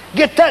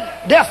 Get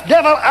that deaf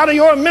devil out of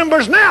your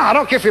members now. I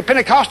don't care if you're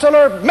Pentecostal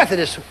or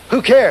Methodist.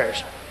 Who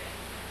cares?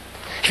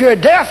 If you're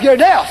deaf, you're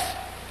deaf.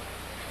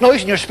 No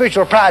use in your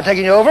spiritual pride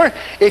taking you over.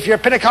 If you're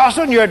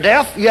Pentecostal and you're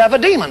deaf, you have a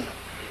demon.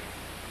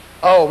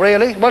 Oh,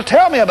 really? Well,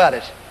 tell me about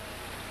it.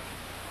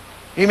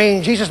 You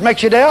mean Jesus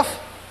makes you deaf?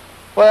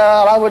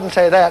 Well, I wouldn't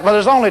say that. Well,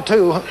 there's only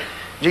two,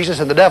 Jesus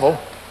and the devil.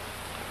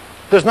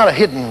 There's not a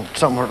hidden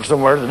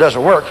somewhere that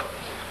doesn't work.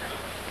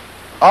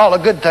 All the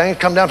good things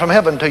come down from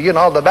heaven to you, and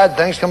all the bad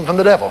things come from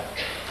the devil.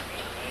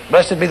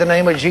 Blessed be the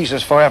name of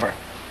Jesus forever.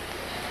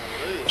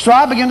 So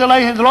I began to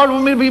the Lord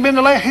wanted me to begin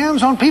to lay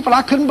hands on people.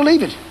 I couldn't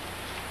believe it.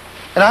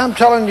 And I'm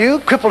telling you,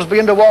 cripples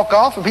begin to walk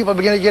off and people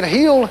begin to get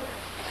healed.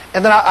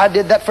 And then I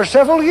did that for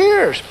several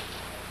years.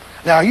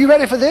 Now, are you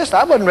ready for this?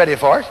 I wasn't ready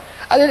for it.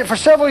 I did it for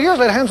several years,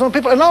 laid hands on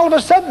people, and all of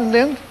a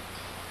sudden,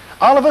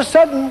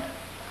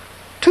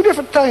 two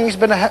different things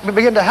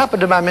began to happen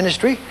to my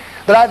ministry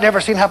that I'd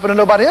never seen happen to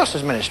nobody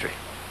else's ministry.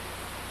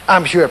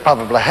 I'm sure it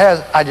probably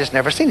has. I just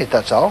never seen it,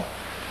 that's all.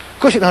 Of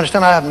course, you can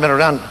understand I hadn't been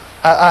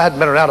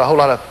around a whole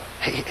lot of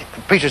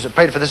preachers that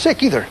prayed for the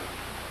sick either.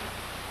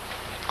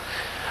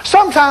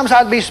 Sometimes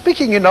I'd be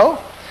speaking, and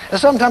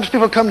sometimes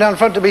people come down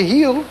front to be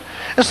healed,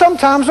 and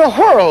sometimes a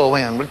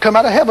whirlwind would come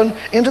out of heaven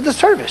into the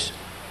service.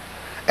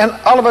 And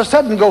all of a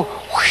sudden go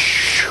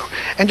whoosh,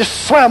 and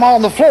just slam all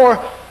on the floor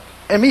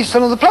and me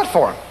sitting on the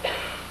platform.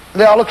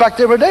 They all looked like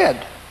they were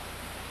dead.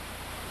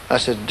 I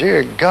said,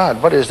 dear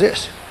God, what is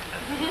this?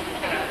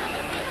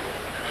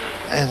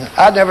 And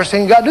I'd never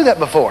seen God do that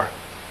before.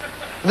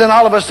 Then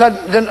all of a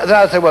sudden, then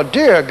I'd say, well,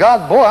 dear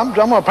God, boy, I'm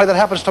going to pray that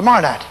happens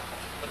tomorrow night.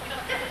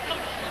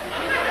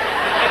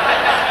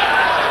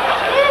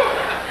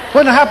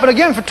 Wouldn't happen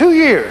again for 2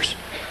 years.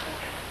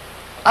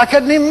 I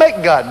couldn't even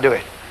make God do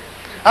it.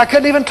 I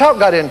couldn't even talk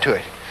God into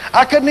it.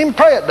 I couldn't even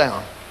pray it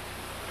down.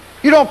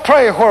 You don't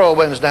pray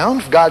whirlwinds down.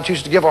 If God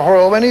chooses to give a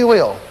whirlwind, He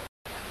will.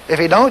 If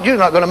He don't, you're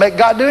not going to make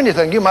God do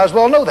anything. You might as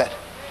well know that.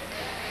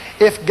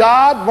 If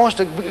God wants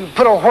to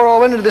put a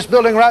whirlwind into this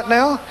building right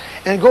now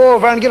and go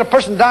over and get a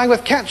person dying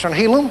with cancer and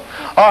heal them,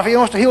 or if He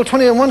wants to heal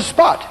 20 in one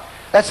spot,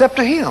 that's up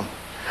to Him.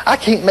 I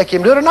can't make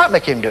Him do it or not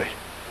make Him do it.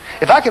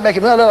 If I could make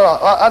Him do it,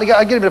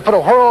 I'd get Him to put a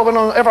whirlwind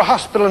on every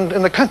hospital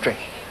in the country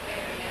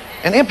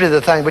and empty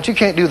the thing, but you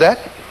can't do that.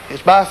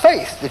 It's by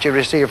faith that you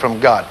receive from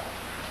God.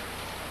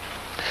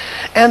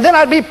 And then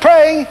I'd be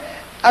praying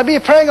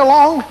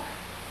along,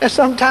 and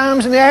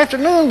sometimes in the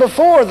afternoon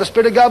before, the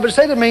Spirit of God would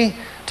say to me,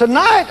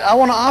 tonight I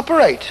want to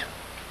operate.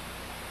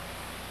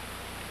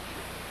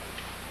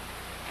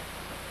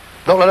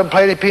 Don't let them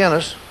play any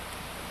pianos.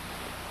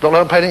 Don't let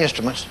them play any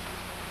instruments.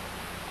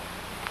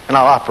 And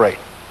I'll operate.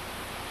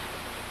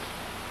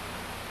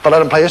 If I let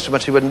them play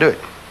instruments, He wouldn't do it.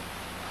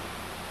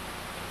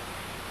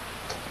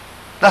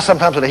 Now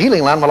sometimes in the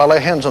healing line, while I lay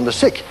hands on the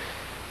sick,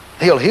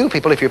 He'll heal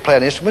people if you're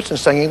playing instruments and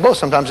singing both.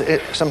 Sometimes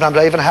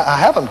I even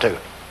have them to.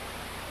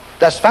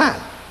 That's fine.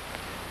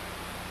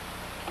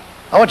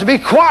 I want to be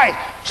quiet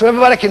so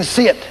everybody can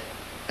see it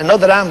and know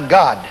that I'm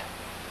God.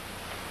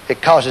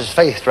 It causes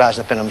faith to rise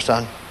up in them,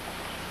 son.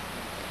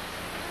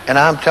 And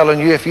I'm telling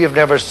you, if you have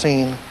never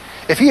seen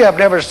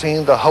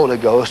the Holy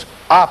Ghost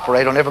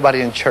operate on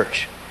everybody in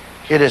church,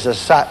 it is a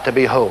sight to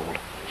behold.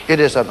 It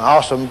is an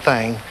awesome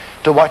thing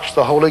to watch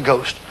the Holy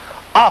Ghost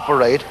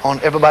operate on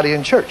everybody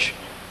in church.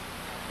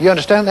 You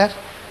understand that?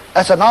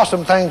 That's an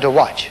awesome thing to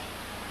watch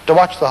the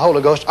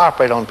Holy Ghost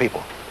operate on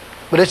people.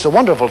 But it's a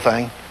wonderful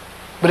thing,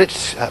 but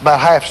it's about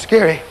half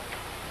scary.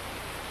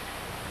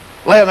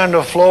 Laying on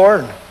the floor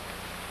and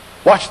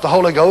watch the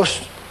Holy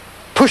Ghost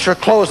push her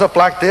clothes up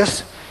like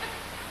this,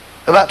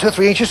 about 2 or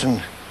 3 inches,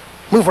 and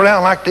move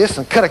around like this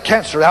and cut a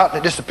cancer out and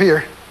it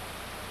disappear.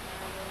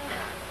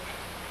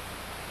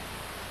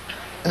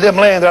 And them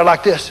laying there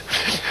like this,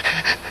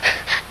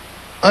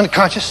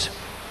 unconscious.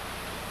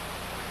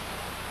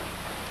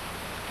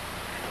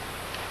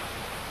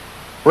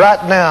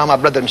 Right now, my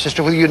brother and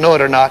sister, whether you know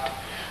it or not,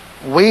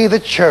 we, the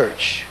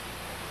church,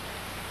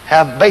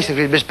 have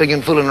basically just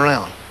begun fooling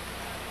around.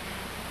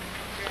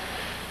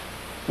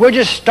 We're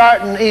just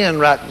starting in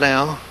right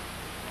now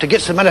to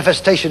get some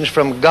manifestations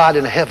from God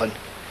in heaven.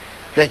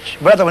 That,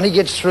 brother, when He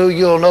gets through,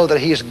 you'll know that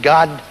He's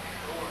God.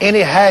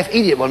 Any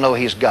half-idiot will know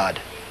He's God.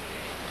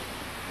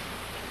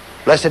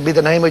 Blessed be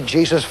the name of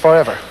Jesus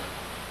forever.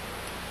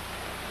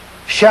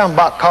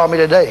 Schambach called me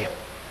today.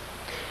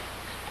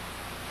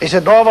 He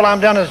said, Norval,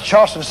 I'm down in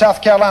Charleston,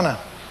 South Carolina,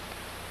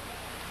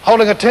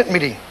 holding a tent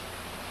meeting.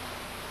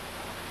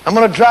 I'm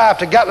going to drive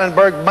to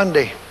Gatlinburg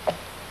Monday.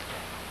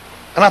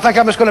 And I think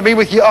I'm just going to be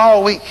with you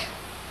all week.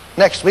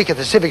 Next week at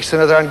the Civic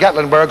Center there in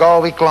Gatlinburg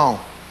all week long.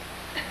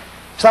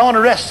 So I want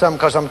to rest some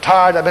because I'm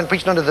tired. I've been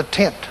preaching under the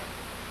tent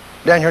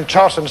down here in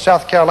Charleston,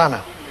 South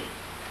Carolina.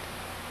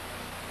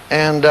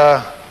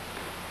 And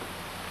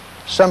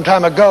some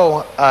time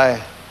ago,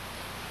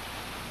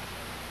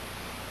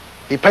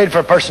 he prayed for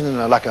a person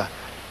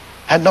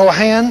had no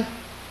hand,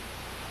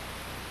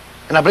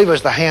 and I believe it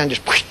was the hand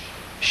just whoosh,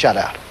 shot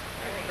out.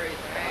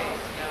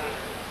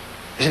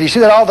 He said, you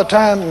see that all the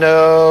time?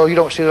 No, you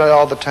don't see that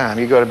all the time.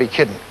 You've got to be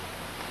kidding.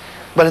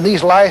 But in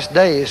these last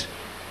days,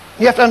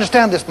 you have to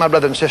understand this, my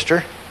brother and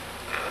sister,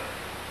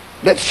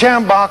 that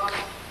Schambach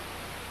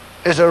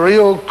is a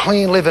real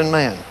clean living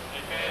man.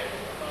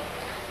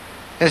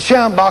 And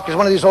Schambach is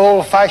one of these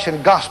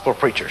old-fashioned gospel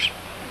preachers.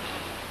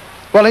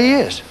 Well, he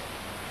is.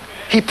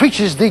 He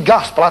preaches the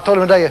gospel. I told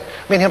him today,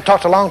 me and him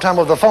talked a long time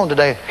over the phone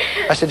today.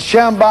 I said,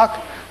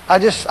 Schambach,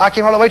 I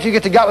came all the way till you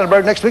get to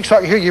Gatlinburg next week so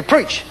I can hear you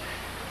preach.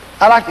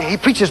 He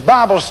preaches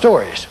Bible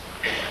stories.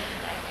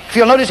 If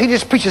you'll notice, he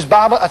just preaches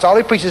Bible. That's all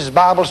he preaches is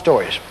Bible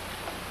stories.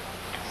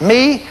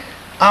 Me,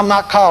 I'm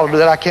not called to do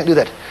that. I can't do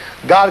that.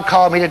 God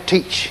called me to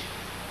teach.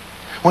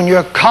 When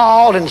you're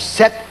called and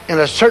set in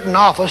a certain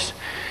office,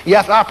 you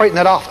have to operate in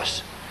that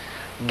office.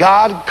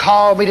 God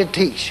called me to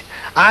teach.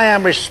 I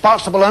am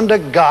responsible under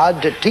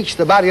God to teach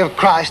the body of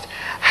Christ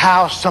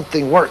how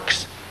something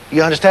works.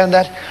 You understand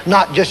that?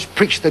 Not just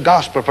preach the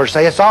gospel per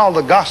se. It's all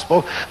the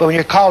gospel. But when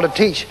you're called to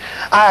teach,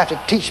 I have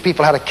to teach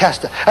people how to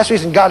cast it. That's the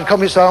reason God called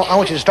me. So I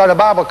want you to start a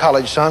Bible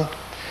college, son.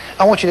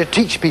 I want you to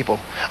teach people.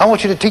 I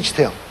want you to teach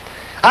them.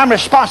 I'm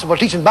responsible for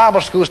teaching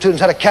Bible school students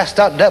how to cast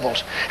out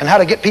devils and how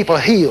to get people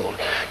healed.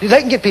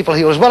 They can get people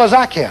healed as well as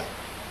I can.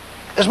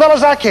 As well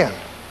as I can.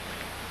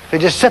 If they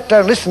just sit there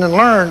and listen and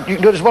learn, you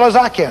can do it as well as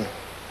I can.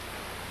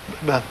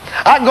 I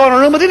can go in a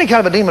room with any kind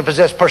of a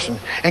demon-possessed person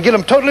and get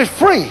them totally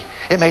free.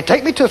 It may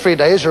take me 2 or 3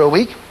 days or a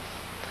week.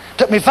 It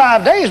took me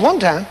 5 days one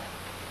time.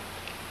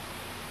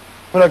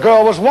 When a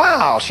girl was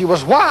wild, she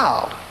was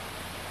wild.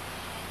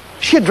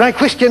 She had drank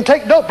whiskey and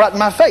take dope right in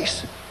my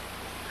face.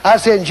 I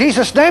said, in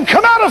Jesus' name,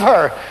 come out of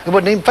her. It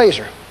wouldn't even faze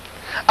her.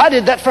 I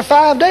did that for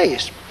 5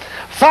 days.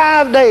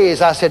 5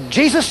 days, I said,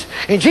 Jesus,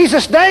 in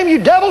Jesus' name, you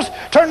devils,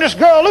 turn this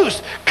girl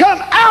loose. Come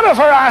out of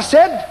her, I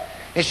said.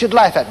 And she'd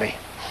laugh at me.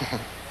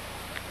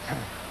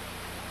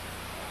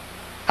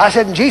 I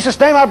said, in Jesus'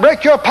 name, I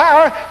break your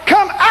power.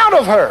 Come out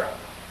of her.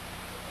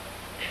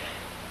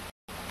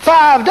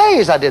 5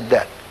 days I did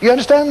that. You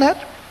understand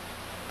that?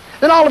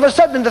 Then all of a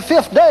sudden, in the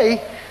fifth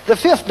day,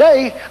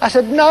 I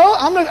said, no,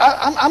 I'm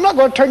not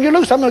going to turn you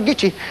loose. I'm going to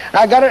get you. And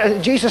I got her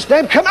in Jesus'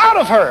 name. Come out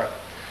of her.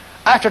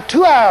 After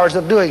 2 hours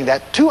of doing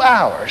that, 2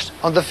 hours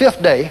on the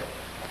fifth day,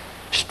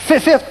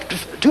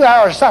 2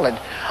 hours solid,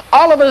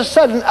 all of a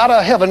sudden, out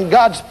of heaven,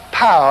 God's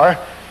power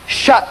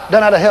shot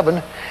down out of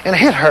heaven and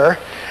hit her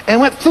and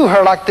went through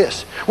her like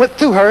this. Went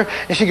through her,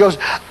 and she goes,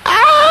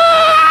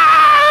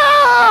 ow!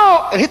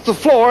 And hit the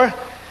floor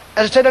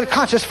and stayed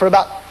unconscious for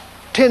about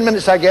 10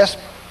 minutes, I guess,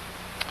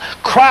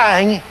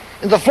 crying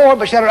in the floor,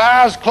 but she had her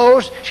eyes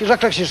closed. She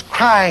looked like she was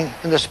crying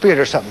in the spirit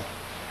or something.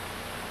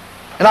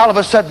 And all of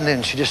a sudden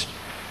then she just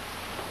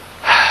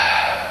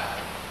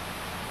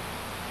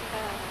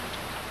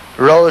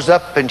rose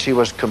up, and she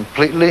was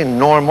completely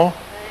normal.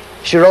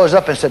 She rose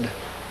up and said,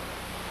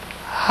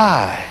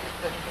 hi.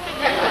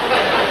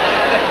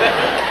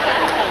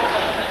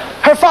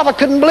 Her father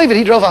couldn't believe it.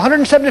 He drove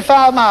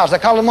 175 miles. I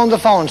called him on the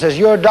phone and says,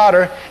 your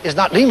daughter is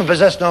not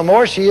demon-possessed no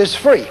more. She is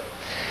free.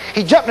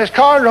 He jumped in his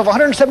car and drove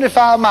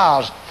 175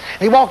 miles.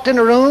 And he walked in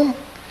the room,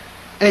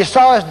 and he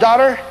saw his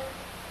daughter,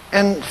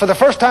 and for the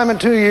first time in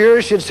 2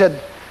 years, she had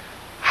said,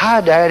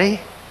 hi, Daddy.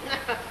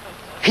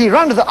 He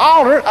run to the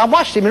altar. I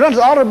watched him. He run to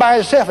the altar by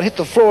himself and hit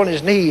the floor on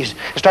his knees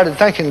and started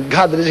thanking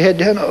God with his head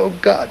down. Oh,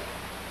 God.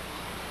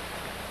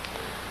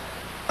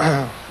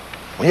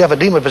 When you have a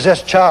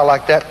demon-possessed child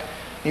like that,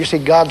 you see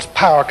God's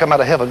power come out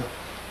of heaven.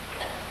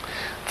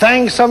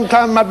 Things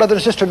sometimes, my brother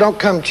and sister, don't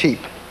come cheap.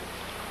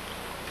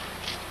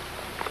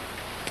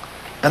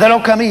 And they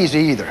don't come easy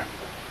either.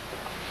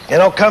 They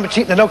don't come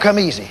cheap and they don't come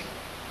easy.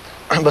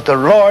 But the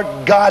Lord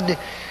God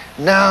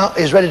now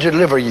is ready to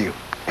deliver you.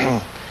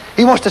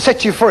 He wants to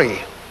set you free.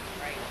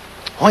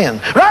 When?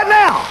 Right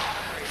now.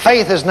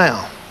 Faith is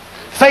now.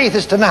 Faith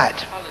is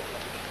tonight.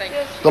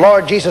 The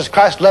Lord Jesus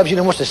Christ loves you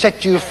and wants to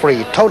set you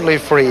free. Totally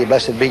free.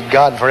 Blessed be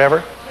God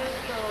forever.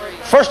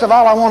 First of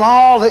all, I want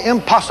all the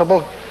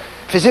impossible,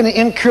 if there's any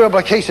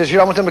incurable cases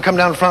here, I want them to come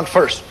down front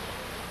first.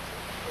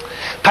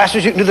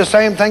 Pastors, you can do the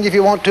same thing if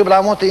you want to, but I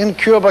want the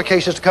incurable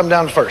cases to come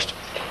down first.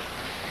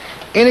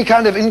 Any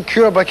kind of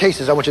incurable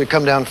cases, I want you to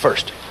come down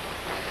first.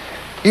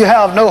 You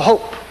have no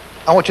hope,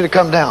 I want you to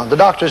come down. The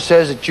doctor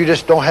says that you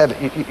just don't have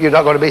it. You're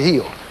not going to be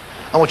healed.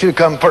 I want you to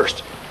come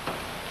first.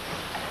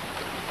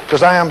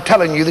 Because I am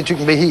telling you that you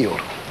can be healed.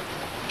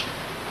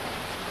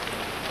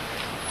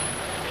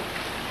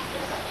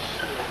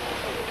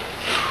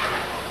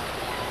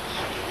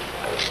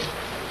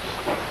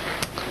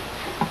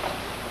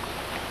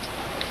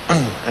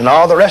 And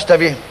all the rest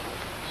of you,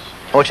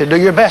 I want you to do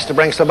your best to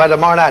bring somebody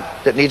tomorrow night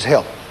that needs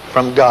help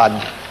from God.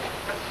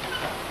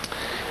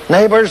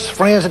 Neighbors,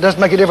 friends, it doesn't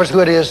make a difference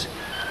who it is.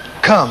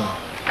 Come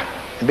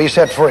and be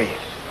set free.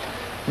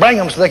 Bring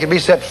them so they can be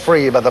set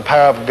free by the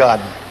power of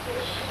God.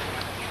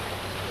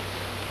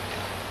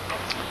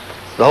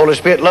 The Holy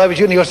Spirit loves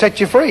you and He'll set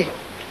you free.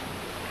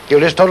 He'll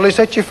just totally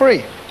set you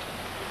free.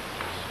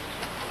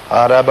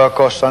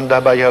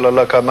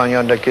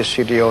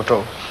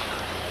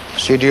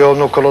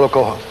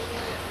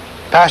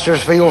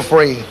 Pastors, feel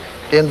free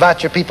to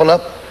invite your people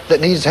up that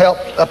needs help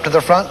up to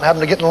the front and have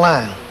them to get in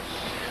line.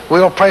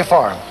 We'll pray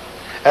for them.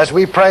 As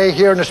we pray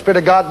here and the Spirit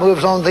of God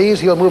moves on these,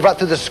 He'll move right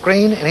through the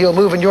screen and He'll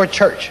move in your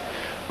church.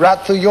 Right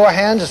through your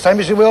hands, the same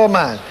as He will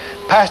mine.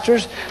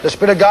 Pastors, the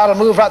Spirit of God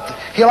will move right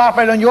He'll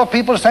operate on your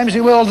people the same as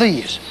He will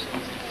these.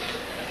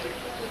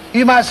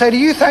 You might say, do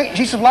you think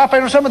Jesus will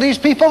operate on some of these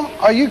people?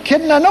 Are you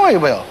kidding? I know He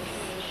will.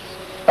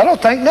 I don't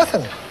think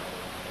nothing.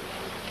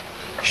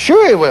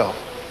 Sure He will.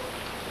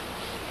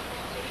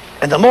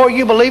 And the more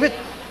you believe it,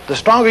 the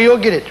stronger you'll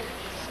get it.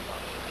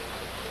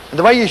 And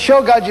the way you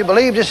show God you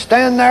believe, just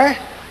stand there,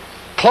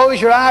 close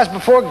your eyes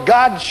before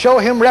God, show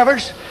Him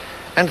reverence,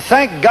 and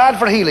thank God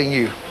for healing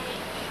you.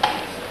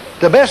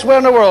 The best way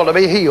in the world to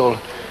be healed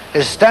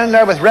is stand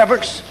there with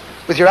reverence,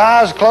 with your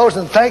eyes closed,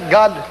 and thank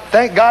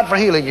God for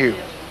healing you.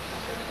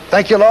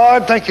 Thank you,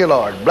 Lord. Thank you,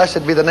 Lord.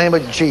 Blessed be the name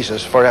of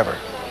Jesus forever.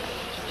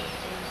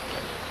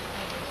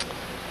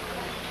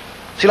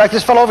 See, like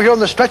this fellow over here on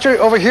the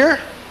stretcher over here,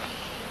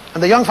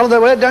 and the young fellow that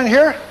we had down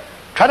here,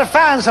 try to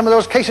find some of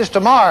those cases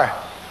tomorrow.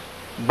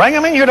 Bring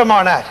them in here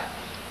tomorrow night.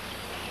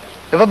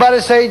 Everybody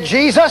say,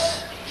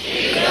 Jesus,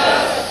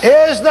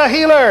 is the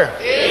healer.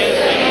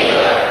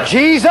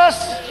 Jesus,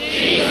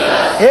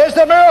 is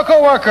the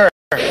miracle worker.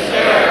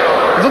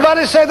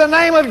 Everybody say, the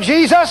name of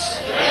Jesus,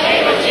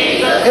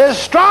 is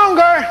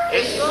stronger,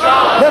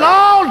 than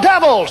all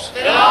devils.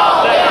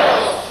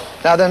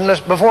 Now then,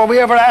 before we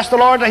ever ask the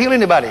Lord to heal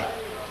anybody,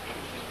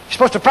 you're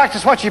supposed to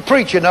practice what you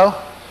preach, you know.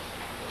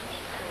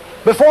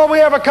 Before we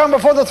ever come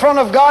before the throne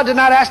of God, you're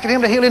not asking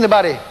Him to heal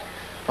anybody. I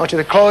want you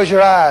to close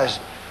your eyes,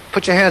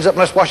 put your hands up, and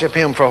let's worship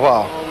Him for a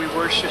while. Oh, we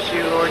worship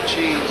you, Lord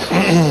Jesus.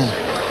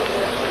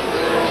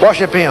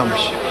 Worship Him.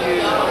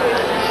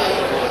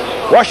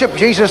 Worship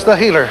Jesus the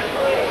healer,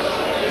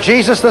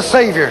 Jesus the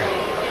Savior,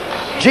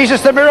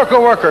 Jesus the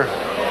miracle worker.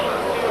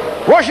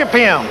 Worship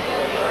Him.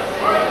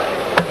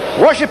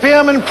 Worship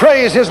Him and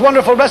praise His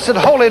wonderful, blessed,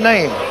 holy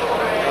name.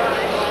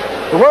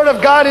 The Word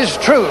of God is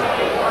true.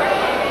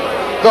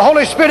 The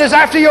Holy Spirit is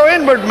after your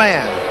inward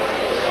man.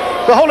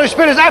 The Holy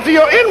Spirit is after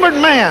your inward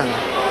man,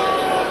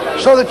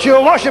 so that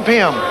you'll worship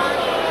Him.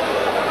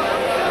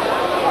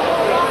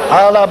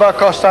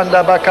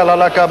 Alabakosanda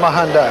bakalalaka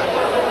mahanda.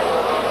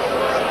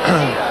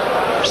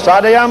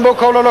 Sadayambo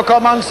kololoka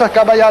mansa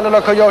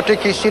kabayaloloka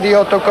yotiki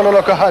sidioto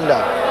kololoka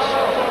handa.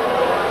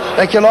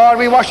 Thank you, Lord.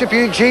 We worship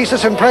you,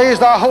 Jesus, and praise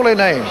thy holy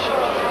name.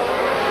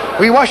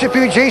 We worship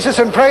you, Jesus,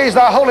 and praise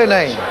thy holy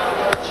name.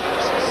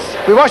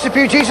 We worship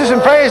you, Jesus,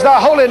 and praise thy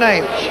holy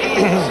name.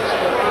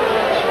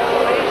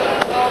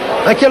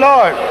 Thank you,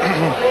 Lord.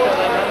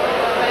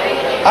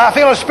 I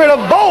feel a spirit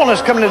of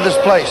boldness coming into this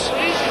place.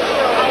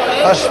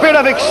 A spirit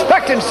of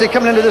expectancy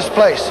coming into this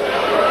place.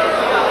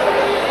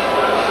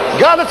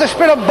 God, let the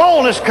spirit of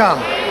boldness come.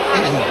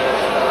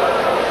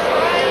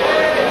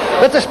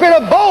 Let the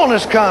spirit of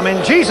boldness come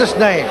in Jesus'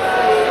 name.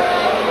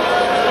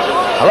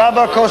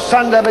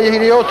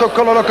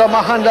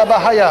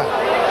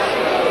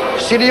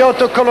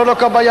 Sidioto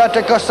kololoka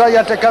bayate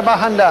kasayate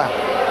kamahanda.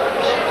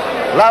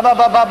 Laba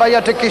baba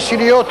bayate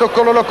kisidioto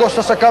kololoko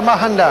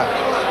sasakamahanda.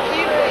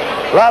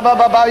 Laba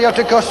baba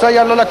yate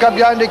kasaya lolaka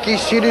byande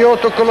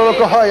kisidioto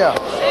kololoko haya.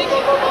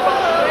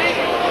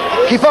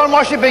 Keep on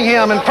worshiping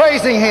Him and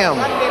praising Him.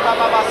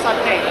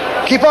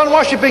 Keep on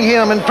worshiping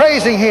Him and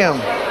praising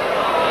Him.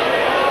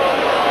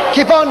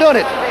 Keep on doing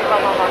it.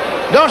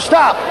 Don't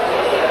stop.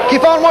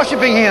 Keep on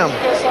worshiping Him.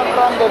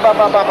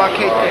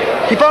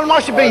 Keep on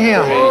worshiping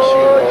Him.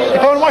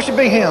 Keep on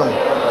worshiping Him.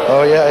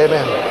 Oh yeah,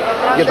 amen.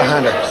 Get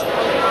behind her.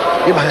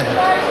 Get behind her.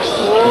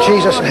 In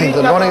Jesus' name, the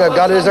anointing of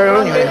God is there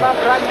on you.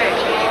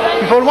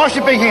 Keep on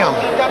worshiping Him.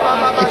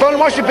 Keep on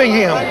worshiping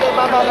Him.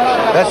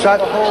 That's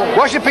right.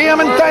 Worship Him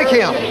and thank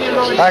Him.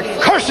 I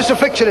curse this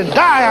affliction and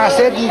die, I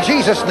said, in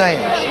Jesus' name.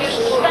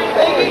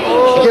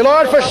 Thank you,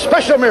 Lord, for a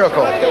special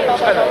miracle.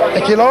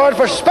 Thank you, Lord,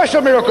 for a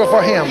special miracle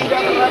for him.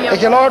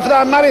 Thank you, Lord, for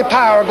thy mighty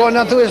power going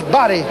down through his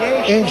body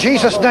in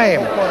Jesus'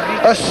 name.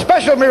 A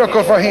special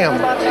miracle for him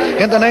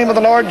in the name of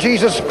the Lord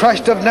Jesus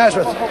Christ of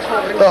Nazareth.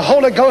 The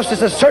Holy Ghost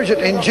is a surgeon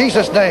in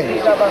Jesus'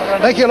 name.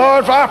 Thank you,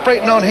 Lord, for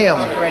operating on him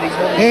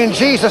in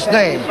Jesus'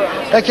 name.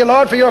 Thank you,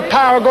 Lord, for your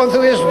power going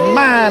through his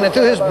mind and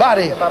through his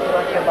body.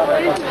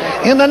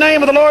 In the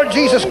name of the Lord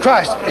Jesus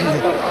Christ.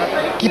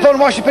 Keep on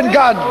worshiping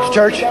God,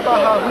 church.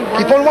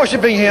 Keep on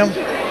worshiping him.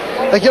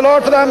 Thank you,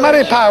 Lord, for thy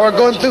mighty power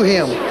going through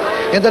him.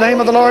 In the name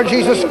of the Lord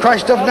Jesus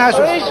Christ of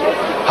Nazareth.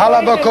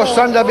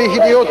 Halabakosanda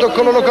bihidioto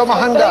kololoka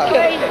mahanda.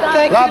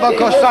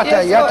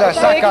 Labakosata yata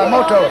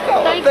sakamoto.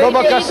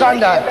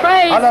 Lobakasanda.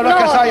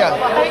 Alalakasaya.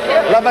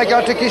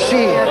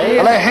 Labakatekishi.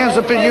 I lay hands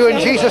upon you in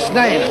Jesus'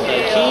 name.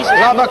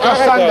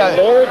 Labakasanda.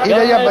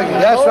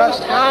 That's right.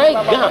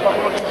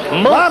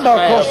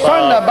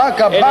 Labakosanda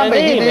baka bamba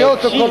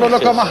hidioto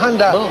kololoka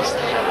mahanda.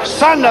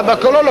 Sanda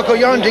bakololoko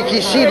yondi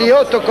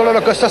kisidioto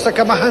kololoko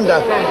sasaka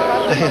mahanda.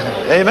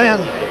 Amen.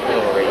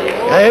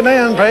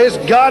 Amen. Praise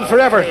God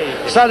forever.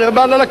 That's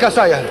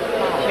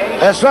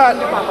right.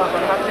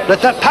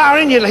 Let that power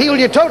in you heal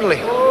you totally.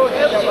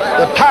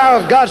 The power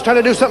of God's trying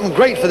to do something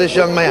great for this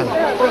young man.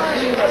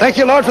 Thank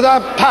you, Lord, for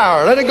thy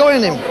power. Let it go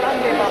in him.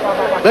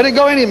 Let it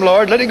go in him,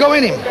 Lord. Let it go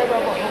in him.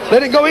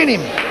 Let it go in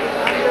him.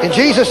 In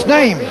Jesus'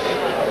 name.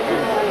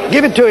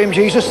 Give it to him,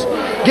 Jesus.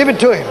 Give it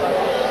to him.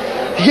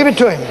 Give it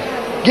to him.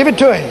 Give it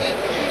to him.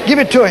 Give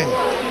it to him.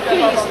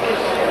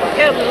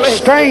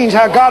 Strange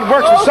how God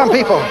works with some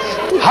people.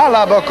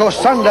 Halaboko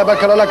sanda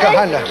bakalaka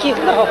handa.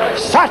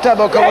 Sata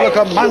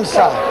bakalaka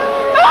mansa.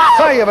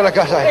 Saya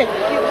balakasai.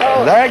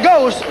 There it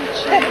goes.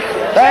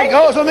 There it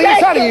goes on the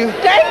inside of you.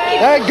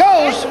 There it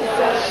goes.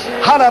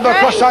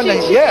 Halaboko sanda.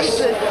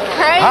 Yes.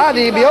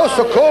 Hadi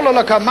bioso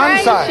kolalaka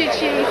mansa.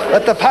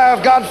 Let the power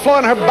of God flow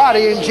in her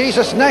body in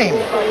Jesus' name.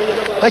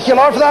 Thank you,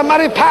 Lord, for thy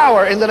mighty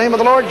power in the name of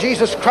the Lord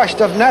Jesus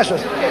Christ of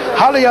Nazareth.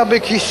 Halia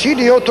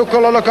bikisidio to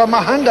kolalaka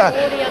mahanda.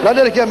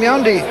 Ladelika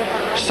miandi.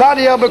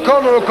 Sadia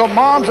bakoloko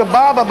moms of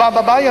Baba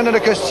Baba Bayan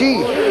and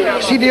Kasi.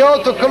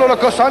 Sidioto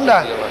koloko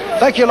sanda.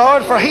 Thank you,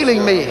 Lord, for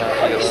healing me.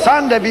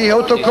 Sanda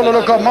bioto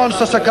koloko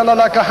monsa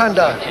sakalaka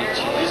handa.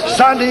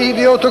 Sandi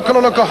bioto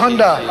koloko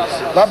handa.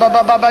 Baba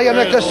Baba Bayan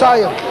and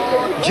Kasaya.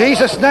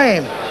 Jesus'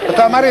 name. With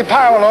thy mighty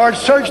power, Lord,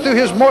 surge through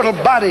his mortal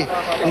body.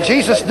 In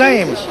Jesus'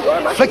 name.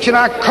 Affliction,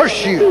 I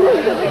curse you.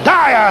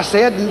 Die, I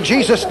said, in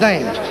Jesus'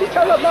 name.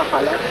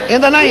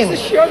 In the name.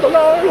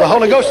 The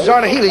Holy Ghost is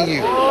already healing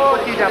you.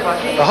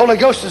 The Holy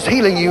Ghost is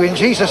healing you in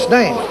Jesus'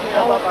 name.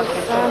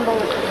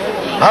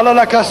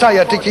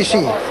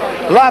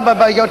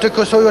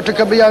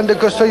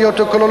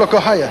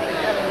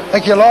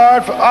 Thank you,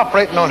 Lord, for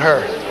operating on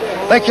her.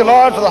 Thank you,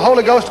 Lord, for the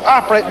Holy Ghost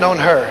operating on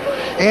her.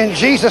 In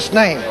Jesus'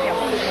 name.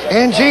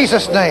 In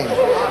Jesus' name.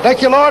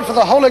 Thank you, Lord, for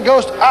the Holy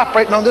Ghost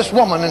operating on this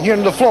woman and here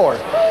on the floor.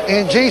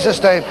 In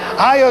Jesus' name.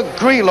 I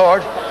agree,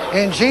 Lord,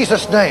 in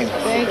Jesus' name.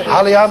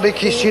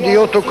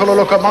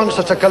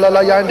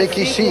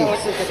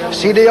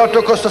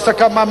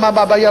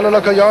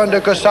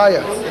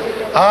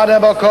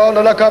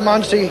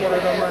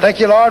 Thank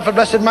you, Lord, for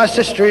blessing my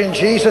sister in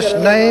Jesus'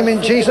 name,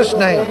 in Jesus'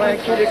 name.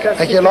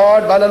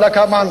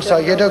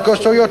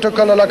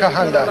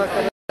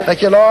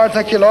 Thank you, Lord.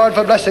 Thank you, Lord,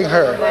 for blessing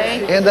her.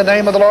 In the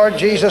name of the Lord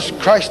Jesus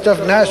Christ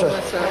of Nazareth.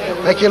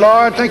 Thank you,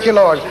 Lord. Thank you,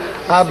 Lord.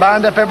 I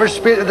bind up every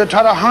spirit that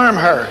try to harm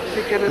her.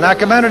 And I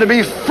command her to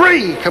be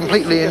free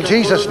completely in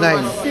Jesus'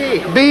 name.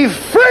 Be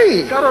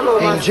free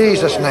in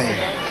Jesus' name.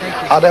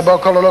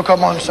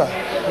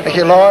 Thank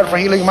you, Lord, for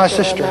healing my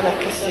sister.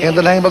 In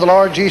the name of the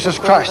Lord Jesus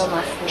Christ.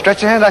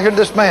 Stretch your hand out here to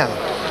this man.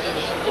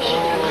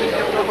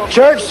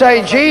 Church,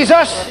 say,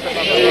 Jesus,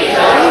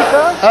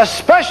 a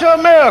special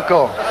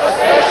miracle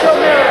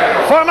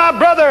for my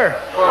brother.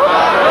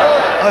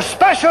 A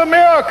special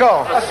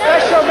miracle. A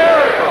special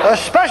miracle. A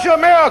special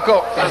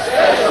miracle.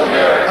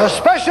 A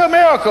special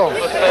miracle.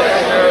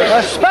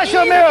 A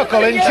special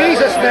miracle in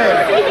Jesus' name.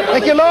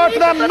 Thank you, Lord, for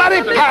that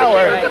mighty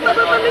power.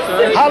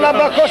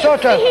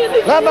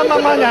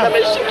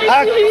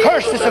 I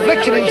curse this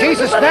affliction in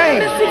Jesus'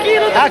 name.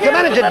 I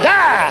command it to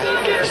die.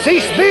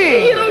 Cease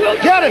being.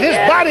 Get out of his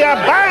body. I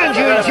bind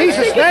you in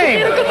Jesus'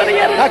 name.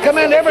 I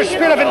command every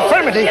spirit of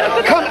infirmity,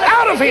 come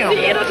out of him.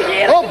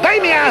 Obey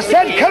me, I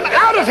said, come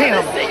out of him.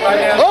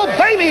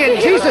 Obey me in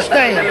Jesus'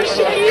 name.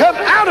 Come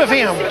out of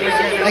him.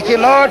 Thank you,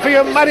 Lord, for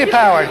your mighty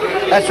power.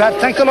 That's right.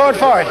 Thank the Lord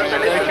for it.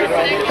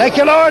 Thank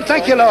you, Lord.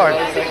 Thank you, Lord.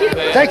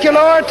 Thank you,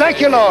 Lord.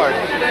 Thank you, Lord.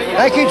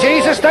 Thank you,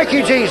 Jesus. Thank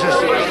you, Jesus.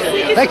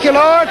 Thank you,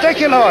 Lord. Thank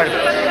you, Lord.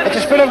 Let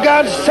the Spirit of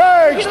God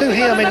surge through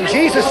him in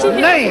Jesus'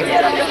 name.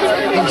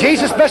 In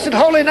Jesus' blessed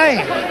holy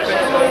name.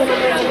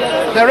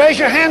 Now raise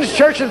your hands,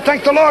 church, and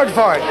thank the Lord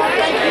for it.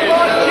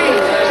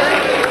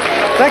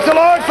 Thank the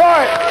Lord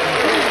for it.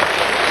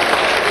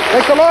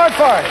 Thank the Lord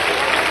for it.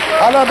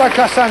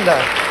 Alabakasanda.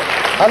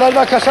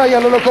 Alabakasaya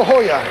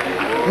lolokohoya.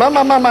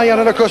 Mama mama ya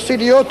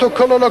lolokosidio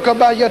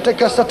kololokabaya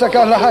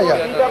tekasataka lahaya.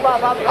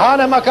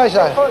 Ana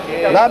makaisa.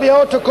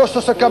 Labioto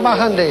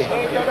kososakamahande.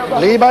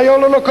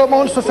 Libayolo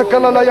lokomonso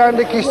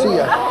sakalalayande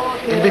kisia.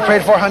 You be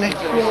prayed for, honey.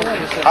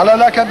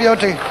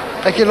 Alalakabioti.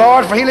 Thank you,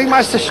 Lord, for healing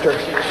my sister.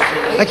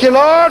 Thank you,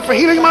 Lord, for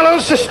healing my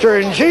little sister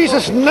in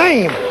Jesus'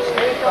 name.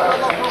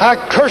 I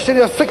curse any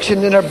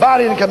affliction in her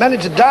body and command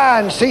it to die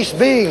and cease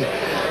being.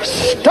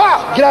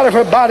 Stop! Get out of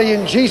her body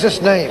in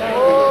Jesus' name.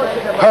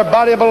 Her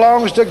body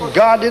belongs to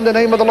God in the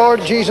name of the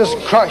Lord Jesus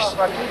Christ.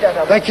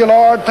 Thank you,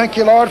 Lord. Thank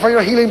you, Lord, for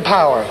your healing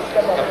power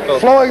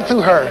flowing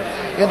through her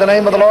in the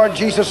name of the Lord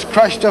Jesus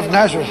Christ of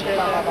Nazareth.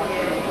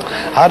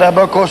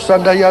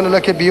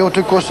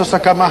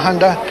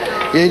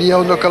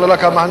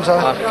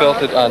 I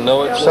felt it. I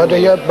know it.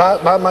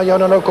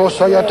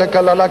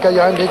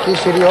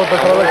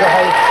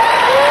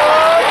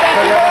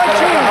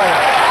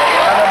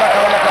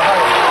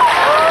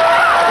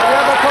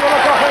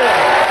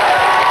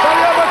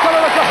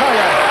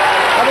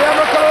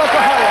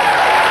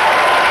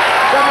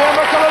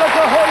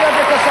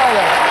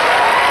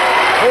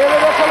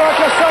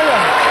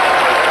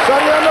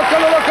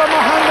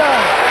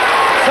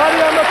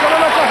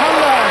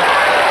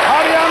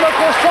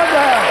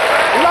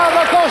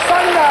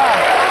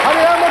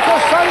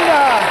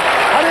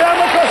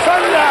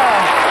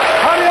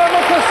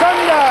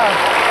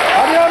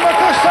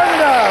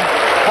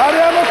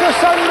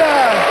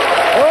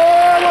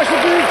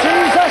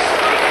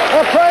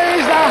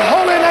 Praise thy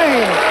holy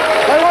name.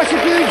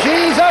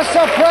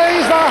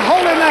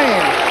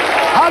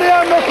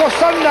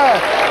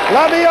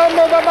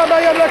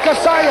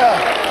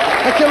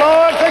 Thank you,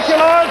 Lord. Thank you,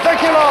 Lord.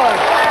 Thank you, Lord.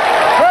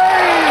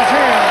 Praise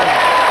him.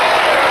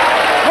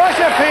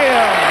 Worship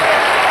him.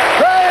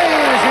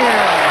 Praise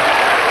him.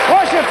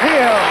 Worship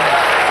him.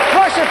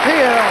 Worship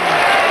him.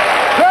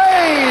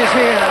 Praise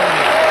him.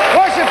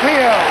 Worship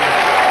him.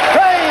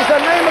 Praise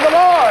the name of the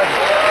Lord.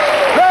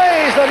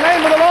 Praise the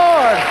name of the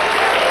Lord.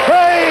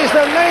 Praise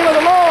the name of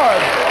the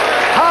Lord.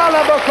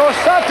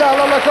 Halabakosata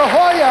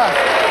lalakohoya.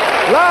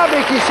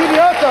 Labi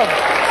kisidioto.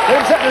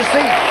 Didn't set the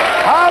seat.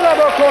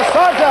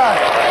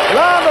 Halabakosata.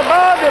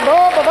 Labababa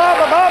baba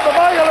baba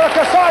baba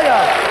lakasaya.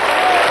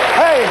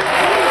 Hey,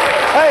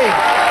 hey,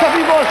 some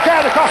people are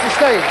carried across the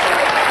stage.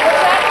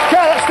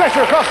 Carry that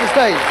stretcher across the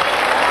stage.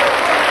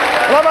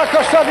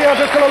 Labakosabia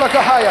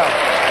tukulakahaya.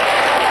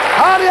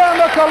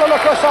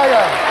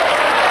 Hariamakolakosaya.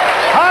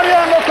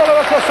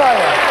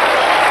 Hariamakolakosaya.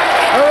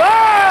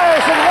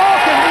 Arise and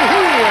walk and be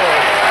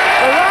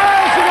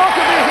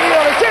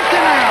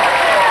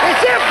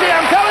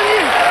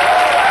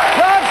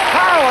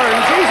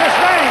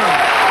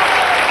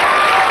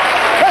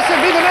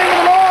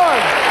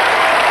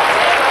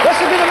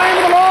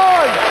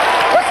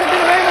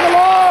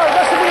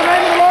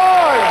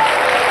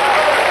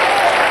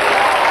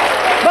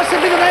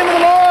the name of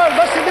the Lord.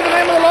 Blessed be the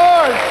name of the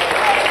Lord.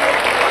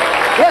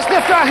 Let's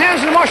lift our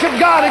hands and worship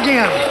God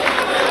again.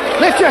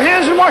 Lift your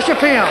hands and worship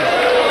Him.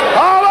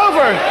 All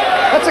over.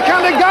 That's the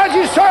kind of God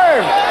you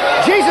serve.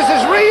 Jesus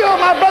is real,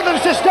 my brother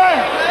and sister.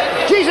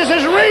 Jesus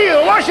is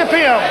real. Worship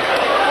Him.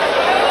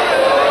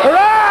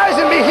 Arise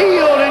and be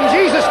healed in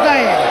Jesus'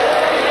 name.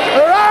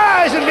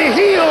 Arise and be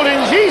healed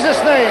in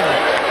Jesus' name.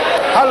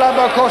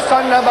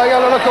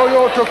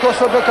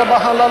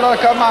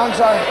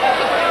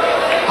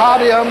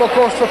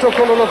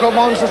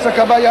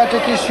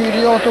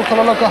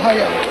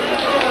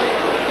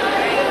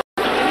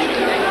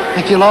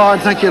 Thank you, Lord.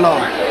 Thank you,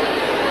 Lord.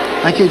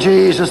 Thank you,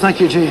 Jesus. Thank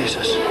you,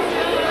 Jesus.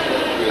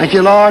 Thank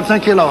you, Lord.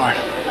 Thank you, Lord.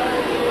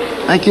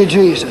 Thank you,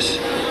 Jesus.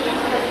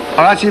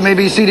 All right, you may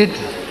be seated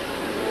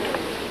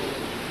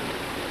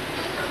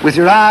with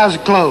your eyes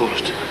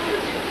closed.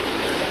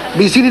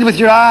 Be seated with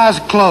your eyes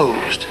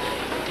closed.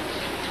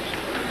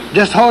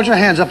 Just hold your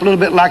hands up a little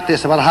bit like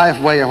this, about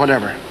halfway or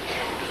whatever.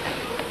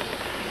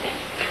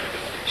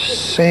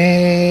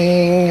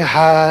 Sing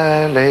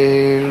hallelujah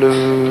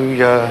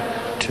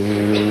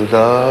to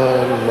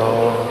the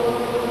Lord.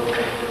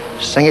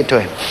 Sing it to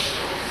Him.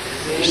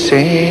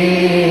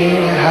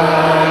 Sing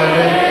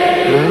hallelujah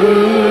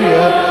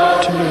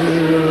to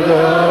the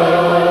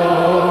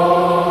Lord.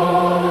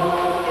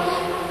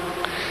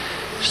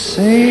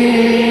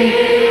 Sing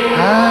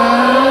hallelujah.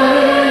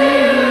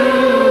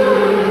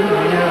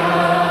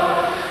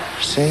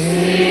 Sing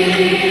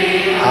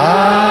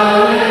hallelujah.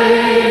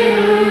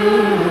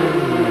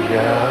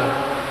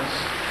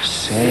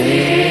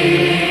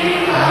 Sing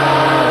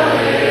hallelujah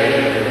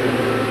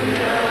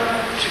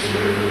to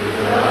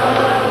the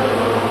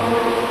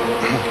Lord.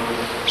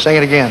 Sing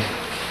it again.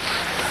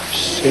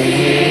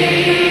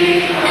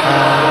 Sing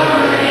hallelujah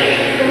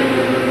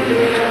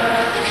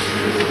to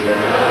the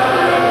Lord.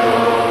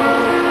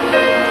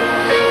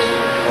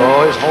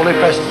 Oh, His holy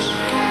presence.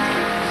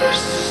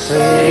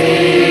 Sing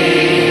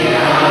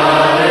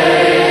hallelujah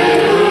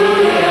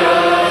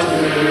to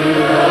the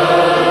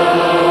Lord.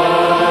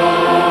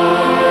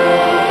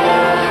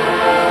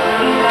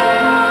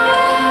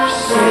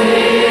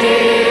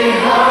 Sing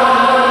hallelujah.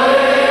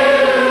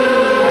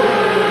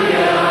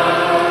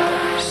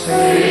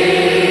 Sing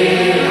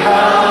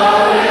hallelujah.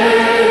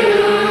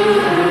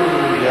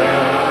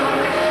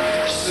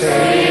 Sing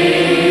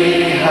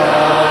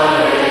hallelujah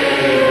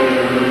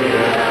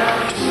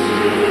to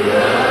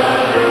the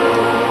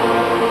Lord.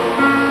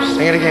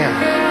 Sing it again.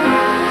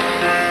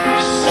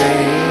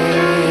 Sing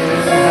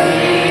hallelujah.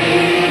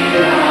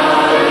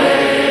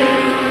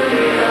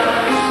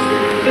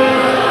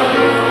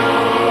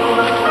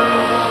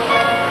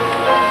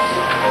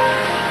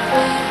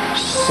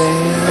 Sing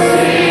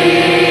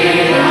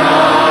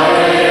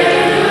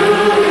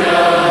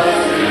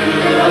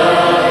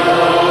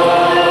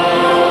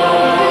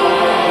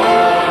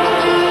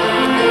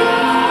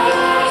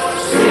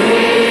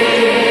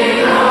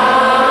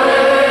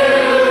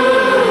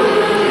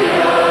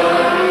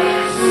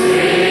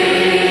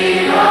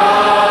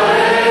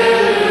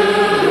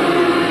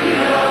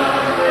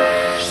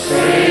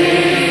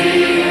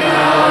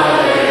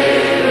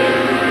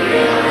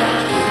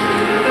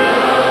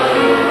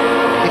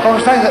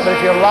saying that, but if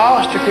you're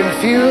lost, you're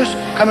confused,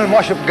 come and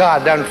worship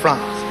God down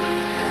front.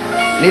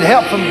 Need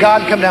help from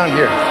God, come down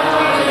here.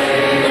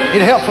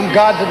 Need help from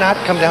God tonight,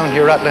 come down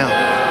here right now.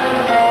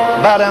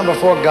 Bow down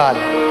before God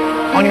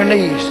on your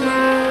knees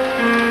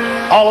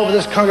all over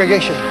this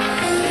congregation.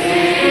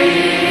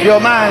 If your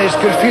mind is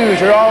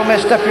confused, you're all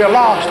messed up, you're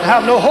lost,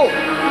 have no hope,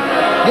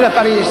 get up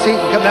out of your seat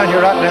and come down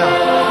here right now.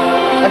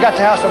 I got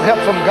to have some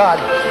help from God.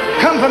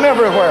 Come from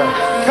everywhere.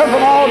 Come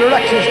from all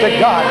directions to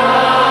God.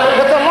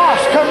 Let the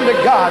lost come to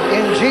God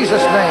in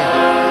Jesus' name.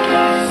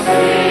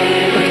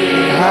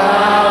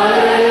 Hallelujah.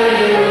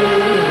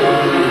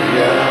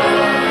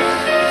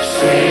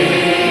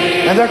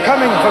 And they're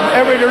coming from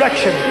every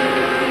direction.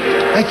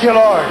 Thank you,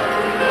 Lord.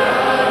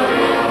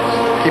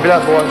 Keep it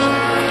up, boys.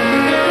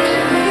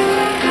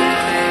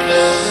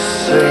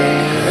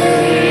 Sing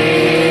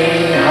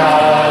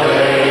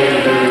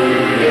hallelujah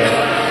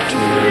to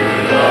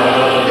the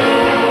Lord.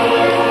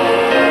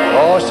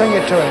 Oh, sing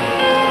it to Him.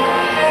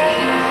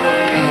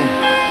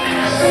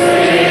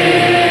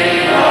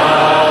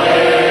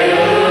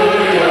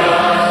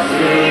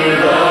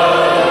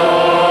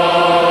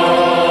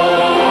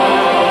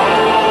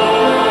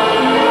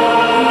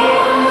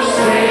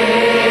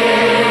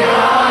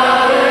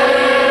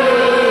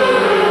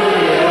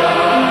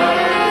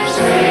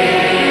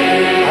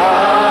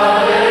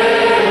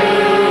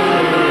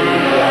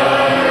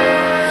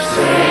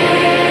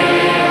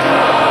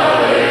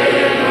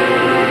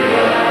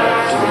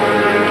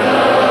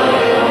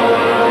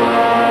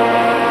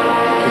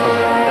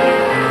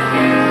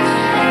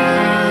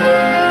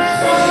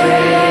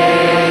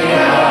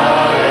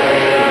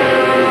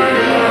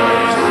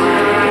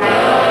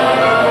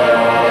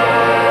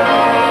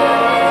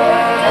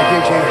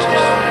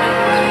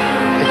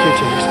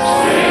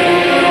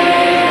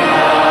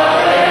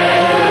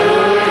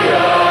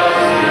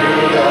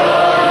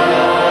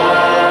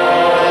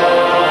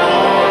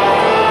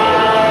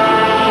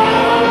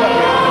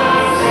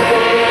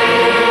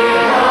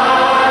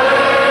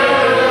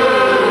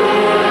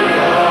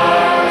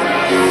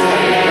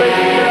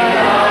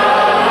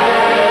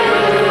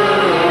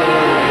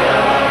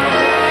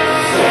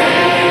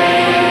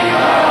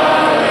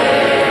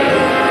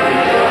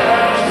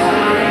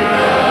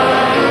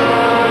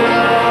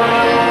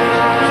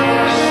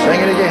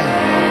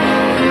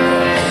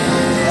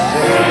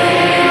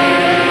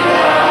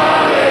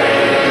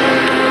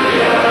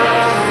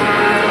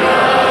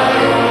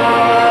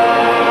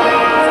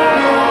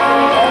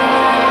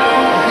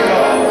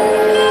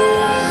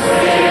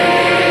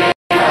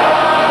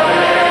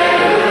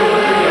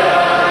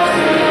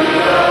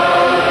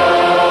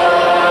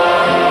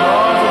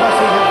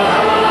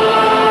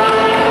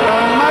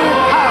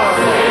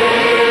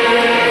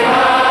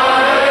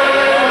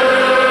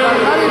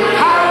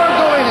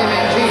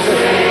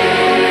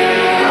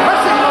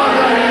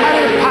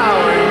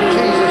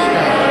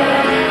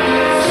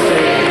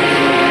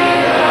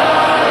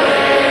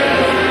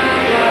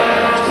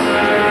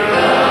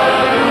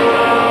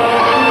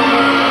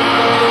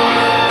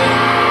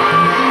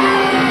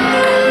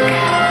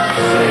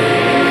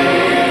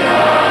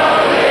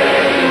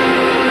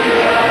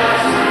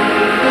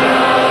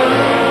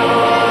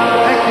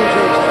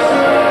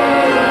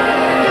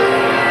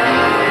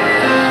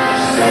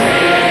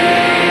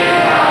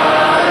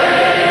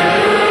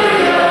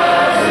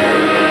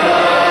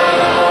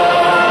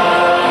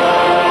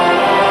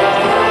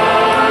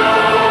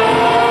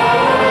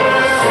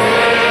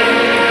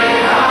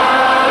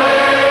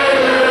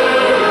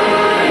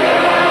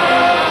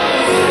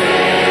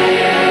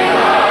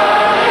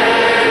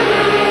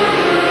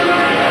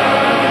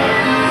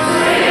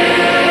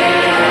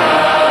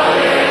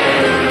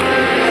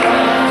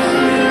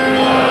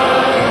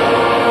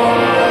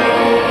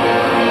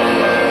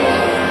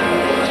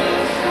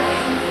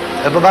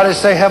 Everybody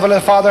say, Heavenly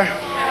Father,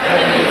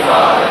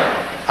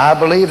 I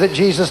believe that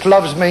Jesus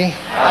loves me.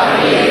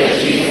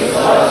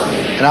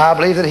 And I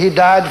believe that He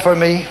died for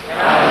me.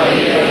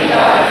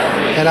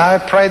 And I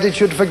pray that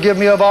You'd forgive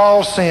me of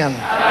all sin.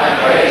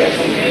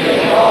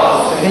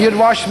 And You'd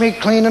wash me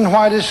clean and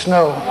white as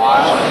snow.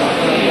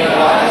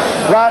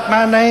 Write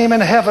my name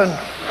in heaven.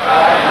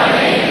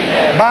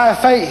 By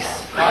faith.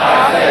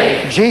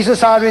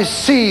 Jesus, I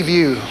receive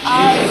You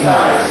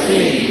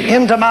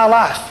into my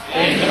life.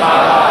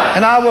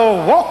 And I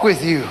will walk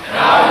with You.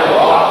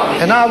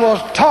 And I will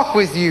talk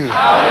with You.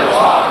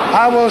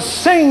 I will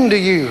sing to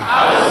You.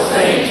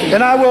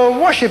 And I will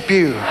worship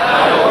You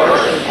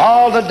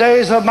all the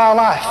days of my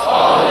life.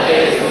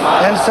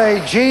 And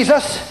say,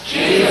 Jesus,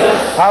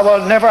 I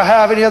will never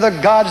have any other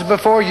gods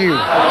before You.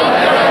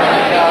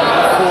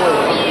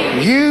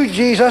 You,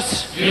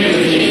 Jesus,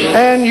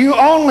 and You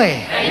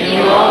only.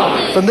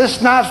 From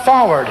this night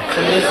forward,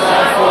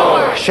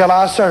 shall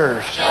I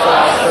serve.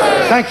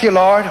 Thank You,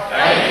 Lord.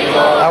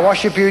 I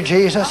worship You,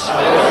 Jesus.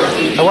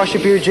 I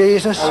worship You,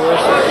 Jesus.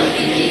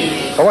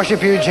 I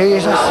worship You,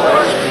 Jesus.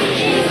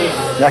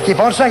 Now keep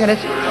on singing it.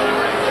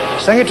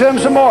 Sing it to Him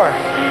some more.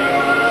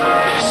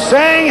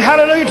 Sing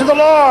hallelujah to the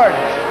Lord.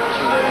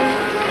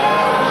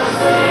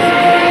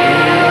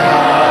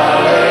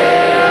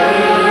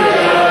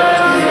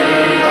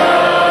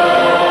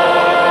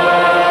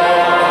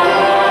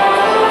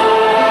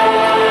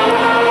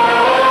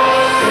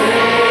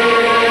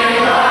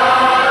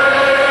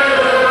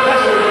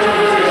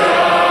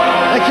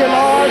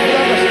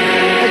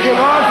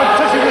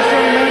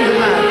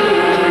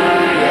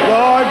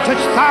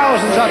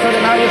 Thousands out there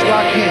tonight just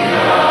like Him.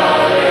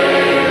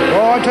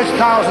 Lord, touch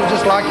thousands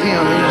just like Him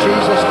in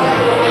Jesus'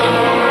 name.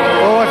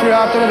 Oh, if you're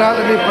out there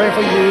tonight, let me pray for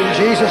you in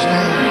Jesus'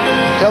 name.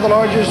 Tell the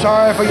Lord you're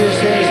sorry for your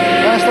sins.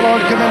 Ask the Lord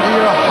to come into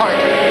your heart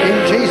in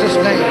Jesus'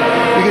 name.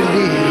 You can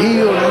be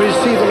healed and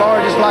receive the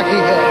Lord just like He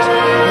has.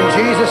 In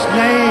Jesus'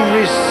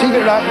 name, receive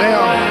it right now.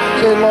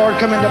 Say, Lord,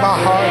 come into my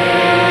heart.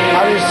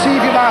 I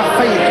receive You by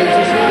faith,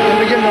 Jesus, and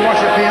begin to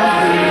worship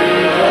Him.